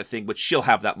 That kind of thing, but she'll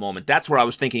have that moment. That's where I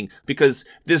was thinking, because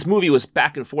this movie was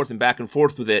back and forth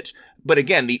with it. But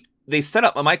again, the they set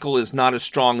up Michael is not as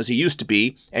strong as he used to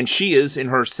be, and she is in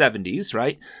her 70s,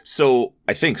 right? So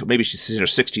I think maybe she's in her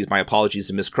 60s. My apologies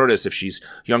to Miss Curtis if she's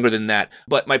younger than that.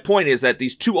 But my point is that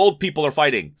these two old people are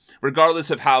fighting,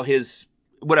 regardless of how his...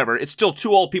 whatever, it's still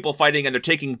two old people fighting, and they're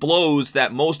taking blows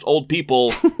that most old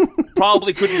people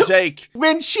probably couldn't take.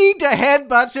 When she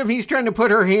headbutts him, he's trying to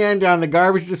put her hand on the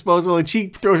garbage disposal, and she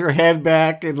throws her head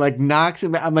back and like knocks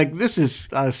him. I'm like, this is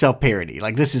self-parody.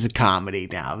 Like, this is a comedy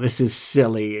now. This is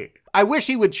silly. I wish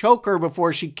he would choke her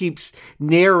before she keeps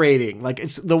narrating. Like,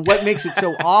 what makes it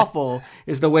so awful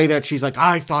is the way that she's like,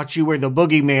 I thought you were the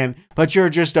boogeyman, but you're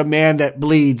just a man that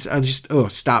bleeds.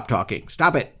 Stop talking.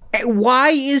 Stop it.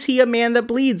 Why is he a man that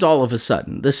bleeds all of a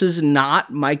sudden? This is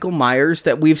not Michael Myers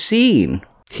that we've seen.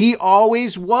 He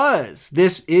always was.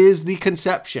 This is the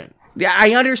conception. Yeah,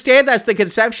 I understand that's the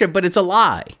conception, but it's a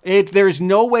lie. There's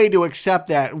no way to accept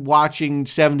that watching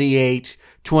 78,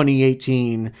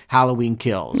 2018 Halloween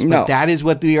Kills. No. But that is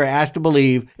what we are asked to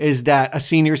believe, is that a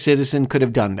senior citizen could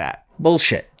have done that.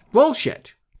 Bullshit.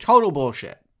 Bullshit. Total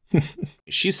bullshit.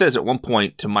 She says at one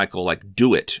point to Michael, like,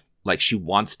 do it. Like she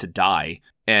wants to die.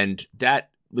 And that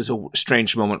was a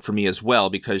strange moment for me as well,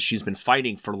 because she's been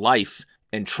fighting for life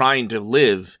and trying to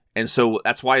live. And so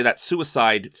that's why that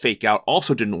suicide fake out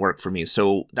also didn't work for me.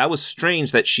 So that was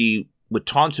strange that she would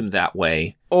taunt him that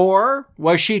way. Or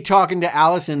was she talking to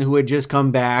Allison, who had just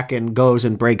come back and goes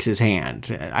and breaks his hand?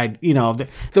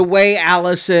 The way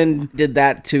Allison did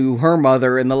that to her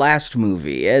mother in the last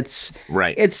movie. It's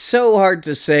so hard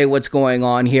to say what's going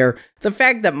on here. The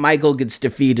fact that Michael gets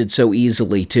defeated so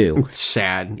easily, too. It's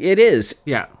sad. It is.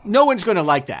 Yeah. No one's going to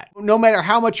like that. No matter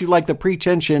how much you like the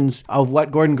pretensions of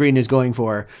what Gordon Green is going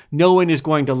for, no one is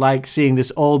going to like seeing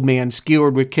this old man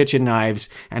skewered with kitchen knives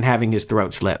and having his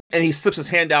throat slit. And he slips his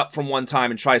hand out from one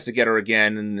time and tries to get her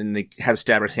again, and then they have to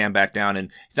stab his hand back down,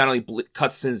 and he not only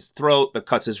cuts his throat, but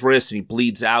cuts his wrist, and he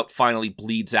bleeds out, finally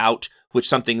bleeds out, which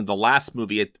something in the last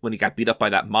movie, when he got beat up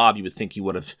by that mob, you would think he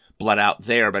would have bled out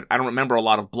there, but I don't remember a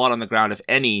lot of blood on the ground, if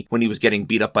any, when he was getting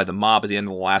beat up by the mob at the end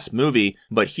of the last movie.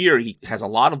 But here, he has a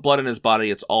lot of blood in his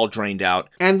body. It's all drained out.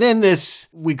 And then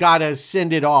we gotta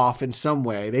send it off in some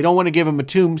way. They don't want to give him a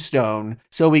tombstone,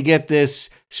 so we get this,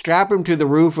 strap him to the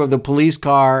roof of the police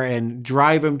car and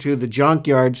drive him to the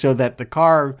junkyard so that the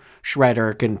car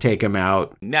shredder can take him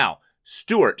out. Now,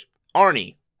 Stuart,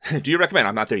 Arnie, do you recommend?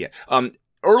 I'm not there yet.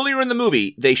 Earlier in the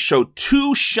movie, they showed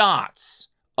 2 shots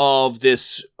of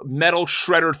this metal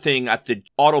shredder thing at the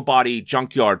auto body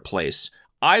junkyard place.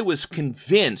 I was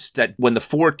convinced that when the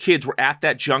 4 kids were at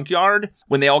that junkyard,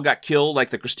 when they all got killed, like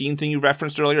the Christine thing you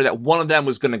referenced earlier, that one of them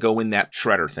was going to go in that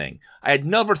shredder thing. I had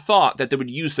never thought that they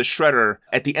would use the shredder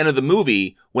at the end of the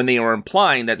movie when they were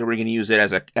implying that they were going to use it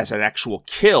as an actual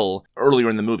kill earlier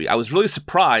in the movie. I was really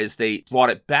surprised they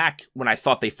brought it back when I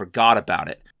thought they forgot about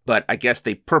it. But I guess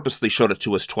they purposely showed it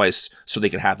to us twice so they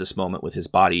could have this moment with his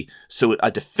body. So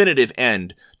a definitive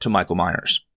end to Michael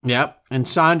Myers. Yep. And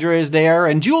Sandra is there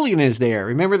and Julian is there.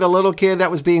 Remember the little kid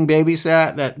that was being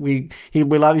babysat that we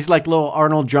love? He's like little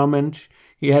Arnold Drummond.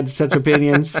 He had such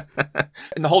opinions.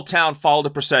 And the whole town followed the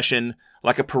procession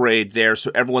like a parade there,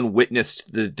 so everyone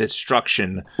witnessed the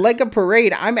destruction. Like a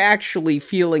parade, I'm actually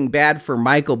feeling bad for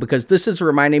Michael because this is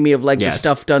reminding me of the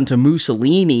stuff done to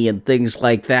Mussolini and things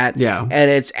like that. Yeah.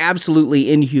 And it's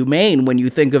absolutely inhumane when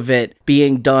you think of it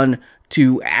being done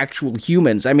to actual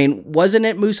humans. I mean, wasn't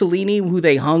it Mussolini who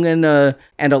they hung in and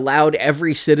allowed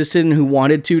every citizen who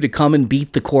wanted to come and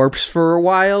beat the corpse for a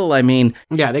while? I mean...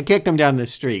 Yeah, they kicked him down the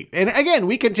street. And again,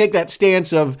 we can take that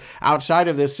stance of outside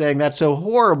of this saying that's so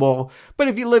horrible, but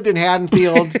if you lived in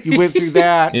Haddonfield, you went through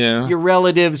that, your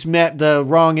relatives met the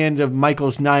wrong end of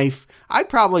Michael's knife, I'd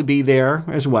probably be there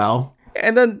as well.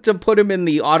 And then to put him in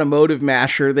the automotive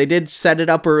masher, they did set it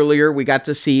up earlier. We got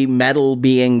to see metal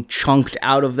being chunked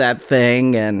out of that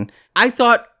thing. And I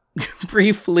thought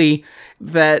briefly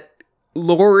that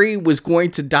Laurie was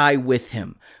going to die with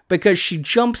him because she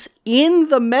jumps in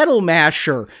the metal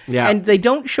masher and they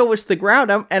don't show us the ground.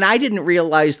 And I didn't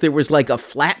realize there was like a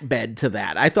flatbed to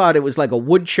that. I thought it was like a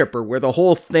wood chipper where the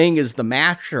whole thing is the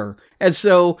masher. And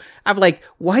so I'm like,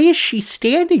 why is she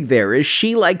standing there? Is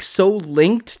she like so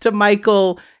linked to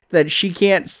Michael that she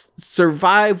can't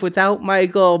survive without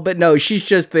Michael? But no, she's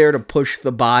just there to push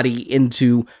the body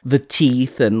into the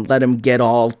teeth and let him get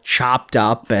all chopped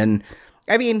up. And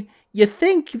I mean, you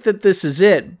think that this is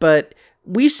it, but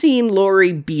we've seen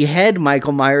Laurie behead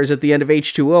Michael Myers at the end of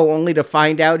H2O only to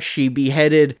find out she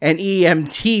beheaded an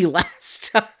EMT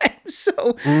last time.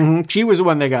 So she was the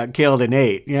one that got killed in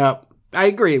 8. Yep. I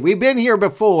agree. We've been here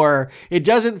before. It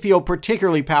doesn't feel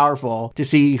particularly powerful to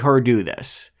see her do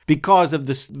this because of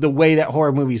the way that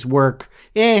horror movies work.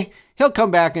 he'll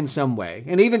come back in some way.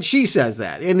 And even she says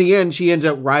that. In the end, she ends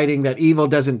up writing that evil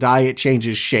doesn't die, it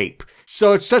changes shape.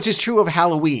 So it's such is true of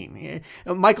Halloween.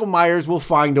 Michael Myers will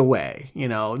find a way.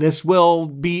 This will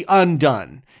be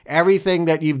undone. Everything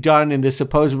that you've done in this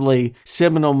supposedly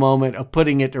seminal moment of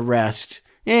putting it to rest,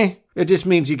 it just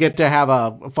means you get to have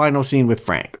a final scene with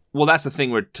Frank. Well, that's the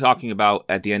thing we're talking about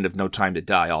at the end of No Time to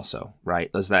Die also, right?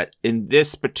 Is that in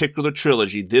this particular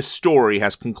trilogy, this story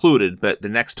has concluded, but the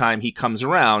next time he comes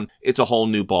around, it's a whole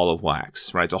new ball of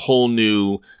wax, right? It's a whole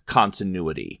new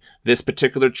continuity. This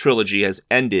particular trilogy has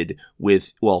ended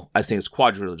with, well, I think it's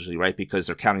quadrilogy, right? Because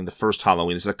they're counting the first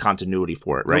Halloween. There's a continuity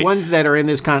for it, right? The ones that are in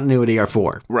this continuity are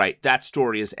 4. Right. That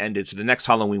story has ended, so the next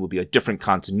Halloween will be a different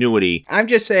continuity. I'm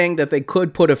just saying that they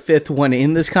could put a 5th one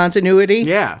in this continuity.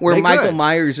 Yeah, where they Michael could.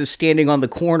 Myers is standing on the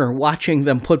corner watching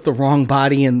them put the wrong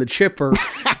body in the chipper.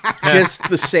 Just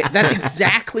the same. That's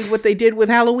exactly what they did with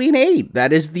Halloween 8.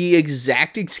 That is the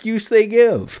exact excuse they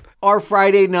give. Or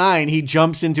Friday 9, he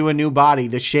jumps into a new body.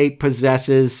 The shape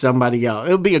possesses somebody else.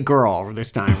 It'll be a girl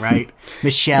this time, right?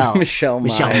 Michelle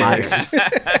Myers.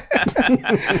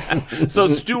 So,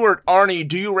 Stuart, Arnie,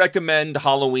 do you recommend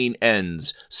Halloween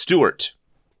Ends? Stuart.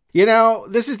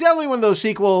 This is definitely one of those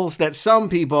sequels that some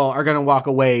people are going to walk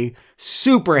away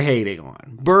super hating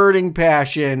on. Burning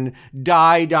passion,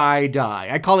 die.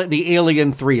 I call it the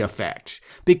Alien 3 effect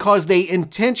because they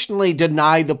intentionally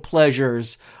deny the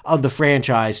pleasures of the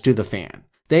franchise to the fan.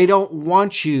 They don't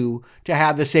want you to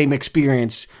have the same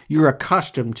experience you're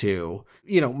accustomed to.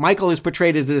 Michael is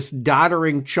portrayed as this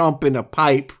doddering chump in a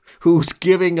pipe who's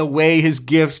giving away his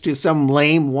gifts to some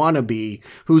lame wannabe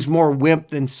who's more wimp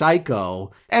than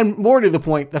psycho. And more to the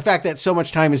point, the fact that so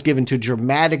much time is given to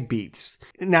dramatic beats,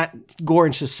 not gore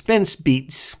and suspense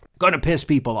beats, gonna piss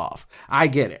people off. I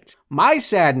get it. My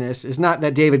sadness is not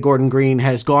that David Gordon Green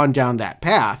has gone down that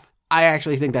path. I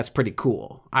actually think that's pretty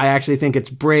cool. I actually think it's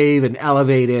brave and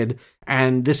elevated,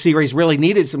 and this series really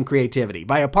needed some creativity.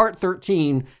 By a part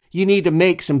 13, you need to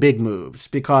make some big moves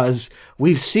because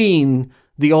we've seen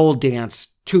the old dance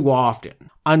too often.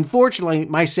 Unfortunately,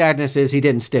 my sadness is he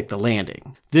didn't stick the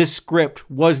landing. This script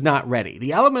was not ready.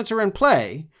 The elements are in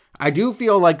play. I do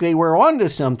feel like they were onto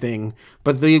something,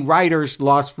 but the writers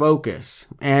lost focus.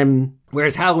 And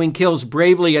whereas Halloween Kills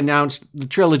bravely announced the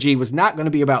trilogy was not going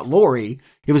to be about Laurie,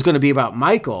 it was going to be about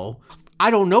Michael,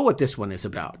 I don't know what this one is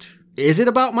about. Is it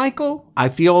about Michael? I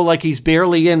feel like he's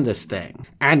barely in this thing.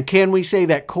 And can we say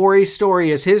that Corey's story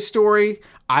is his story?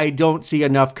 I don't see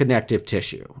enough connective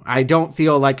tissue. I don't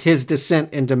feel like his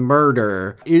descent into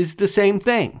murder is the same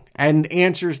thing and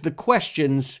answers the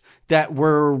questions that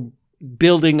we're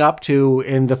building up to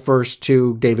in the first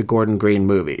 2 David Gordon Green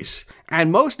movies.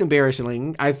 And most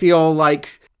embarrassingly, I feel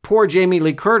like poor Jamie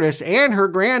Lee Curtis and her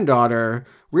granddaughter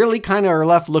really kind of are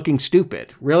left looking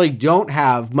stupid, really don't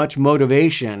have much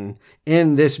motivation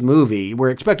in this movie. We're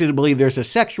expected to believe there's a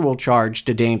sexual charge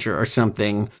to Danger or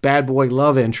something, bad boy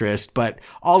love interest, but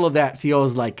all of that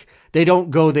feels like they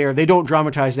don't go there. They don't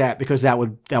dramatize that because that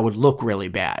would look really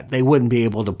bad. They wouldn't be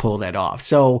able to pull that off.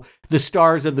 So the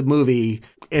stars of the movie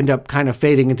end up kind of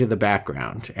fading into the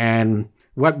background. And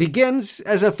what begins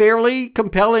as a fairly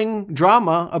compelling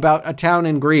drama about a town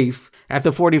in grief at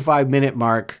the 45-minute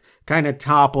mark kind of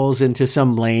topples into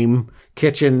some lame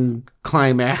kitchen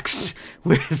climax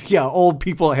with old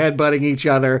people headbutting each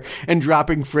other and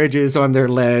dropping fridges on their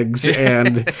legs.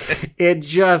 And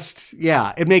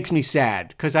it makes me sad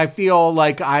because I feel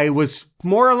like I was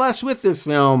more or less with this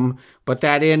film, but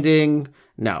that ending,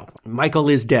 no. Michael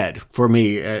is dead for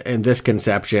me in this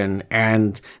conception,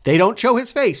 and they don't show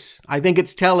his face. I think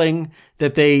it's telling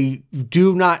that they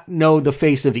do not know the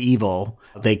face of evil.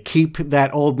 They keep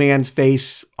that old man's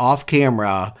face off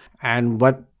camera, and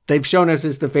what they've shown us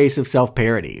is the face of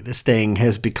self-parody. This thing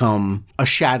has become a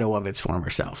shadow of its former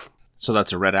self. So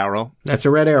that's a red arrow? That's a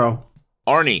red arrow.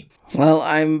 Arnie. Well,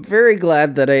 I'm very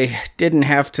glad that I didn't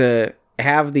have to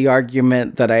have the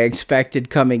argument that I expected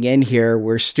coming in here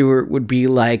where Stuart would be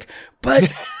like, but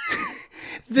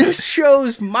this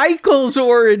shows Michael's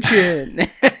origin.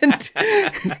 And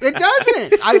it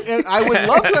doesn't. I would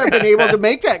love to have been able to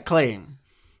make that claim.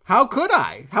 How could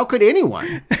I? How could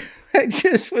anyone? I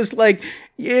just was like,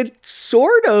 it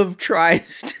sort of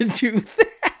tries to do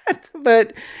that,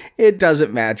 but it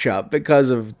doesn't match up because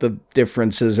of the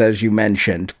differences, as you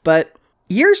mentioned. But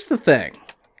here's the thing.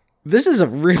 This is a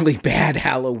really bad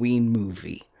Halloween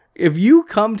movie. If you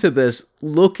come to this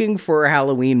looking for a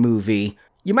Halloween movie,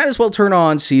 you might as well turn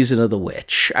on Season of the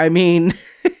Witch. I mean,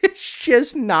 it's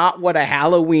just not what a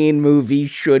Halloween movie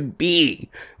should be,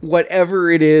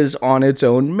 whatever it is on its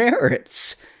own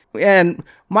merits. And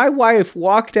my wife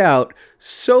walked out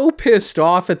so pissed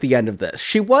off at the end of this.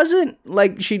 She wasn't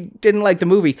like she didn't like the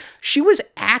movie. She was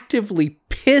actively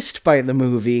pissed by the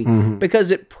movie because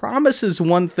it promises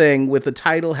one thing with the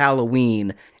title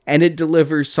Halloween, and it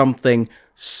delivers something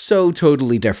so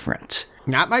totally different.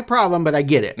 Not my problem, but I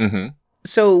get it.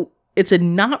 So it's a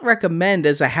not recommend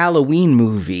as a Halloween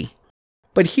movie.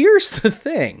 But here's the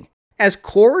thing. As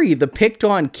Corey, the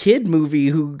picked-on kid movie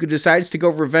who decides to go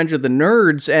Revenge of the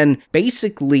Nerds, and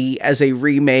basically as a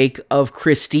remake of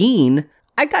Christine,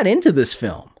 I got into this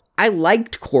film. I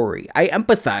liked Corey. I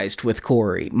empathized with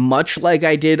Corey, much like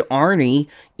I did Arnie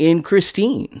in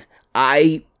Christine.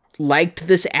 I liked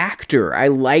this actor. I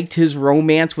liked his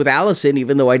romance with Allison,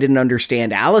 even though I didn't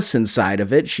understand Allison's side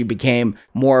of it. She became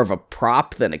more of a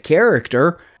prop than a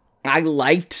character. I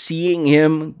liked seeing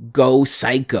him go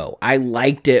psycho. I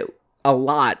liked it a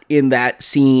lot in that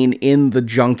scene in the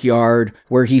junkyard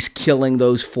where he's killing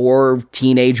those 4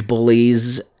 teenage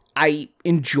bullies. I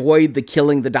enjoyed the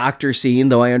killing the doctor scene,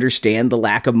 though I understand the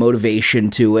lack of motivation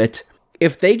to it.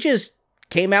 If they just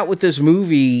came out with this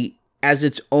movie as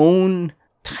its own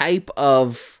type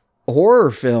of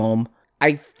horror film,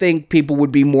 I think people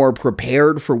would be more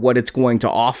prepared for what it's going to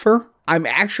offer. I'm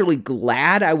actually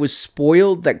glad I was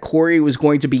spoiled that Corey was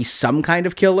going to be some kind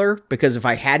of killer, because if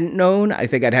I hadn't known, I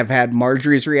think I'd have had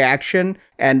Marjorie's reaction,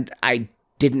 and I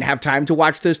didn't have time to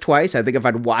watch this twice. I think if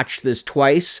I'd watched this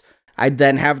twice, I'd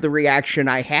then have the reaction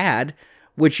I had,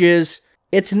 which is,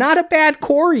 it's not a bad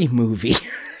Corey movie.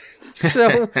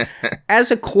 So, as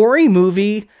a Corey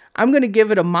movie, I'm going to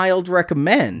give it a mild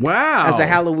recommend. Wow. As a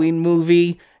Halloween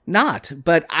movie, not.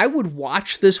 But I would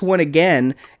watch this one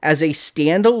again as a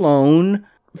standalone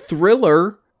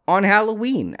thriller on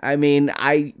Halloween. I mean,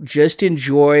 I just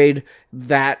enjoyed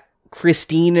that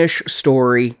Christine-ish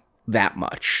story that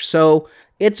much. So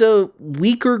it's a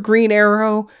weaker Green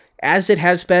Arrow, as it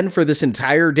has been for this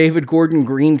entire David Gordon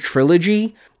Green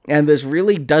trilogy, and this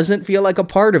really doesn't feel like a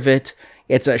part of it.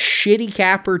 It's a shitty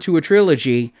capper to a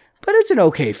trilogy, but it's an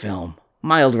okay film.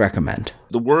 Mild recommend.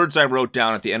 The words I wrote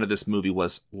down at the end of this movie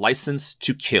was License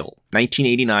to Kill.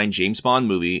 1989 James Bond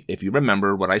movie. If you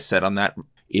remember what I said on that,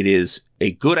 it is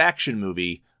a good action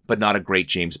movie, but not a great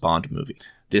James Bond movie.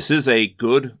 This is a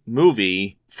good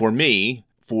movie for me,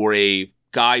 for a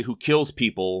guy who kills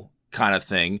people kind of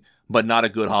thing, but not a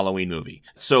good Halloween movie.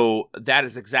 So that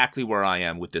is exactly where I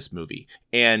am with this movie.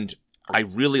 And I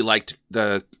really liked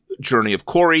the journey of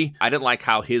Corey. I didn't like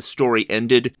how his story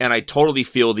ended, and I totally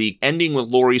feel the ending with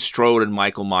Laurie Strode and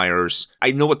Michael Myers,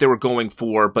 I know what they were going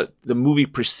for, but the movie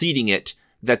preceding it,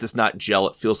 that does not gel.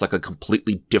 It feels like a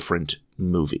completely different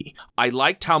movie. I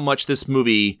liked how much this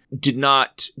movie did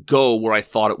not go where I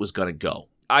thought it was going to go.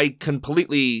 I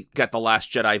completely get the Last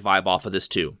Jedi vibe off of this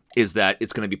too, is that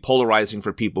it's going to be polarizing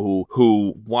for people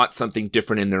who want something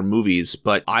different in their movies,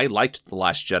 but I liked The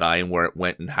Last Jedi and where it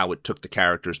went and how it took the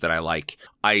characters that I like.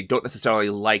 I don't necessarily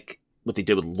like what they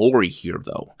did with Laurie here,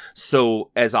 though.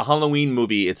 So as a Halloween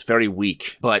movie, it's very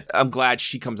weak, but I'm glad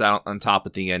she comes out on top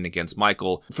at the end against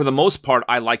Michael. For the most part,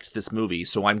 I liked this movie,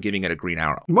 so I'm giving it a Green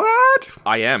Arrow. What?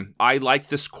 I am. I like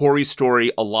this Corey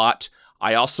story a lot.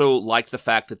 I also like the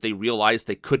fact that they realized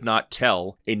they could not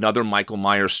tell another Michael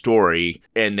Myers story,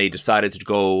 and they decided to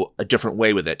go a different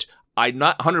way with it. I'm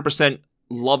not 100%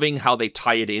 loving how they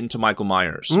tie it into Michael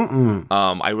Myers.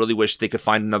 I really wish they could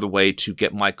find another way to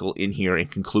get Michael in here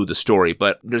and conclude the story,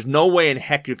 but there's no way in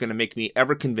heck you're going to make me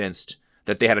ever convinced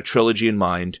that they had a trilogy in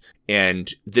mind,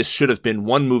 and this should have been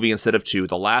one movie instead of two.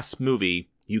 The last movie,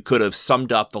 you could have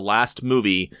summed up the last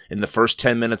movie in the first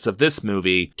 10 minutes of this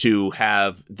movie to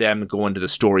have them go into the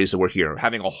stories that were here.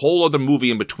 Having a whole other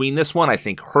movie in between this one, I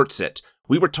think, hurts it.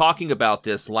 We were talking about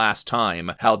this last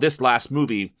time, how this last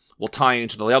movie will tie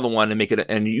into the other one and make it,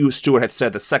 and you, Stuart, had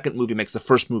said the second movie makes the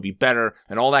first movie better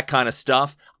and all that kind of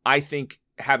stuff. I think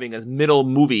having a middle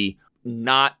movie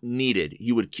not needed.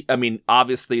 You would, I mean,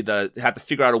 obviously had to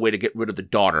figure out a way to get rid of the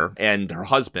daughter and her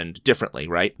husband differently,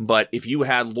 right? But if you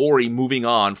had Laurie moving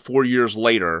on 4 years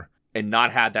later and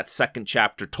not had that second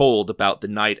chapter told about the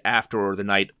night after or the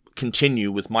night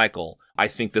continue with Michael, I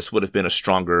think this would have been a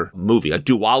stronger movie. A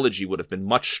duology would have been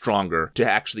much stronger to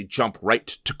actually jump right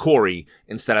to Corey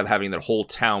instead of having that whole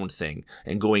town thing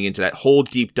and going into that whole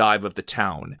deep dive of the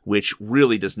town, which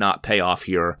really does not pay off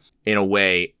here in a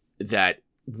way that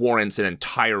warrants an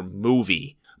entire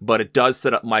movie. But it does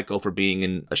set up Michael for being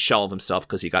in a shell of himself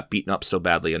because he got beaten up so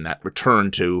badly in that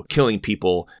return to killing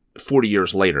people 40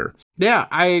 years later. Yeah,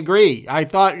 I agree. I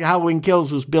thought Halloween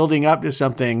Kills was building up to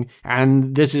something,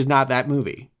 and this is not that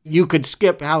movie. You could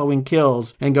skip Halloween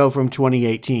Kills and go from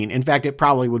 2018. In fact, it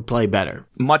probably would play better.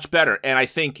 Much better. And I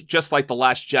think just like The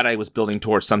Last Jedi was building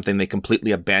towards something they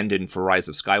completely abandoned for Rise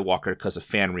of Skywalker because of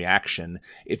fan reaction,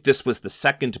 if this was the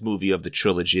second movie of the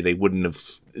trilogy, they would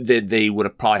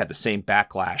have probably had the same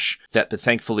backlash. But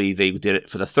thankfully they did it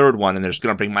for the third one, and they're just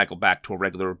going to bring Michael back to a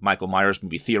regular Michael Myers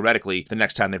movie, theoretically, the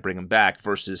next time they bring him back,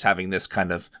 versus having this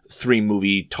kind of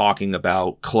 3-movie talking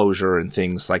about closure and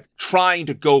things, like trying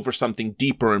to go for something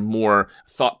deeper and more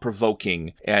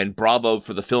thought-provoking. And bravo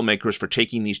for the filmmakers for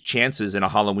taking these chances in a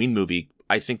Halloween movie.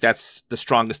 I think that's the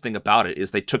strongest thing about it,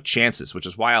 is they took chances, which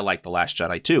is why I like The Last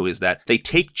Jedi too, is that they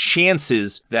take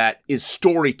chances that is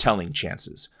storytelling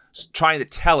chances. Trying to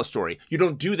tell a story. You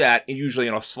don't do that usually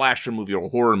in a slasher movie or a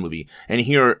horror movie. And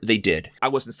here they did. I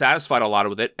wasn't satisfied a lot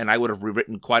with it, and I would have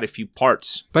rewritten quite a few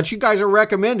parts. But you guys are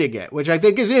recommending it, which I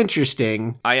think is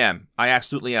interesting. I am. I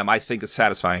absolutely am. I think it's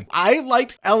satisfying. I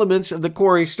liked elements of the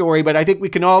Corey story, but I think we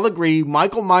can all agree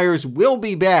Michael Myers will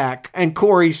be back and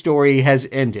Corey's story has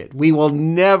ended. We will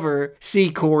never see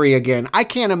Corey again. I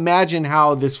can't imagine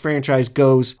how this franchise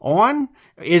goes on.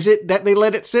 Is it that they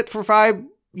let it sit for 5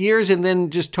 years and then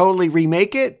just totally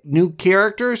remake it? New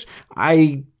characters?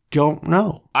 I don't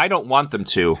know. I don't want them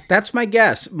to. That's my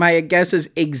guess. My guess is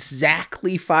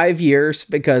exactly 5 years,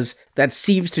 because that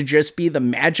seems to just be the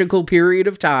magical period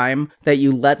of time that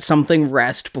you let something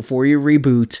rest before you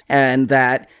reboot, and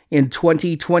that in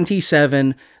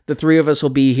 2027, the three of us will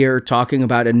be here talking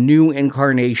about a new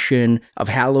incarnation of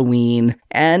Halloween,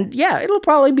 and yeah, it'll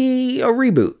probably be a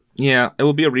reboot. Yeah, it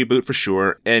will be a reboot for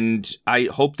sure, and I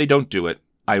hope they don't do it.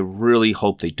 I really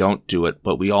hope they don't do it,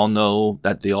 but we all know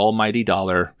that the almighty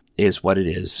dollar is what it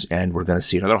is, and we're going to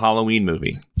see another Halloween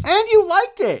movie. And you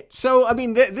liked it. So, I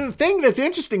mean, the thing that's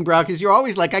interesting, Brock, is you're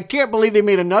always like, I can't believe they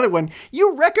made another one.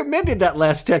 You recommended that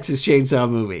last Texas Chainsaw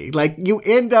movie. Like, you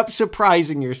end up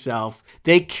surprising yourself.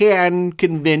 They can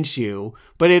convince you,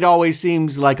 but it always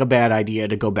seems like a bad idea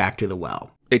to go back to the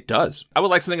well. It does. I would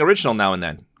like something original now and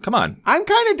then. Come on. I'm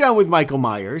kind of done with Michael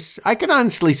Myers. I can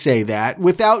honestly say that.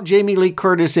 Without Jamie Lee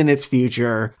Curtis in its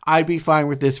future, I'd be fine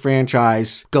with this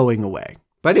franchise going away.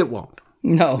 But it won't.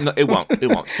 No, it won't. It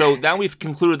won't. So now we've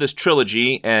concluded this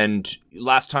trilogy, and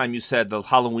last time you said the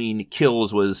Halloween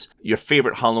Kills was your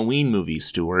favorite Halloween movie,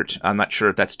 Stuart. I'm not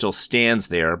sure if that still stands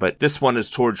there, but this one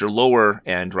is towards your lower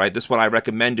end, right? This one I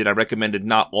recommended. I recommended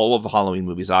not all of the Halloween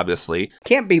movies, obviously.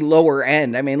 Can't be lower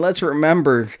end. I mean, let's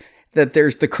remember that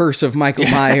there's The Curse of Michael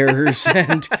Myers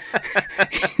and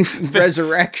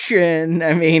Resurrection.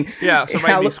 I mean... Yeah, so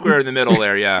right square in the middle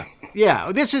there, yeah.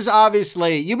 Yeah, this is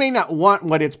obviously, you may not want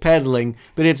what it's peddling,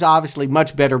 but it's obviously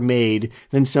much better made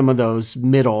than some of those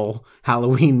middle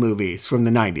Halloween movies from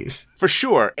the 90s. For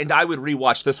sure. And I would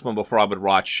rewatch this one before I would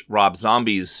watch Rob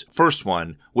Zombie's first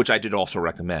one, which I did also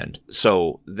recommend.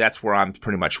 So that's where I'm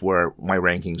pretty much where my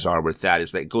rankings are with that,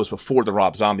 is that it goes before the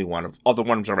Rob Zombie one of other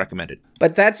ones I recommended.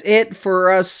 But that's it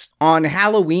for us on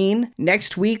Halloween.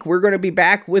 Next week, we're going to be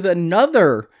back with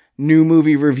another new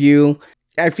movie review.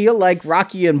 I feel like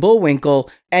Rocky and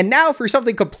Bullwinkle. And now for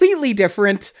something completely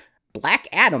different, Black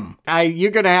Adam.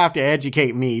 You're going to have to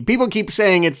educate me. People keep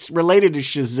saying it's related to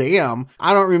Shazam.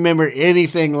 I don't remember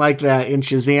anything like that in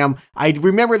Shazam. I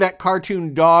remember that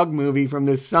cartoon dog movie from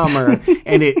this summer,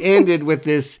 and it ended with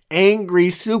this angry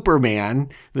Superman,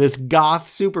 this goth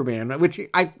Superman, which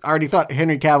I already thought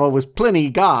Henry Cavill was plenty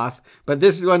goth, but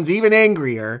this one's even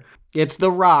angrier. It's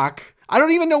The Rock. I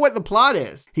don't even know what the plot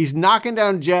is. He's knocking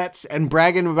down jets and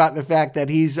bragging about the fact that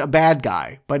he's a bad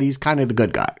guy, but he's kind of the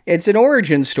good guy. It's an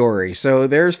origin story, so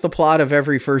there's the plot of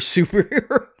every first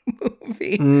superhero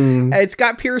movie. It's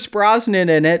got Pierce Brosnan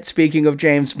in it, speaking of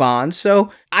James Bond,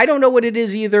 so I don't know what it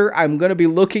is either. I'm going to be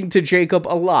looking to Jacob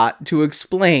a lot to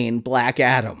explain Black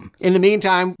Adam. In the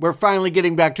meantime, we're finally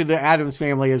getting back to the Addams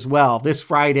Family as well. This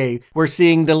Friday, we're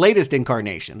seeing the latest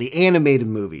incarnation, the animated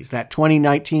movies, that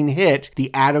 2019 hit,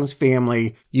 The Addams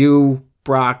Family. You,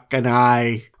 Brock, and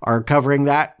I are covering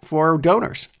that for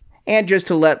donors. And just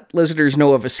to let listeners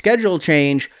know of a schedule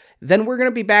change, then we're going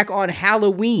to be back on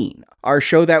Halloween. Our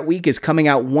show that week is coming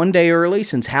out one day early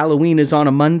since Halloween is on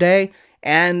a Monday.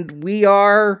 And we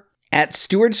are, at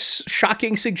Stuart's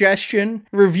shocking suggestion,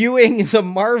 reviewing the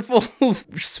Marvel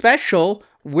special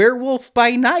Werewolf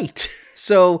by Night.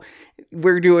 So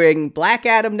we're doing Black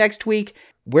Adam next week,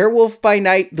 Werewolf by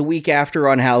Night the week after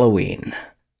on Halloween.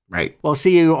 Right. We'll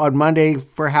see you on Monday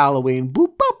for Halloween.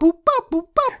 Boop, bop, boop, bop, boop,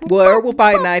 bop. Werewolf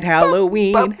by Night,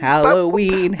 Halloween,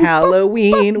 Halloween,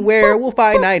 Halloween, Werewolf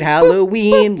by Night,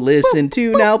 Halloween. Listen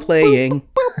to Now Playing.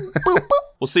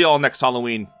 We'll see you all next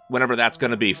Halloween, whenever that's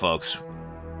going to be, folks.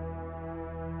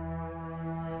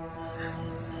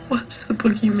 What's the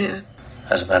boogeyman?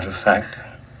 As a matter of fact,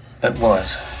 it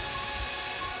was.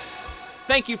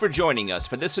 Thank you for joining us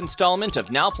for this installment of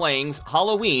Now Playing's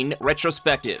Halloween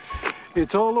Retrospective.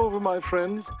 It's all over, my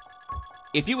friend.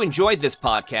 If you enjoyed this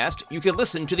podcast, you can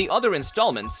listen to the other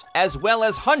installments, as well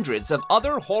as hundreds of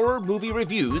other horror movie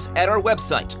reviews at our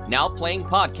website,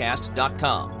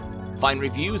 nowplayingpodcast.com. Find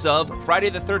reviews of Friday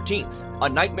the 13th, A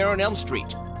Nightmare on Elm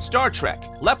Street, Star Trek,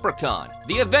 Leprechaun,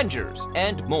 The Avengers,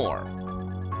 and more.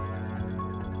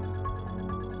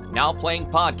 Now Playing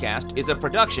Podcast is a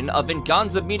production of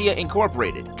Venganza Media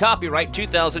Incorporated. Copyright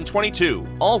 2022.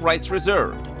 All rights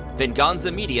reserved.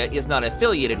 Venganza Media is not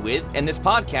affiliated with, and this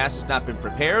podcast has not been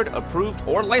prepared, approved,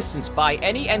 or licensed by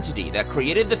any entity that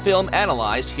created the film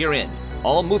analyzed herein.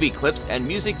 All movie clips and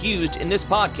music used in this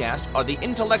podcast are the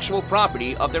intellectual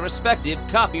property of their respective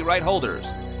copyright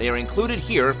holders. They are included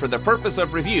here for the purpose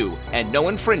of review, and no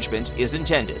infringement is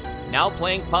intended. Now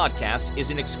Playing Podcast is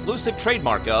an exclusive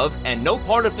trademark of, and no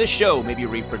part of this show may be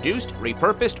reproduced,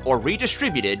 repurposed, or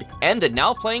redistributed, and the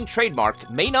Now Playing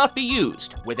trademark may not be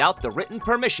used without the written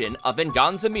permission of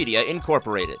Venganza Media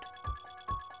Incorporated.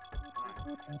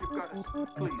 You've got to...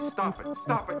 Please, stop it.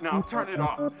 Stop it now. Turn it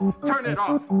off. Turn it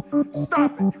off.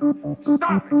 Stop it.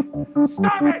 Stop it.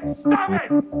 Stop it. Stop it.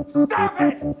 Stop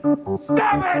it.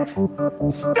 Stop it.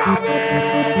 Stop it.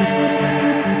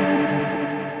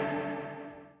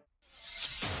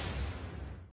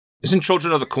 Isn't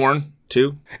Children of the Corn,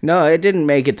 too? No, it didn't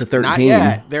make it to 13. Not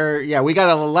yet. We got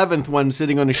an 11th one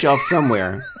sitting on a shelf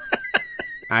somewhere.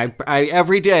 I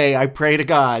every day I pray to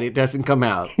God it doesn't come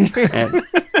out. And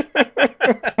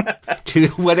to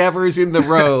whatever's in the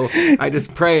row, I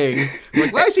just praying.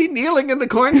 Like, why is he kneeling in the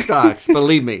corn stalks?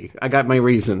 Believe me, I got my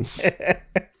reasons.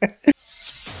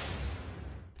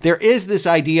 There is this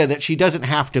idea that she doesn't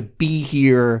have to be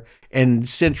here in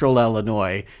Central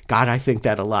Illinois. God, I think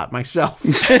that a lot myself.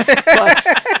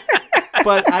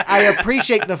 But I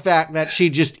appreciate the fact that she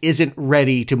just isn't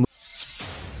ready to move.